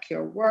 or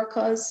healthcare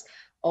workers,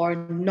 or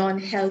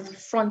non-health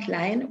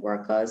frontline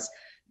workers,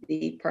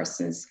 the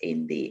persons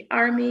in the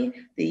army,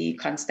 the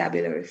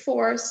constabulary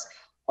force,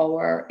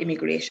 our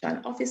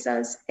immigration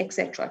officers,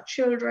 etc.,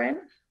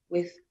 children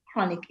with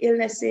chronic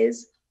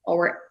illnesses,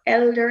 our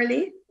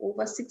elderly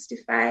over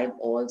 65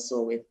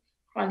 also with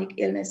chronic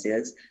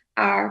illnesses,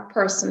 are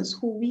persons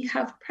who we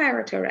have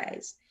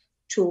prioritized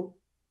to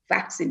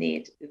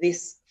vaccinate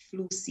this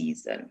flu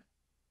season.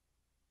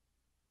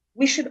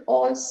 We should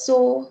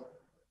also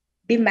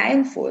be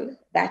mindful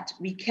that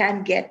we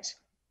can get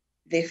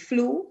the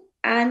flu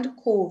and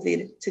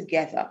COVID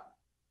together.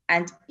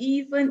 And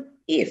even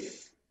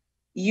if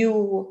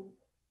you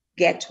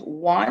get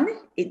one,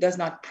 it does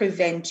not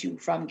prevent you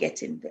from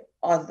getting the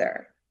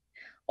other.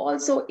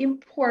 Also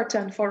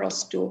important for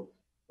us to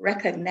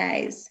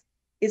recognize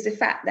is the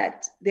fact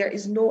that there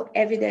is no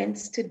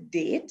evidence to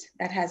date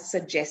that has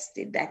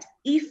suggested that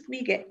if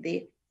we get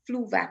the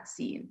flu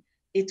vaccine,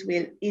 it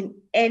will in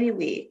any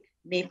way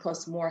make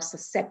us more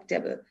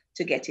susceptible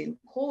to getting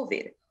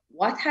COVID.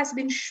 What has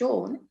been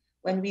shown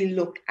when we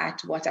look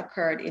at what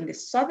occurred in the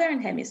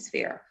Southern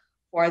Hemisphere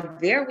for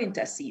their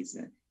winter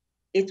season,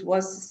 it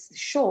was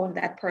shown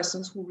that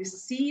persons who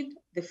received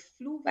the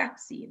flu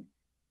vaccine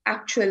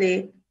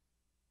actually,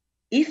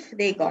 if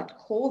they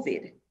got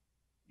COVID,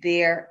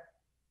 their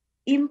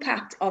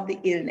impact of the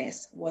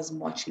illness was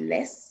much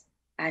less,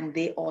 and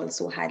they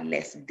also had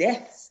less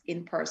deaths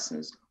in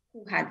persons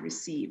who had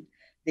received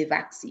the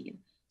vaccine.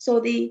 So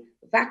the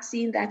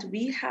vaccine that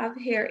we have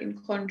here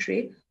in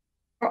country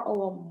for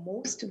our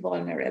most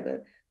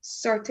vulnerable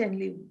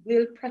certainly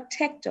will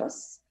protect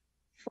us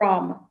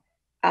from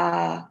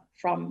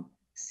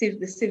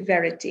the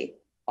severity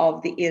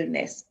of the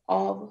illness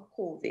of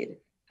COVID,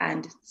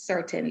 and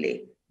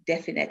certainly,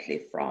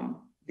 definitely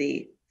from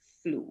the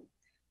flu.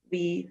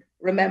 We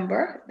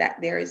remember that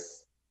there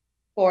is,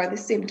 for the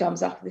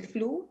symptoms of the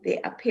flu, they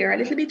appear a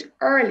little bit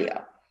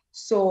earlier.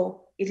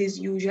 So it is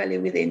usually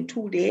within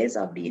 2 days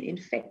of being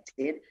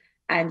infected,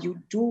 and you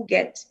do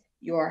get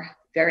your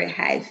very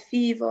high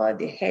fever,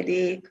 the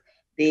headache,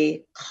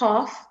 the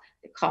cough.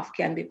 The cough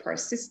can be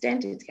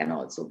persistent. It can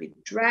also be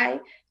dry,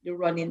 the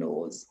runny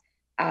nose,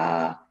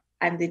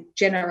 and the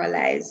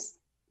generalized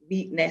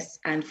weakness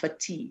and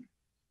fatigue.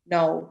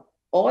 Now,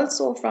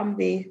 also from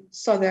the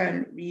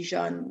southern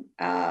region,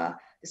 the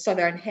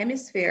Southern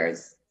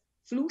Hemisphere's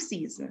flu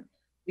season,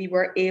 we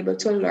were able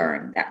to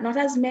learn that not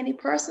as many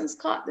persons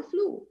caught the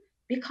flu.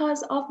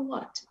 Because of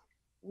what?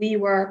 We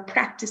were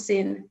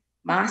practicing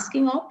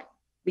masking up,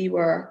 we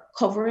were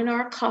covering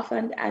our cough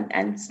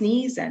and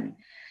sneeze, and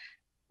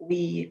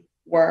we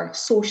were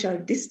social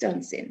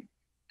distancing.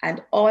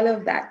 And all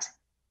of that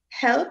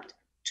helped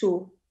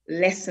to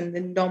lessen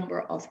the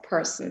number of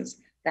persons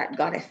that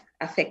got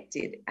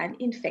affected and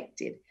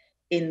infected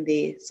in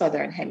the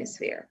Southern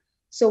Hemisphere.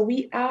 So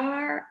we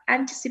are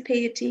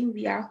anticipating,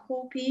 we are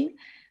hoping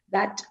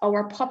that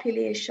our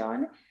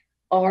population,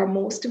 our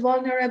most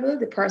vulnerable,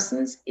 the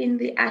persons in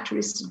the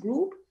at-risk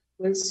group,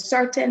 will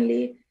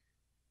certainly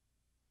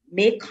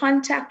make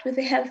contact with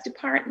the health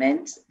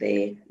department,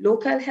 the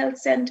local health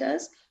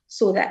centers,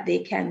 so that they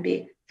can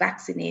be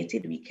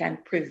vaccinated. We can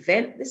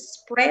prevent the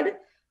spread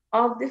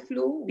of the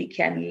flu, we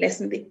can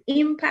lessen the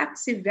impact,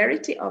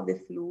 severity of the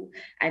flu,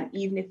 and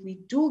even if we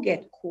do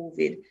get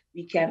COVID,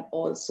 we can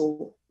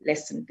also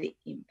lessen the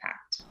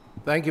impact.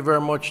 Thank you very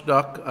much,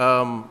 Doc.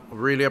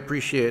 Really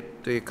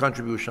appreciate the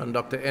contribution.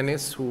 Dr.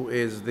 Ennis, who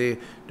is the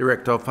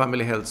Director of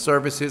Family Health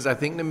Services. I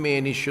think the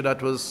main issue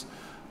that was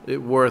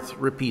worth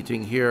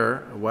repeating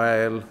here,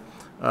 while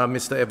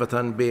Mr.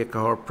 Everton Baker,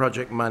 our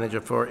Project Manager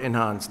for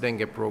Enhanced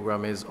Dengue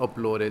Program, is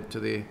uploaded to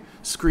the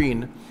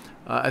screen,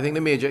 I think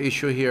the major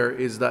issue here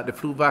is that the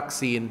flu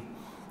vaccine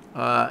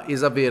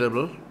is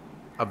available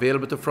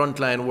to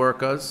frontline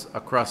workers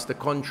across the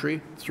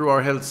country through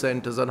our health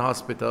centers and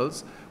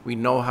hospitals. We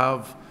now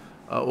have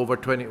over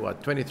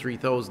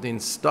 23,000 in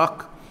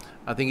stock.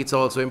 I think it's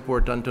also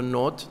important to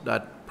note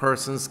that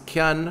persons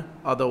can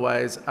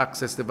otherwise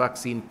access the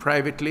vaccine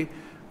privately.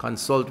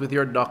 Consult with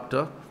your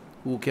doctor,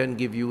 who can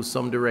give you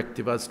some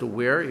directive as to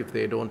where, if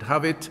they don't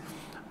have it.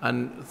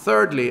 And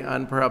thirdly,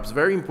 and perhaps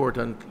very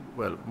important,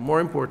 well,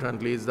 more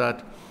importantly, is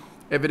that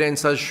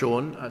evidence has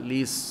shown, at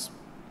least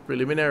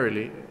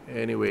preliminarily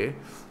anyway,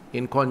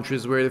 in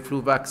countries where the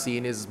flu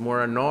vaccine is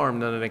more a norm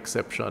than an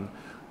exception,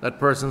 that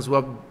persons who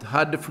have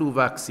had the flu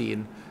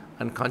vaccine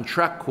and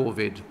contract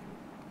COVID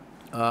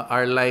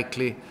are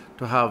likely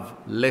to have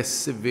less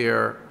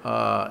severe,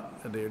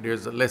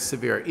 there's a less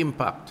severe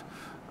impact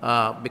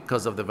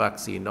because of the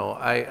vaccine. Now,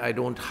 I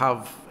don't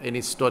have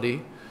any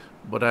study,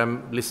 but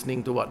I'm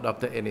listening to what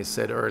Dr. Ennis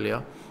said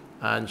earlier,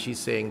 and she's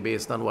saying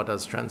based on what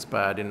has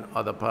transpired in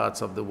other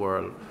parts of the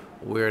world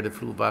where the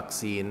flu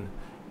vaccine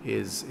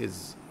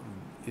is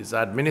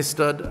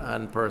administered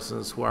and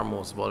persons who are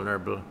most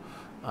vulnerable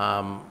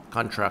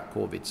contract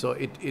COVID. So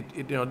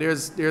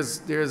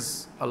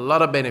there's a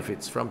lot of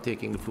benefits from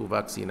taking the flu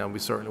vaccine, and we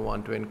certainly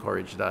want to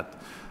encourage that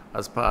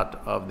as part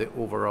of the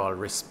overall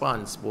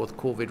response, both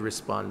COVID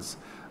response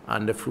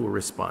and the flu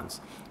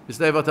response.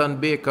 Mr. Everton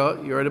Baker,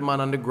 you're the man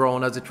on the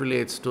ground as it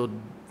relates to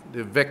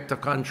the vector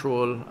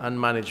control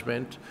and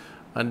management,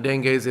 and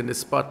dengue is in the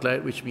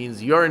spotlight, which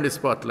means you're in the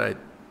spotlight.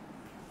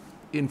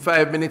 In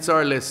 5 minutes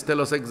or less, tell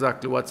us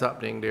exactly what's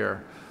happening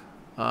there.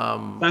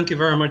 Thank you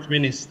very much,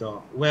 Minister.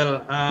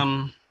 Well,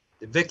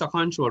 the vector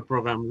control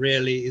program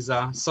really is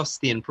a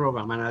sustained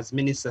program, and as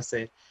Minister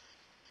said,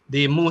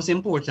 the most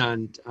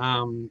important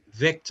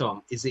vector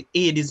is the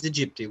Aedes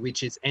aegypti,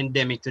 which is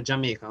endemic to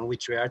Jamaica,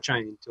 which we are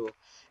trying to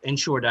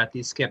ensure that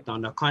is kept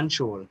under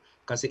control,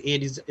 because the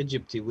Aedes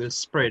aegypti will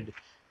spread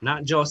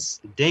not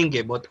just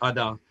dengue, but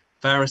other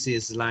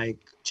viruses like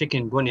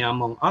chikungunya,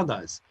 among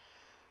others.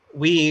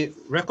 We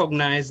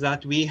recognize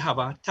that we have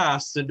a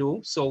task to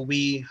do, so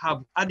we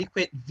have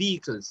adequate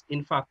vehicles.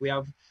 In fact, we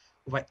have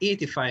over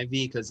 85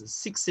 vehicles,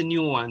 60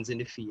 new ones in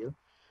the field,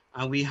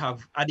 and we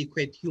have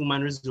adequate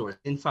human resource.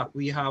 In fact,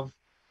 we have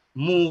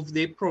moved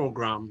the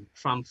program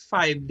from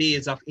 5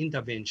 days of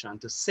intervention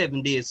to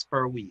 7 days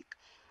per week.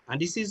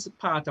 And this is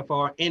part of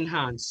our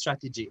enhanced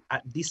strategy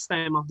at this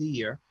time of the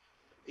year,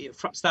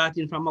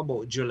 starting from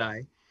about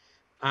July.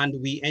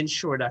 And we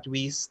ensure that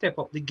we step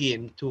up the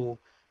game to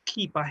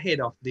keep ahead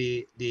of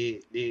the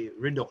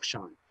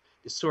reduction,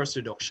 the source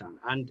reduction.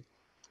 And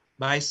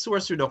by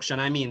source reduction,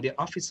 I mean the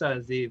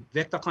officers, the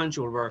vector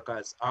control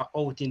workers are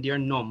out in their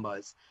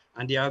numbers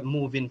and they are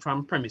moving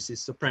from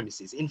premises to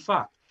premises. In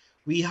fact,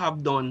 we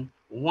have done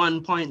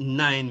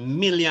 1.9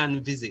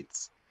 million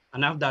visits.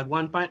 And of that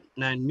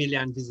 1.9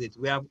 million visits,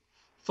 we have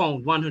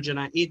found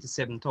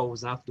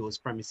 187,000 of those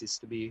premises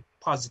to be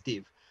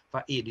positive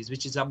for Aedes,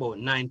 which is about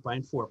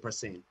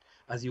 9.4%,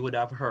 as you would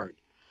have heard.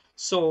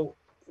 So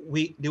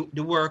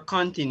the work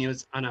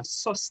continues on a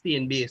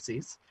sustained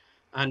basis,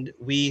 and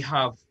we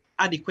have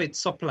adequate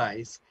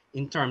supplies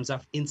in terms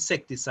of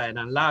insecticide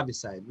and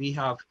larvicide. We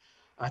have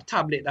a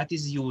tablet that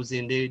is used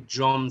in the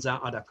drums and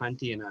other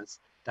containers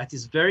that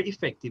is very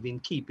effective in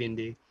keeping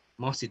the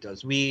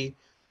mosquitoes. We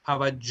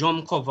have a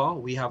drum cover.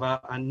 We have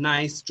a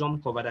nice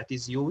drum cover that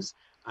is used,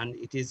 and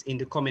it is in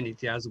the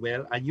community as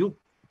well. And you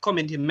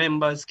community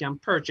members can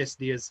purchase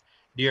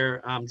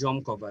their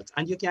drum covers,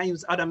 and you can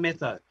use other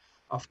methods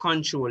of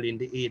controlling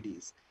the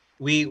Aedes.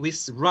 We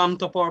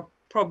ramped up our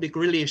public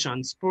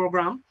relations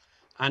program,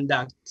 and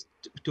that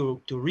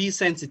to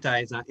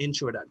resensitize and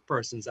ensure that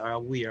persons are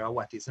aware of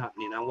what is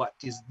happening and what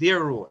is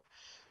their role.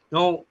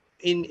 Now,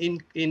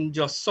 in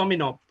just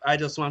summing up, I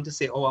just want to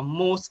say our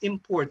most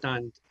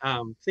important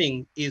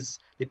thing is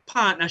the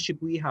partnership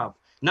we have,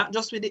 not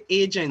just with the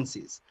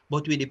agencies,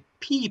 but with the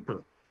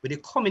people, with the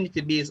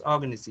community-based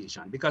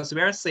organization. Because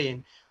we are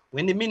saying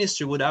when the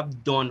ministry would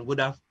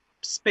have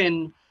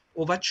spent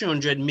over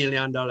 $300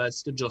 million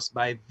to just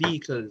buy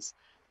vehicles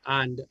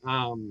and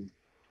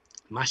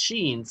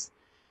machines,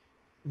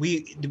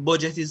 the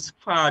budget is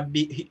far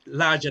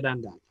larger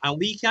than that. And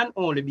we can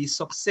only be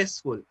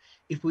successful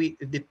if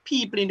the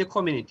people in the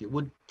community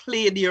would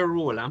play their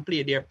role and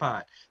play their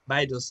part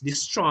by just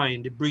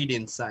destroying the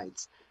breeding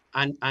sites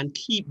and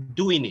keep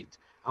doing it.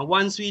 And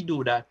once we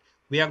do that,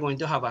 we are going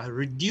to have a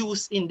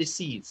reduced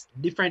indices.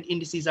 Different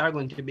indices are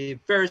going to be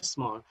very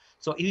small.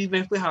 So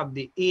even if we have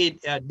the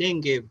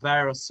dengue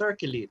virus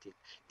circulating,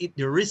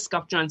 the risk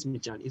of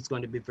transmission is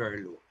going to be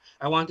very low.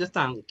 I want to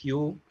thank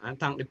you and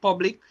thank the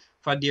public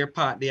for their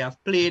part they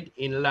have played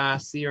in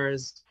last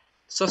year's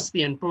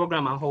sustained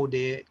program and how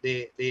they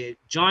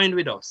joined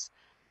with us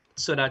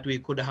so that we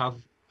could have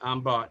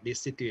brought this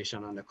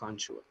situation under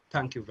control.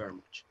 Thank you very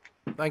much.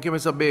 Thank you,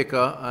 Mr.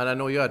 Baker. And I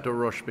know you had to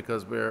rush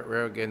because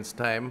we're against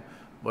time,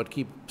 but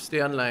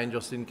stay online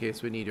just in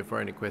case we need you for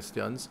any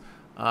questions.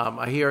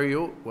 I hear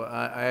you.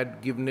 I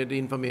had given you the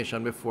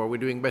information before. We're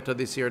doing better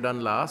this year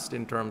than last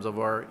in terms of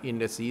our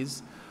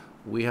indices.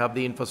 We have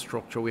the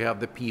infrastructure, we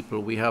have the people,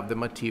 we have the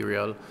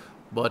material.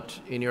 But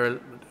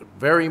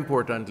very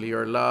importantly,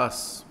 your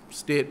last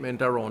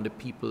statement around the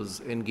people's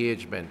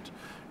engagement,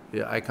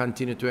 I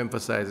continue to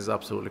emphasize is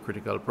absolutely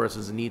critical.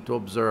 Persons need to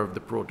observe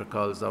the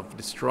protocols of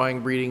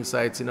destroying breeding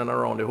sites in and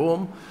around the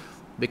home,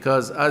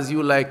 Because as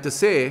you like to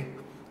say,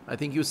 I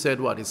think you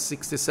said what is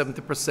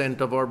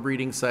 60–70% of our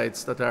breeding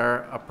sites that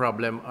are a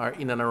problem are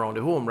in and around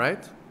the home,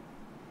 right?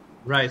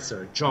 Right,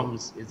 sir.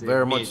 Drums is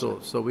very much so.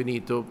 So we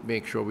need to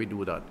make sure we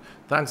do that.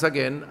 Thanks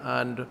again.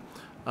 And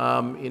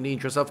in the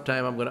interest of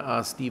time, I'm going to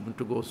ask Stephen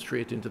to go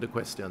straight into the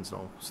questions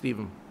now.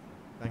 Stephen.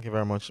 Thank you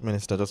very much,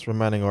 Minister. Just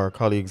reminding our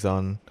colleagues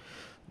on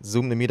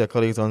Zoom, the media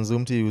colleagues on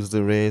Zoom, to use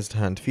the raised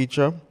hand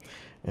feature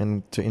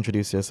and to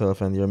introduce yourself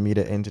and your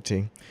media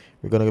entity.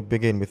 We're going to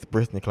begin with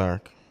Brittany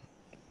Clark.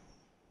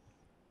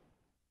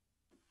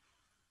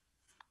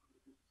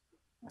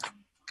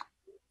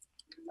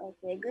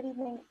 Okay, good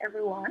evening,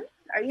 everyone.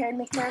 Are you hearing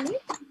me clearly?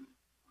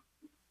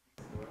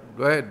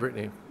 Go ahead,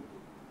 Brittany.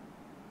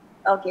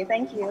 Okay,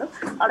 thank you.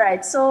 All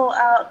right, so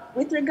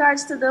with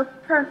regards to the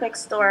perfect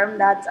storm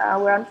that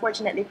we're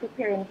unfortunately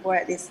preparing for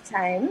at this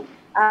time,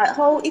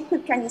 how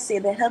equipped can you say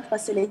the health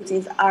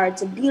facilities are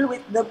to deal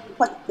with the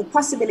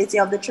possibility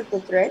of the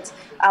triple threat?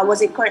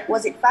 Was it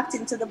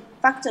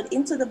factored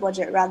into the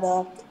budget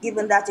rather,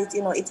 given that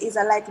it is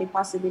a likely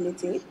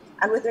possibility?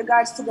 And with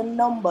regards to the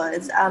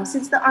numbers,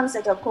 since the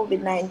onset of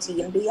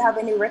COVID-19, do you have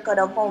any record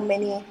of how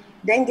many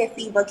dengue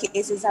fever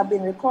cases have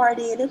been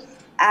recorded?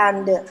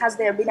 And has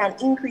there been an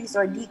increase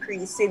or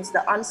decrease since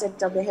the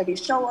onset of the heavy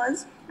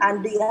showers?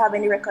 And do you have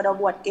any record of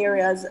what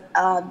areas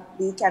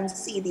we can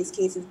see these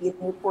cases being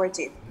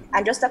reported?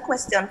 And just a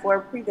question for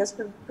a previous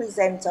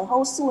presenter,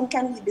 how soon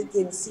can we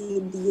begin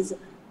seeing these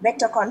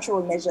vector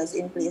control measures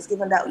in place,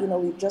 given that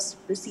we've just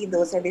received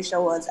those heavy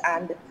showers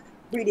and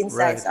breeding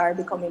sites are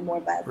becoming more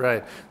viable?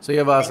 Right. So you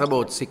have asked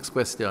about 6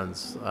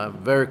 questions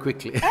very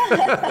quickly.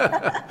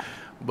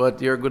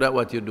 But you're good at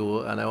what you do,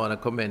 and I want to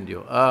commend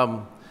you.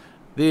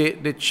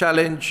 The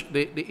challenge,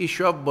 the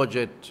issue of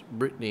budget,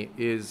 Brittany,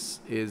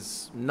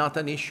 is not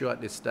an issue at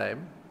this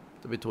time,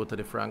 to be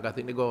totally frank. I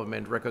think the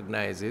government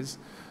recognizes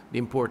the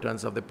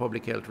importance of the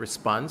public health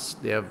response.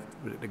 The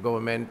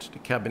government, the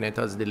cabinet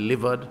has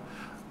delivered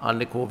on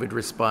the COVID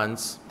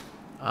response.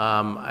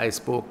 I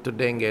spoke to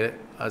dengue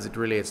as it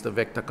relates to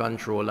vector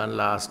control, and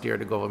last year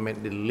the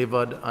government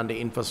delivered on the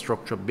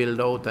infrastructure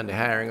build out and the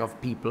hiring of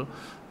people.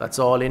 That's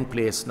all in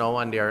place now,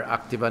 and they are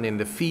active and in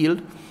the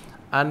field.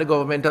 And the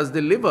government has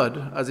delivered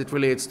as it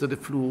relates to the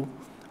flu,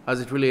 as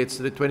it relates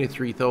to the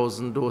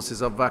 23,000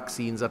 doses of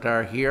vaccines that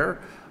are here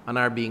and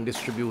are being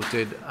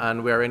distributed,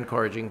 and we are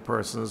encouraging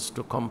persons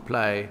to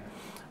comply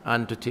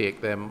and to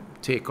take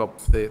up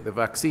the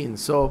vaccine.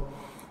 So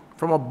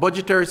from a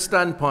budgetary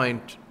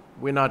standpoint,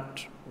 we're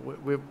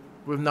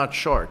not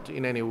short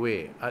in any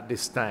way at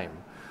this time.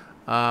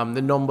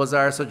 The numbers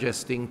are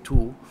suggesting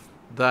too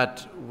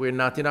that we're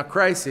not in a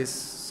crisis,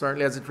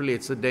 certainly as it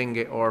relates to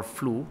dengue or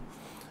flu,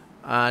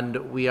 and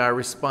we are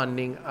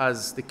responding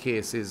as the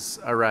cases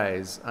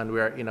arise, and we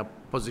are in a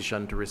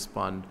position to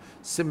respond.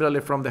 Similarly,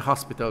 from the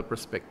hospital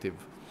perspective,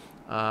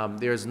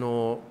 there's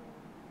no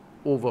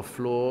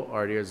overflow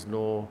or there's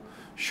no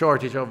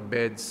shortage of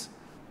beds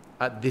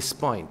at this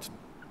point.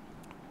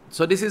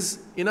 So this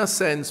is, in a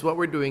sense, what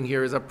we're doing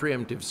here is a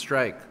preemptive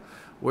strike.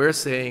 We're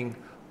saying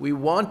we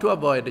want to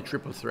avoid the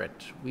triple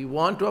threat. We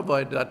want to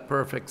avoid that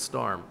perfect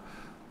storm.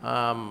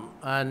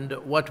 And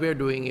what we're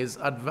doing is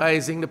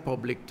advising the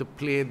public to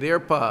play their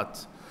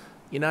part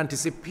in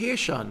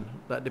anticipation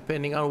that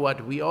depending on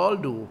what we all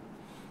do,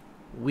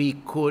 we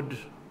could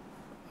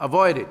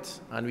avoid it,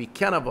 and we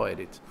can avoid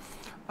it.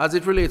 As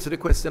it relates to the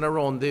question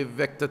around the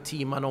vector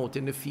team and out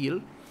in the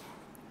field,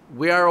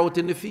 we are out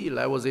in the field.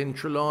 I was in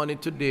Trelawney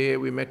today.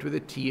 We met with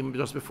the team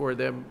just before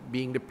them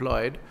being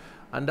deployed,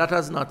 and that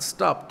has not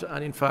stopped.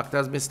 And in fact,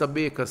 as Mr.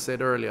 Baker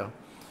said earlier,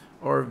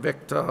 our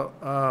vector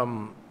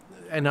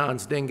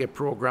enhanced dengue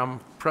program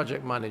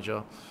project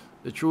manager,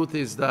 the truth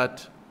is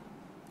that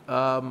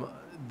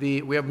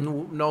we have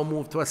now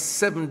moved to a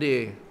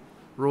 7-day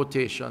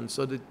rotation.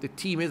 So the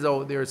team is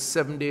out there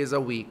 7 days a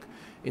week,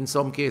 in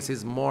some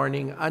cases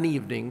morning and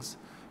evenings,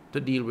 to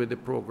deal with the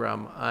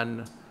program.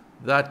 And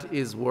that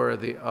is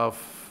worthy of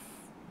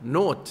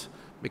note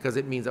because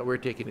it means that we're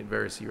taking it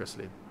very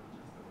seriously.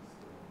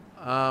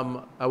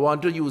 I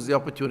want to use the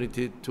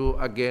opportunity to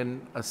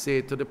again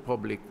say to the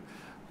public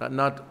that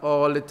not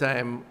all the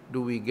time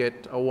do we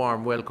get a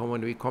warm welcome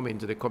when we come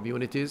into the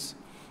communities.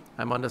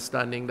 I'm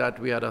understanding that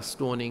we had a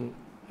stoning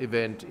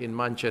event in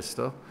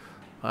Manchester.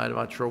 I'm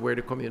not sure where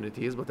the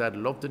community is, but I'd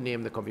love to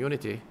name the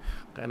community,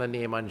 kind of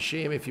name and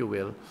shame, if you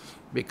will,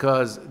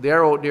 because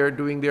they're out there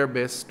doing their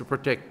best to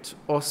protect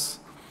us,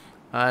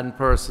 and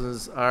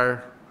persons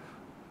are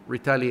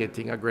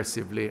retaliating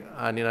aggressively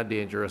and in a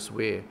dangerous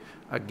way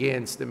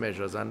against the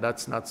measures, and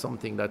that's not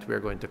something that we're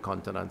going to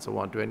countenance. I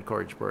want to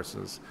encourage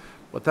persons.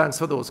 But thanks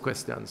for those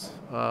questions.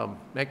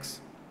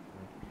 Next.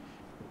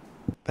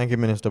 Thank you,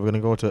 Minister. We're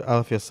going to go to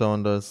Althea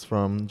Saunders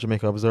from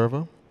Jamaica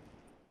Observer.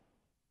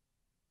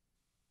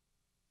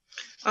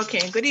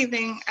 Okay, good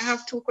evening. I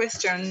have 2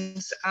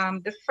 questions.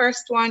 The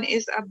first one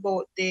is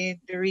about the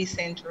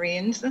recent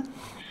rains.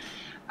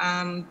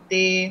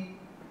 They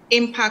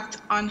impact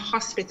on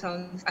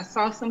hospitals. I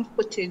saw some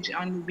footage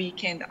on the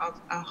weekend of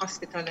a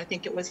hospital. I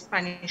think it was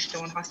Spanish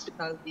Town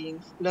Hospital being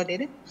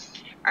flooded.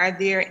 Are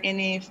there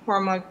any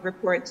formal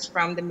reports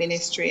from the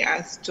ministry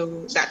as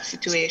to that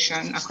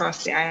situation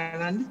across the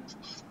island?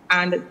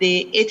 And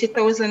the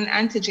 80,000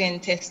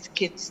 antigen test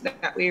kits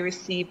that we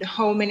received,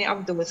 how many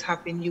of those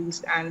have been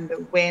used, and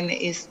when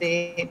is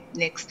the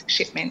next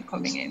shipment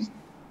coming in?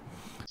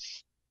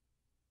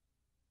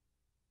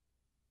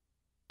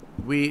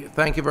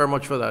 Thank you very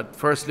much for that.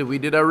 Firstly, we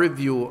did a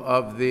review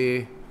of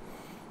the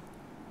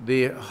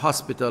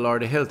hospital or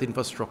the health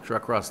infrastructure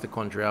across the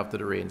country after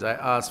the rains. I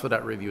asked for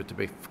that review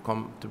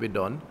to be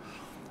done.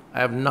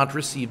 I have not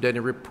received any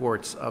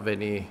reports of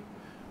any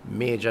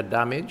major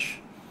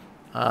damage.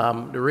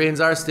 The rains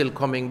are still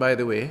coming, by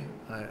the way.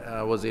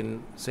 I was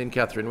in St.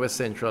 Catherine, West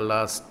Central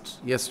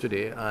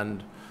yesterday,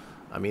 and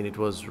I mean, it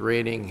was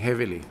raining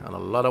heavily and a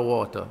lot of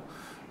water.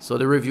 So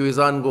the review is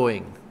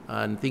ongoing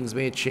and things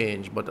may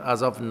change, but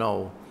as of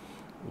now,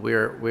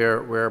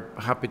 we're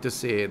happy to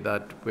say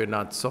that we're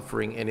not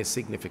suffering any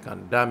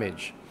significant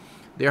damage.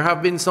 There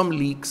have been some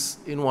leaks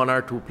in one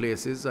or two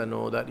places. I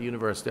know that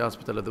University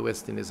Hospital of the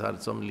West Indies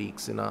had some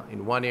leaks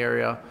in one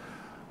area.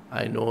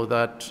 I know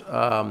that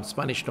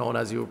Spanish Town,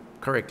 as you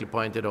correctly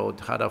pointed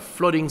out, had a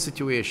flooding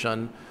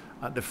situation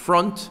at the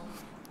front.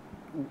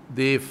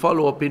 The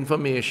follow-up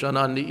information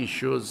on the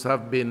issues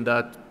have been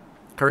that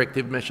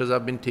corrective measures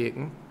have been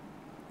taken.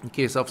 In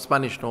case of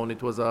Spanish Town,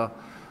 it was a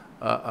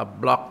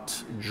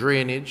blocked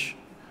drainage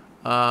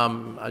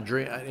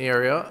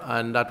area,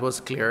 and that was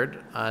cleared.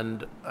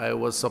 And I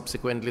was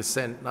subsequently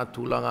sent, not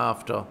too long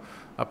after,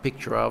 a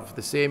picture of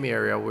the same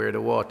area where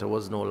the water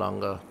was no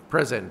longer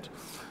present.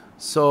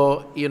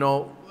 So, you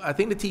know, I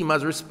think the team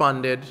has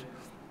responded,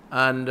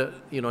 and,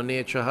 you know,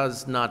 nature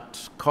has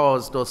not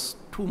caused us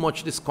too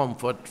much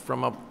discomfort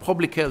from a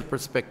public health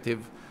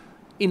perspective,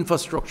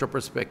 infrastructure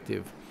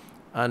perspective,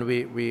 and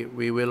we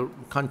will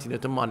continue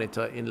to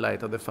monitor in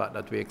light of the fact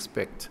that we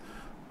expect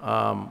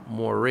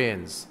more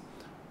rains.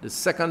 The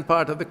second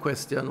part of the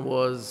question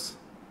was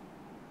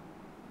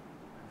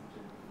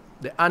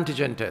the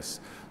antigen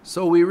test.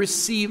 So we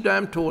received,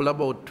 I'm told,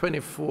 about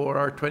 24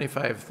 or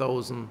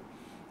 25,000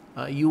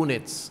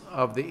 units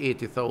of the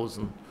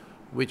 80,000,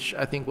 which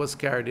I think was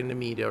carried in the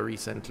media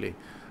recently.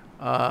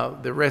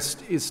 The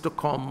rest is to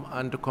come,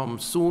 and to come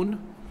soon.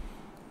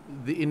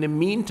 In the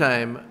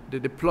meantime, the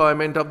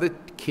deployment of the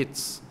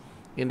kits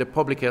in the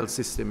public health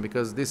system,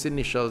 because this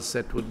initial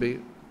set would be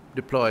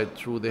deployed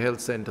through the health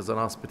centers and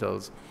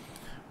hospitals,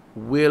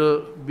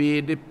 will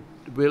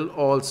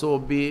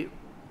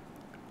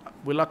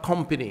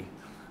accompany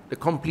the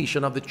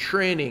completion of the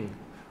training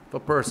for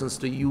persons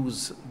to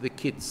use the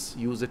kits,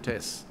 use the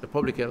tests, the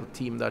public health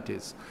team that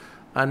is.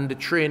 And the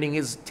training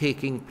is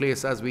taking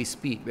place as we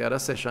speak. They had a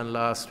session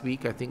last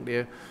week. I think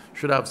they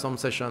should have some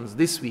sessions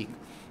this week.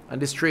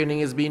 And this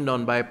training is being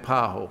done by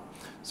PAHO.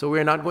 So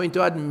we're not going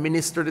to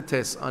administer the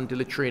test until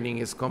the training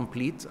is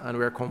complete, and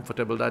we're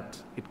comfortable that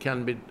it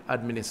can be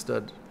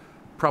administered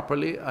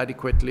properly,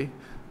 adequately,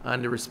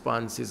 and the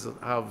responses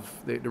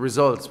the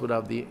results would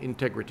have the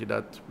integrity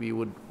that we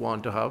would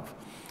want to have.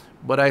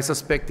 But I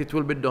suspect it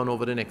will be done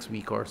over the next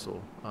week or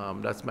so.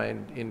 That's my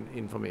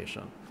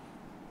information.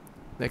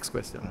 Next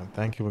question.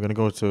 Thank you. We're going to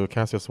go to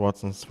Cassius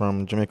Watson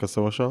from Jamaica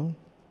Social.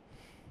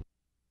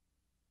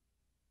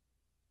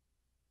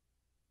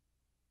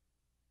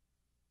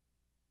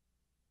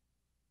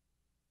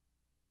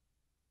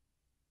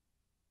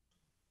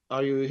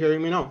 Are you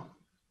hearing me now?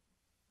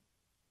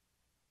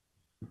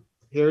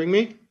 Hearing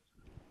me?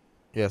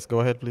 Yes, go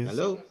ahead, please.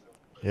 Hello?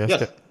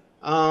 Yes.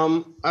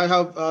 I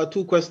have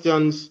two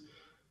questions.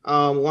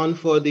 One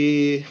for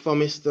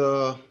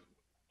Mr.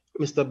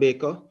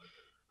 Baker.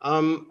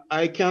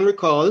 I can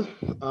recall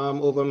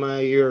over my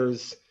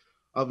years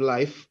of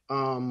life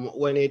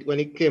when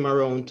it came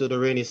around to the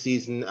rainy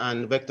season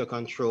and vector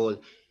control,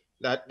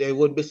 that there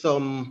would be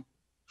some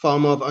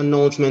form of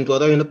announcement,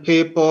 whether in the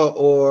paper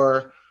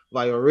or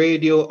via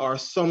radio, or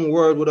some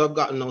word would have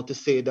gotten out to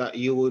say that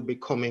you would be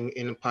coming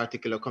in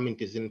particular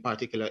communities, in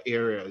particular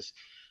areas,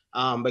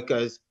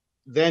 because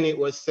then it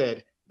was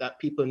said that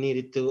people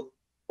needed to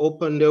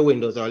open their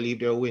windows or leave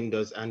their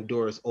windows and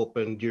doors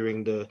open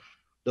during the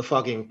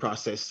fogging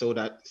process, so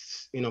that,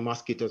 you know,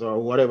 mosquitoes or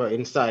whatever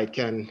inside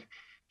can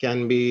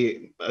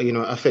be, you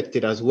know,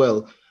 affected as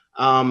well.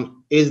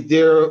 Does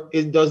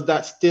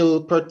that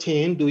still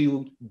pertain? Do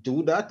you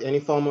do that? Any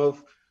form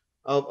of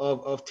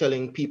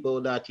telling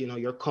people that, you know,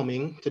 you're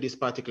coming to this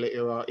particular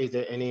area? Is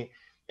there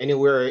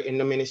anywhere in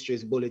the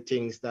ministry's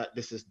bulletins that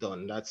this is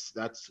done?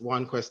 That's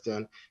one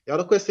question. The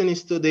other question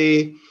is to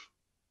the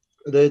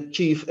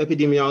chief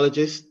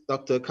epidemiologist,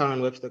 Dr.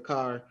 Karen Webster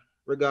Carr,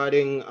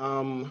 regarding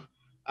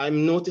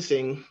I'm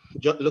noticing,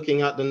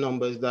 looking at the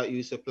numbers that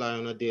you supply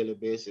on a daily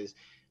basis,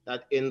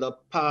 that in the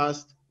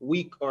past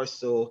week or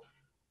so,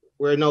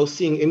 we're now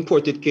seeing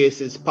imported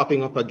cases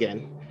popping up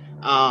again,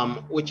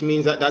 which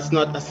means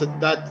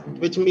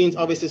which means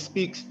obviously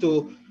speaks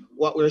to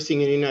what we're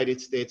seeing in the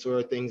United States,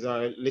 where things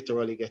are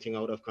literally getting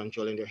out of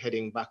control and they're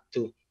heading back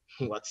to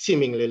what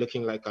seemingly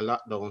looking like a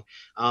lockdown.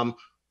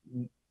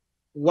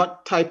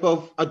 What type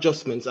of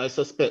adjustments, I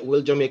suspect,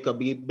 will Jamaica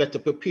be better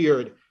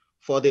prepared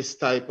for this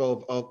type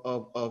of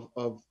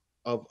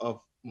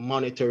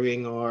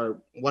monitoring,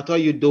 or what are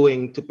you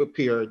doing to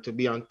prepare to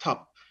be on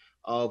top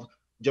of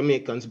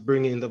Jamaicans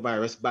bringing the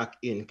virus back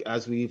in,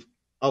 as we've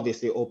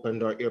obviously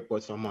opened our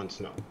airports for months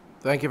now?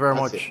 Thank you very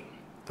much.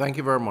 Thank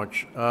you very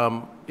much.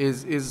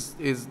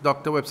 Is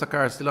Dr.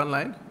 Webster-Carr still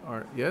online?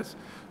 Or yes?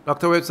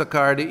 Dr.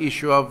 Webster-Carr, the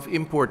issue of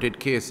imported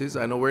cases,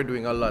 I know we're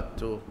doing a lot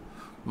to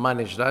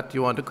manage that.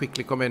 You want to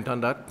quickly comment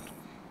on that?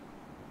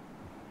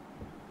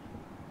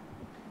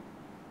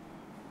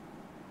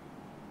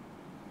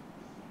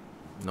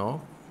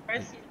 No?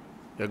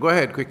 Yeah, go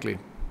ahead quickly.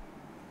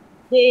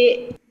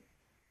 The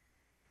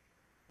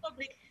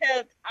public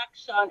health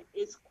action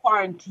is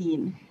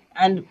quarantine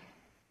and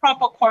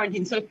proper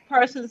quarantine. So if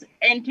persons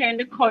entering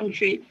the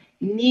country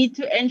need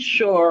to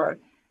ensure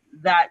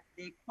that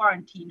they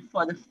quarantine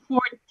for the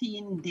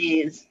 14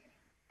 days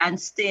and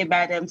stay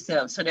by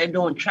themselves so they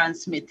don't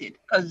transmit it.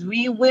 Because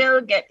we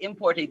will get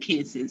imported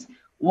cases.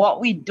 What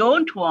we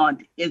don't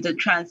want is the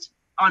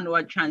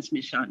onward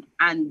transmission,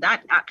 and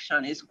that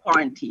action is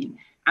quarantine.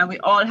 And we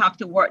all have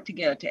to work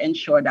together to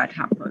ensure that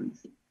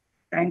happens.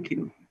 Thank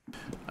you.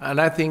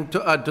 And I think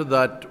to add to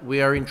that,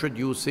 we are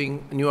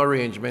introducing new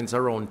arrangements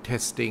around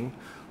testing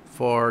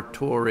for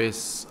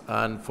tourists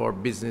and for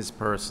business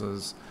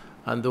persons.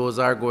 And those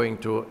are going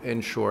to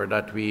ensure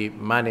that we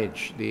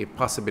manage the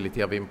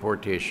possibility of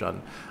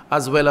importation,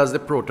 as well as the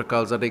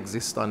protocols that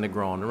exist on the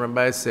ground.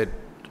 Remember I said,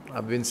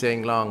 I've been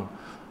saying long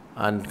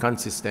and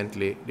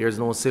consistently, there's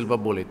no silver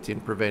bullet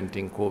in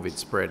preventing COVID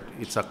spread.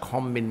 It's a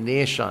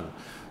combination.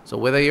 So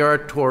whether you're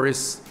a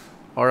tourist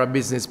or a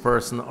business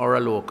person or a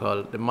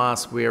local, the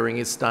mask wearing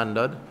is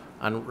standard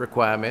and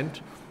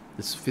requirement.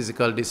 This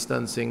physical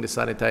distancing, the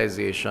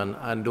sanitization,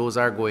 and those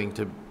are going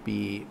to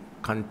be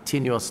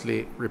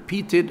continuously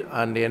repeated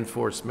and the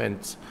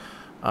enforcement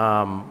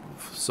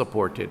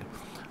supported.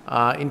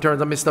 In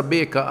terms of Mr.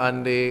 Baker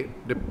and the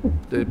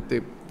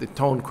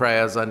town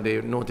criers and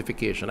the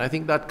notification, I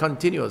think that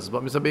continues.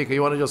 But Mr. Baker,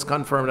 you want to just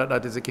confirm that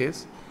that is the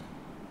case?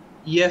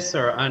 Yes,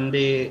 sir. And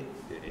the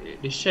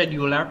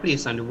schedule are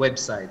placed on the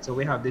website. So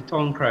we have the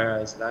town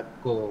criers that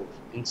go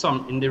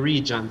in the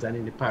regions and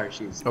in the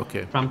parishes.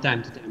 Okay. From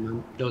time to time,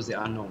 and those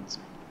are announced.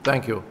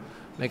 Thank you.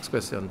 Next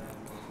question.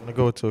 I'm going to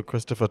go to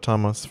Christopher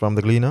Thomas from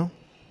the Gleaner.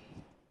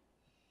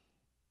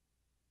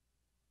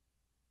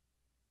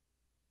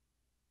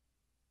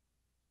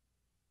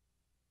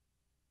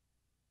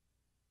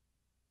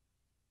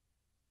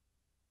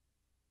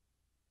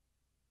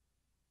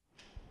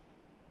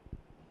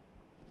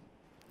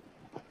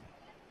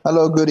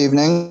 Hello, good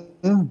evening.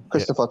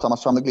 Christopher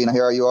Thomas from the Gleaner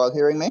here. Are you all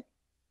hearing me?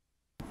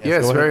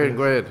 Yes, very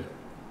good.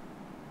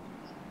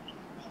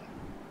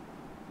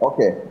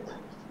 Okay.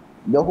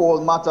 The whole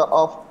matter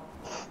of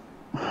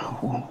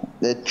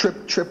the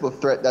triple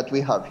threat that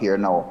we have here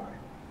now,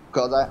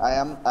 because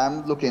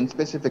I'm looking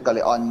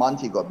specifically on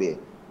Montego Bay.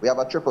 We have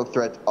a triple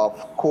threat of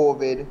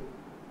COVID,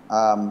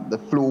 the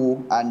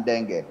flu, and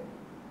dengue.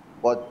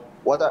 But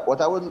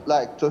what I would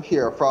like to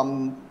hear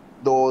from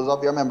those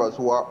of your members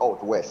who are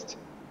out west,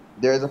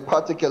 there's a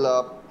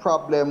particular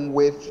problem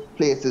with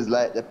places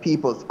like the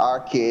People's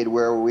Arcade,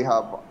 where we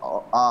have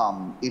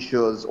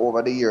issues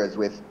over the years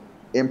with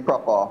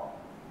improper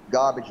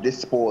garbage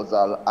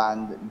disposal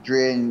and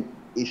drain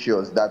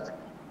issues that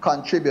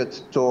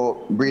contribute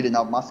to breeding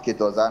of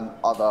mosquitoes and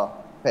other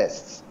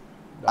pests.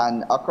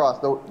 And across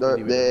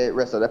the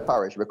rest of the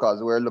parish,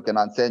 because we're looking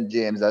at St.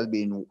 James as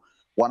being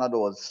one of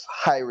those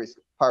high-risk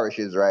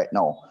parishes right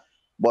now.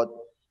 But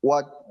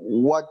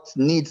what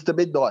needs to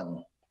be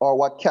done, or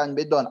what can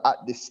be done at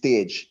this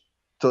stage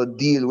to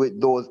deal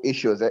with those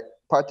issues,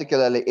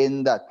 particularly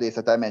in that place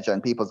that I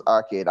mentioned, People's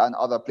Arcade, and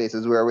other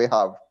places where we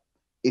have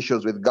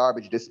issues with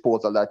garbage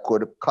disposal that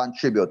could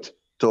contribute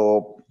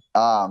to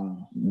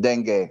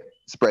dengue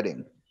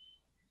spreading?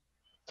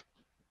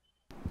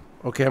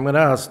 Okay, I'm going to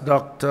ask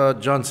Dr.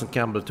 Johnson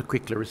Campbell to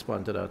quickly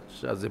respond to that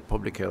as the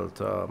public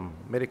health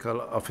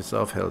medical officer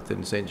of health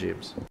in St.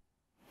 James.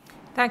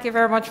 Thank you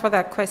very much for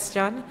that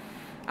question.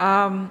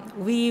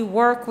 We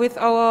work with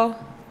our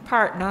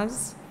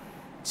partners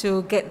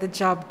to get the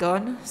job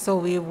done. So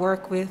we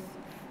work with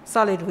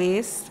solid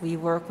waste, we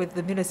work with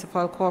the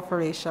municipal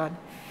corporation.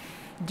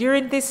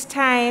 During this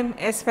time,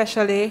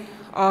 especially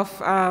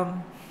of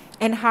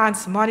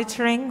enhanced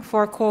monitoring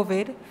for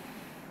COVID,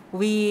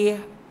 we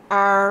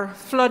are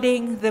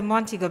flooding the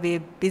Montego Bay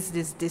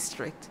Business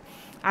District.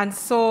 And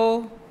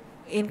so,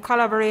 in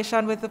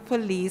collaboration with the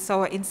police,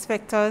 our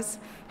inspectors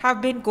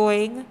have been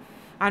going,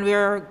 and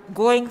we're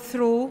going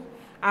through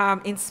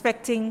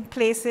inspecting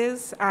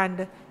places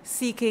and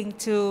seeking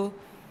to,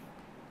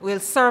 we'll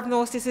serve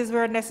notices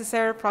where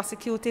necessary,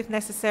 prosecute if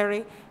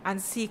necessary,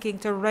 and seeking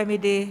to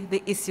remedy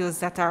the issues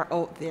that are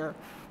out there.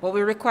 But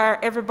we require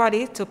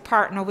everybody to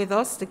partner with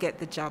us to get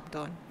the job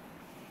done.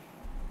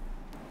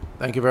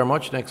 Thank you very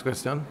much. Next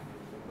question.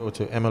 Go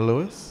to Emma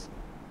Lewis.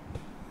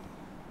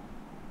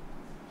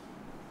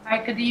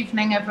 Hi, good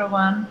evening,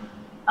 everyone.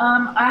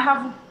 I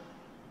have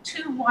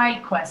two why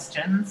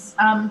questions,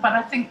 but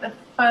I think the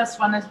first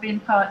one has been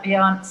partly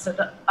answered.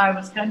 I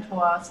was going to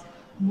ask,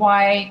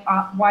 why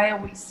are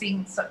we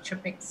seeing such a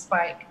big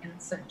spike in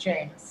St.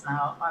 James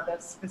now? Are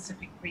there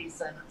specific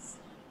reasons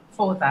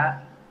for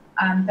that?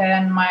 And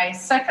then my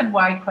second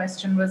why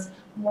question was,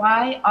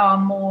 why are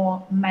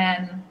more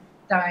men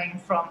dying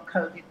from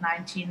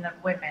COVID-19 than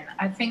women?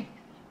 I think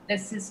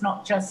this is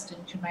not just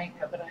in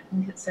Jamaica, but I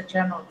think it's a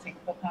general thing,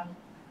 but I'm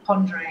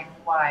pondering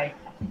why.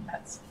 I think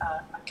that's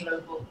a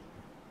global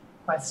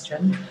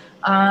question.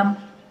 And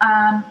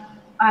I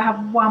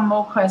have one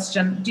more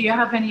question. Do you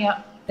have any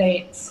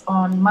updates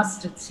on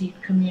mustard seed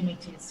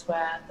communities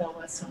where there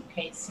were some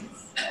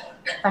cases?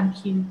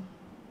 Thank you.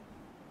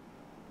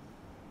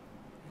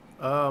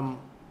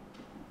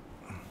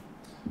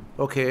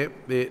 Okay,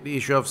 the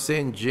issue of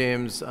St.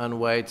 James and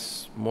why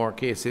it's more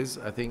cases,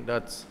 I think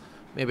that's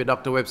maybe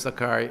Dr.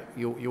 Webster-Carr,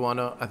 you want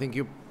to, I think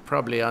you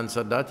probably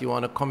answered that. You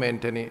want to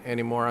comment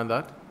any more on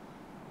that?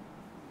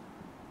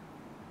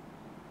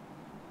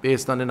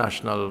 Based on the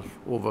national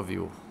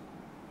overview.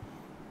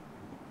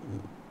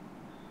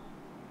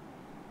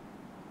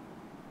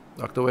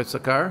 Dr.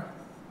 Webster-Carr?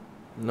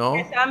 No?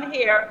 Yes, I'm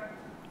here.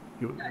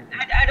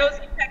 I don't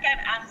think I can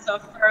answer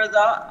further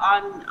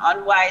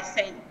on why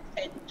St.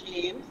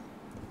 James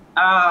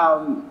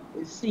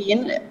is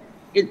seen.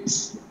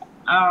 It's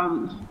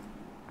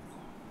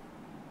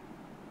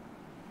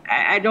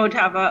I don't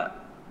have a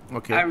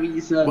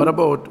reason. What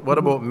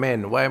about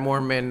men? Why more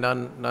men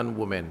than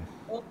women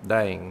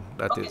dying?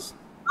 That is.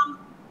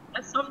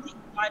 That's something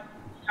that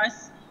we are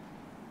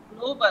seeing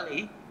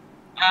globally,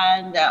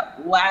 and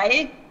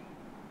why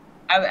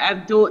I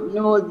don't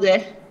know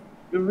the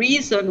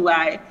reason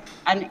why.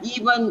 And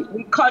even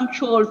we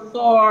control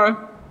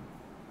for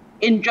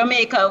in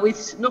Jamaica, we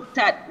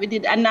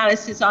did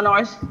analysis on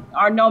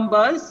our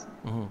numbers,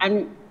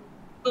 and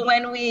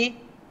when we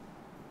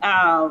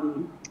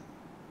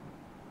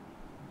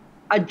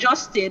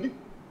adjusted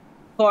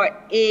for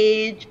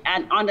age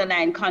and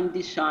underlying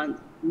conditions,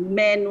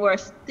 men were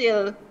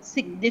still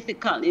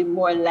significantly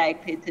more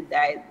likely to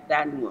die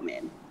than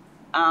women.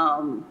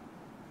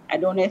 I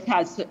don't know if it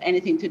has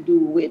anything to do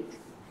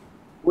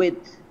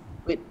with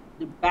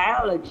the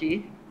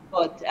biology,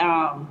 but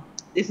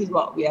this is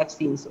what we have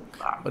seen so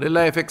far. But the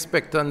life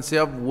expectancy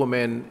of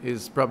women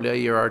is probably a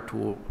year or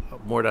two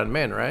more than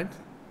men, right?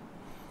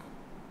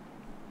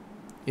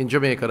 In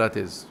Jamaica, that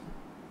is.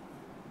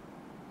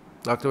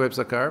 Dr.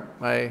 Webster-Carr,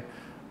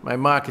 my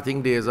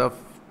marketing days of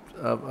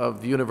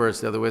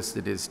University of the West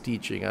Indies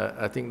teaching,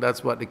 I think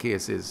that's what the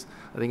case is.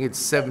 I think it's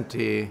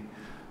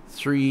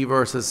 73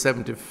 versus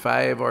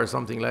 75 or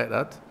something like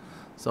that.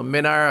 So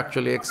men are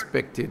actually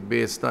expected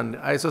based on,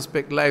 I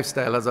suspect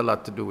lifestyle has a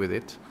lot to do with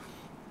it.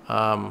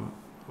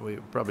 We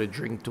probably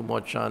drink too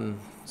much and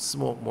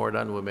smoke more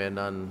than women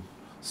and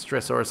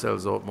stress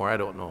ourselves out more. I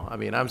don't know. I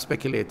mean, I'm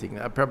speculating.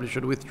 I probably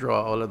should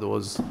withdraw all of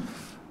those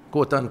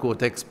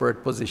quote-unquote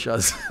expert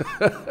positions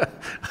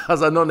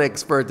as a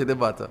non-expert in the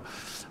matter.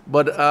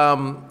 But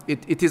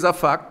it is a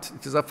fact.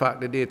 It is a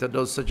fact. The data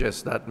does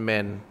suggest that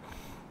men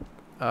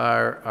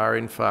are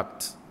in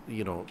fact,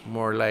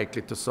 more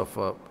likely to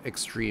suffer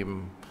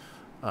extreme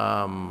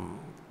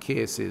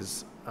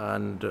cases,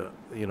 and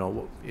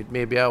it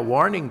may be a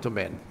warning to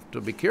men to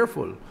be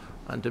careful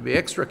and to be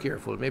extra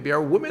careful. Maybe our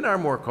women are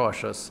more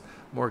cautious,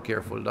 more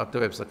careful.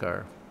 Dr.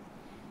 Webster-Carr.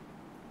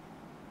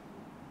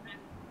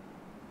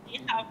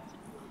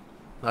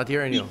 Not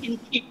hearing you.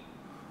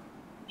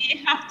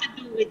 We have to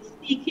do with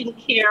seeking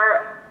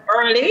care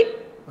early,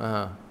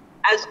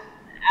 as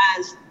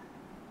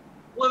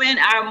women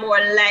are more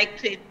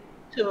likely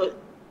to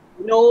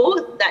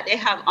know that they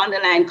have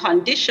underlying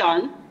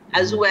condition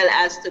as well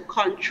as the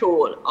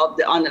control of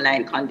the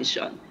underlying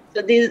condition.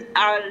 So these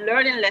are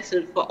learning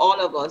lessons for all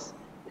of us.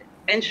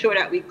 Ensure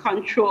that we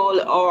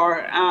control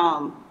our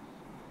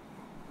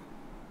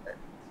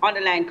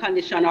underlying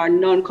condition, our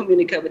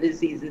non-communicable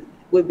diseases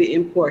will be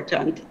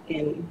important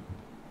in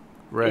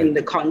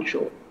the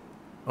control.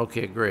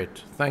 Okay,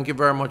 great. Thank you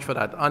very much for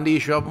that. On the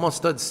issue of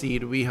mustard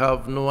seed, we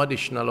have no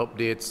additional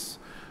updates.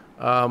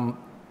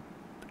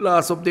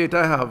 Last update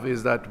I have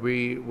is that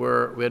we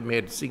had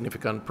made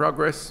significant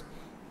progress.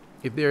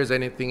 If there is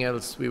anything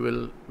else, we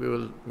will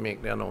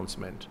make the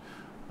announcement.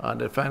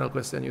 The final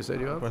question you said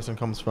you have? Question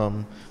comes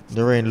from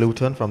Noreen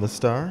Luton from the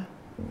Star.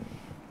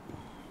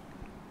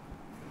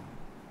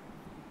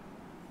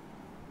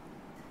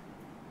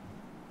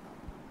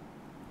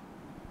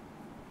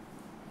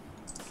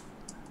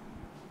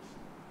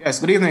 Yes,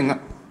 good evening,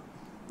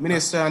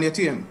 Minister and your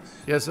team.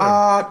 Yes,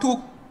 sir.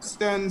 Two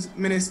questions,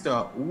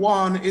 Minister.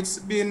 One, it's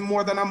been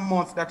more than a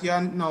month that you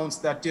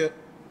announced that you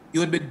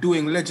would be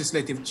doing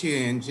legislative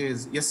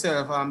changes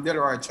yourself,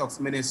 Delaware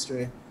Chuck's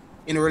ministry,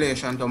 in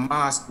relation to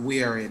mask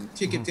wearing,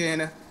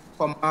 ticketing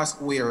for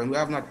mask wearing. We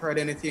have not heard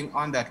anything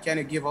on that. Can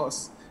you give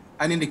us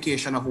an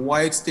indication of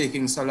why it's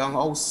taking so long,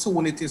 how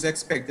soon it is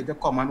expected to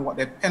come, and what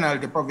the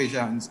penalty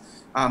provisions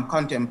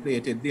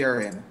contemplated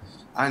therein?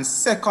 And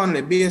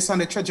secondly, based on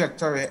the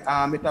trajectory,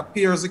 it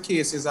appears the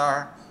cases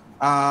are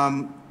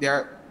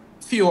they're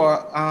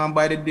fewer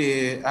by the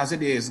day as the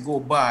days go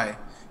by,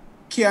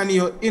 can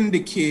you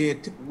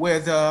indicate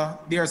whether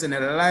there's any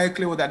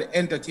likelihood that the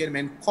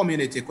entertainment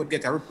community could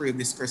get a reprieve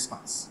this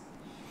Christmas?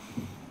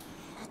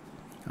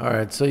 All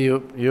right, so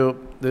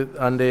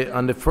on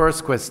the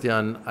first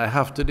question, I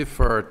have to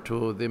defer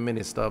to the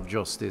Minister of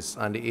Justice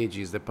and the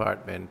AG's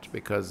department,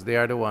 because they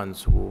are the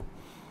ones who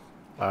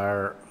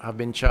have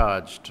been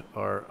charged,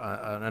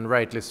 and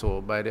rightly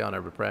so, by the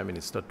Honorable Prime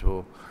Minister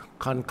to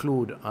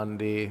conclude on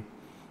the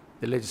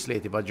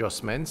legislative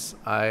adjustments.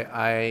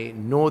 I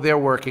know they're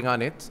working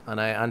on it,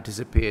 and I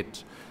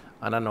anticipate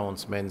an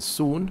announcement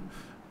soon,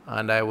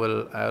 and I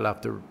will have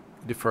to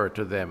defer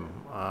to them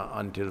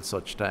until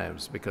such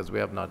times, because we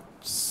have not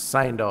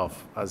signed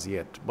off as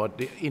yet. But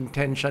the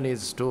intention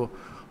is to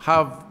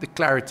have the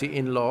clarity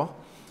in law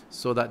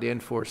so that the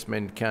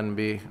enforcement can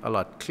be a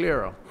lot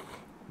clearer,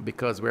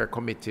 because we're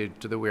committed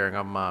to the wearing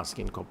of masks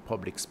in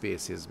public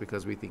spaces,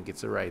 because we think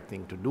it's the right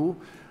thing to do,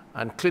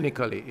 and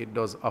clinically it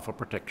does offer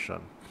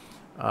protection.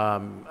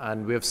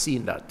 And we have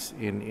seen that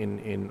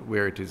in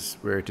where it is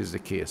the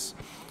case.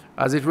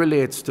 As it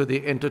relates to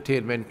the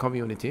entertainment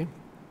community,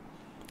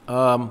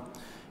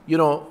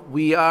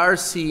 we are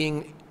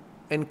seeing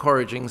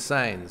encouraging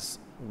signs,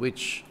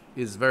 which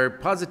is very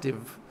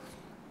positive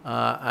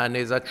and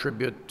is a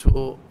tribute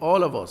to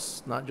all of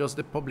us, not just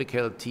the public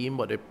health team,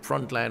 but the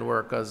frontline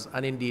workers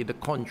and indeed the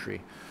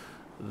country,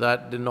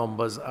 that the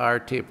numbers are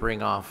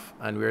tapering off,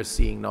 and we're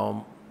seeing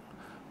now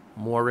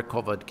more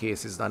recovered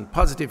cases than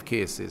positive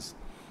cases,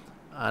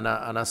 and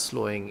a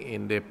slowing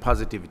in the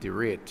positivity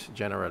rate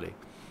generally.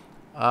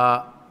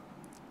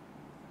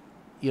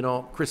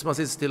 Christmas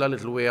is still a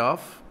little way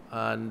off,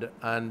 and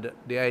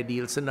the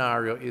ideal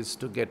scenario is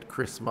to get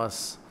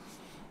Christmas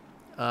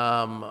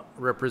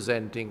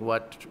representing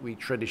what we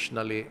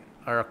traditionally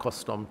are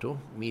accustomed to,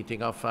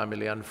 meeting our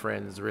family and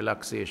friends,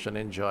 relaxation,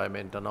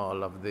 enjoyment, and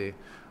all of the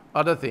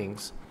other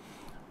things.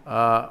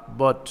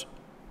 But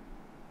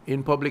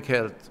in public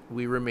health,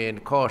 we remain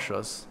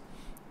cautious,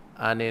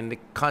 and in the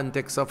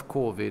context of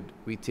COVID,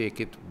 we take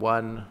it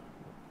one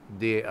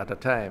day at a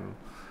time.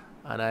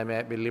 And I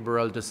might be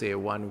liberal to say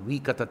 1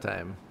 week at a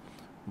time,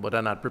 but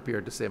I'm not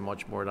prepared to say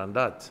much more than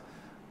that.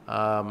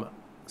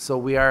 So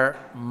we are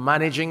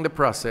managing the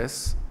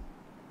process,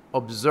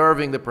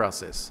 observing the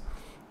process.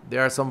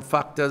 There are some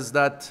factors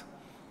that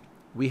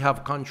we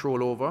have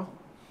control over.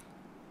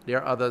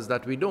 There are others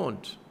that we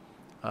don't.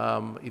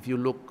 If you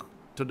look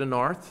to the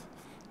north,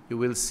 you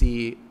will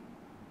see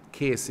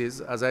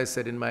cases, as I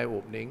said in my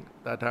opening,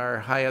 that are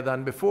higher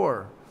than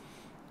before.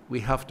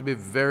 We have to be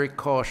very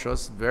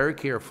cautious, very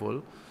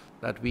careful,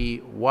 that we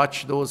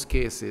watch those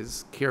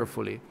cases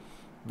carefully,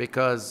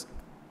 because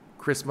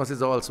Christmas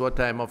is also a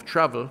time of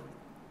travel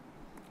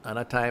and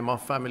a time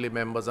of family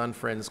members and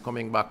friends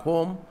coming back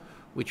home,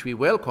 which we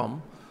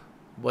welcome.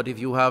 But if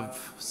you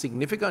have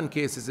significant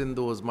cases in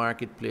those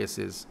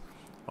marketplaces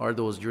or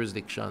those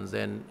jurisdictions,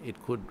 then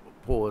it could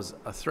pose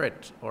a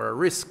threat or a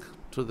risk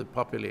to the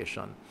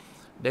population.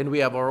 Then we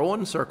have our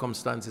own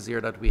circumstances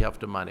here that we have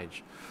to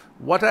manage.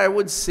 What I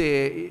would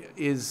say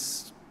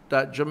is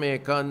that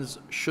Jamaicans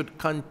should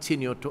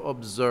continue to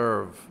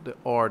observe the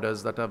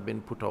orders that have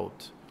been put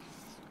out.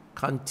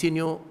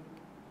 Continue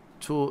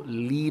to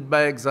lead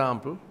by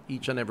example,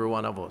 each and every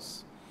one of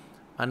us.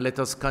 And let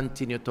us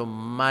continue to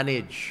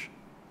manage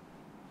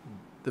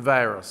the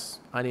virus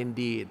and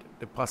indeed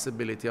the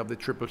possibility of the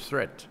triple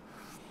threat.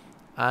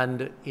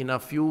 And in a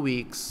few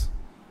weeks,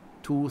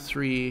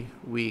 2-3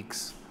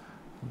 weeks,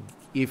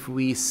 if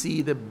we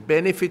see the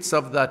benefits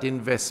of that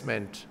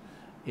investment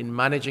in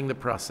managing the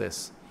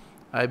process,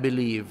 I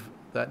believe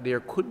that there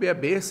could be a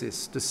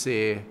basis to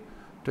say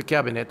to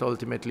Cabinet,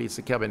 ultimately it's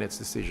the Cabinet's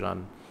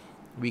decision,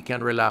 we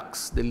can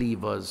relax the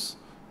levers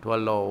to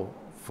allow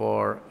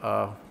for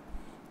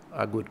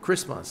a good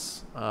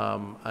Christmas.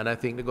 And I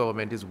think the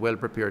government is well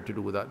prepared to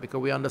do that, because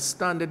we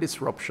understand the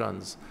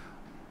disruptions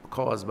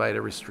caused by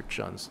the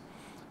restrictions.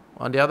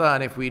 On the other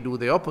hand, if we do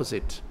the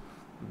opposite,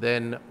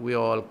 then we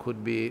all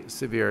could be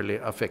severely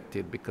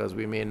affected, because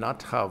we may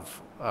not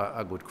have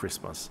a good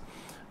Christmas.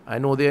 I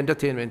know the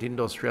entertainment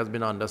industry has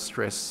been under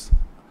stress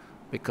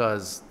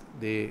because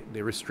of the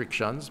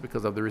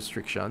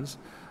restrictions,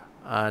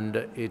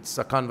 and it's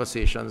a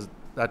conversation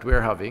that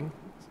we're having,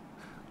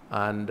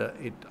 and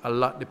a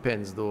lot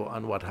depends though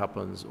on what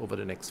happens over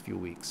the next few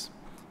weeks.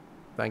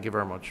 Thank you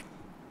very much.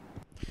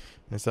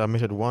 I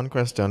submitted one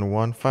question,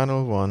 one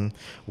final one.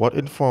 What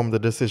informed the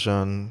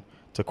decision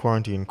to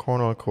quarantine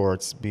Cornwall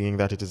courts, being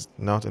that it is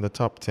not in the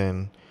top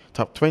 20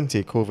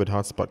 COVID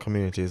hotspot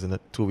communities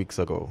 2 weeks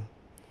ago?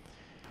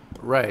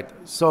 Right.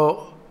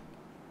 So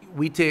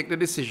we take the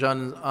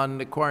decision on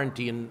the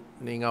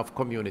quarantining of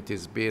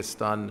communities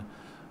based on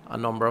a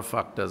number of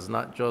factors,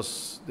 not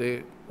just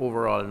the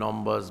overall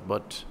numbers,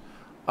 but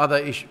other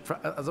issues.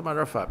 As a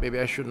matter of fact, maybe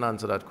I shouldn't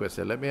answer that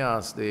question. Let me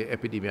ask the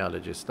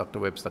epidemiologist, Dr.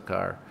 Webster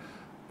Carr,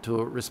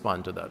 to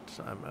respond to that.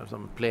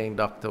 I'm playing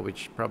doctor,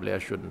 which probably I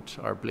shouldn't,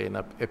 or playing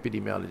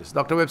epidemiologist.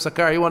 Dr. Webster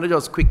Carr, you want to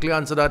just quickly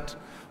answer that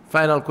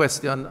final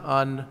question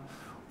on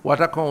What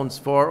accounts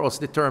for us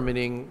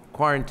determining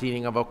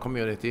quarantining of our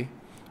community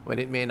when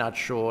it may not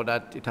show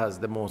that it has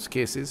the most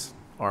cases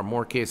or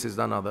more cases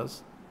than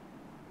others?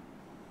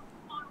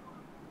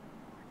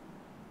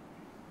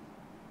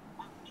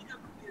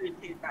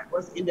 That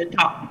was in the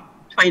top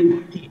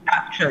 20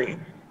 actually.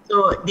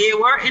 So they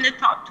were in the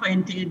top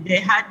 20, they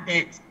had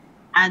deaths,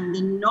 and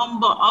the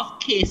number of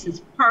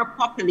cases per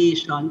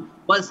population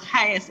was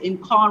highest in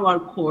Cornwall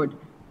Court.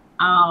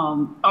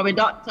 Our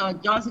Dr.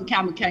 Johnson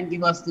Campbell can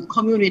give us the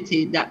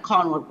community that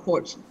Cornwall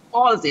Court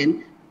falls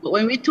in, but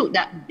when we took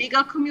that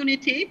bigger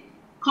community,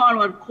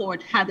 Cornwall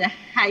Court had the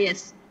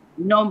highest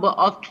number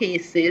of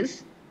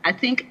cases, I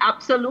think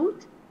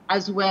absolute,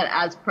 as well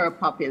as per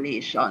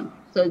population.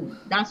 So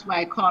that's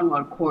why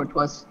Cornwall Court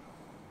was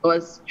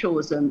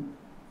chosen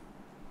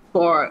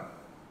for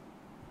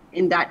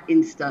in that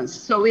instance.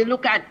 So we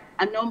look at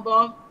a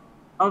number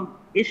of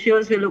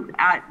issues. We look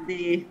at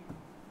the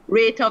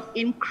rate of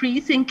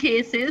increasing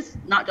cases,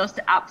 not just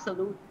the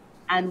absolute,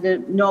 and the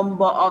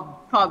number of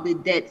probably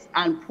deaths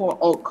and poor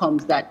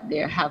outcomes that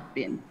there have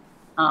been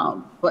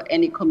for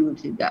any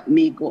community that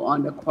may go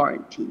under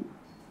quarantine.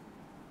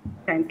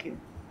 Thank you.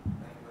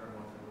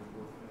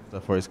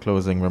 For his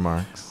closing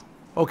remarks.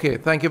 Okay,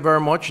 thank you very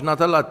much.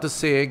 Not a lot to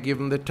say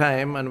given the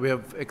time, and we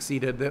have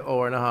exceeded the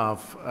hour and a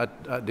half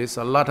at this.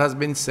 A lot has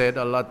been said,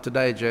 a lot to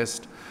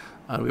digest,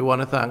 and we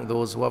want to thank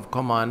those who have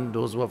come on,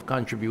 those who have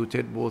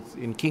contributed, both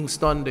in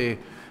Kingston, the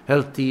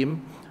health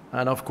team,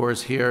 and of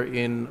course here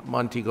in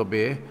Montego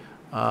Bay.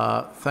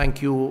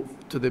 Thank you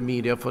to the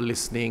media for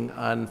listening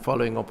and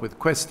following up with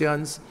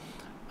questions,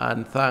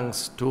 and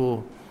thanks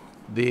to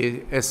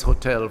the S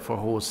Hotel for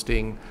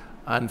hosting,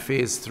 and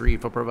Phase 3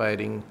 for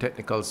providing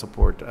technical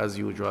support as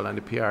usual, and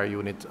the PR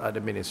unit at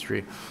the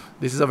ministry.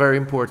 This is a very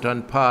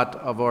important part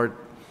of our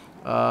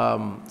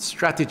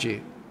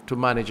strategy to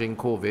managing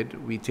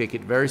COVID. We take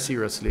it very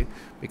seriously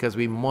because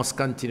we must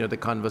continue the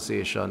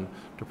conversation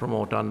to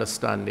promote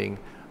understanding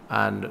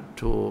and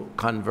to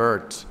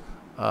convert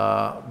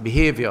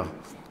behavior,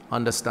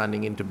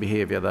 understanding into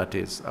behavior, that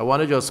is. I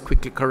want to just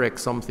quickly correct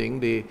something.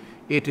 The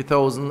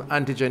 80,000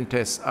 antigen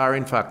tests are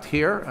in fact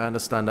here. I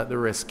understand that the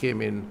rest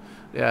came in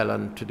the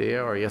island today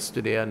or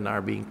yesterday and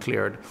are being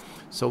cleared.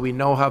 So we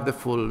now have the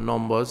full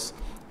numbers.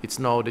 It's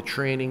now the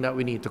training that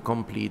we need to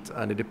complete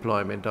and the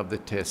deployment of the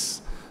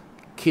test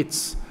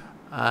kits.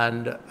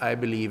 And I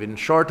believe in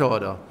short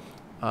order,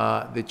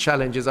 the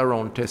challenges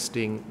around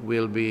testing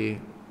will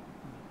be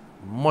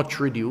much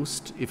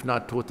reduced, if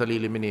not totally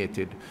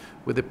eliminated,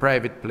 with the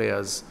private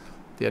players,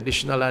 the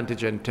additional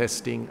antigen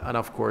testing, and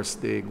of course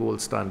the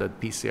gold standard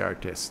PCR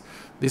test.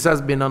 This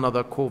has been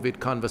another COVID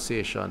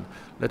conversation.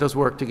 Let us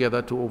work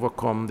together to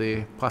overcome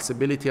the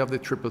possibility of the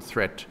triple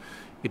threat.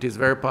 It is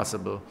very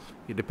possible.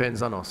 It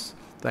depends on us.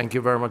 Thank you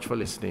very much for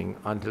listening.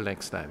 Until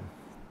next time.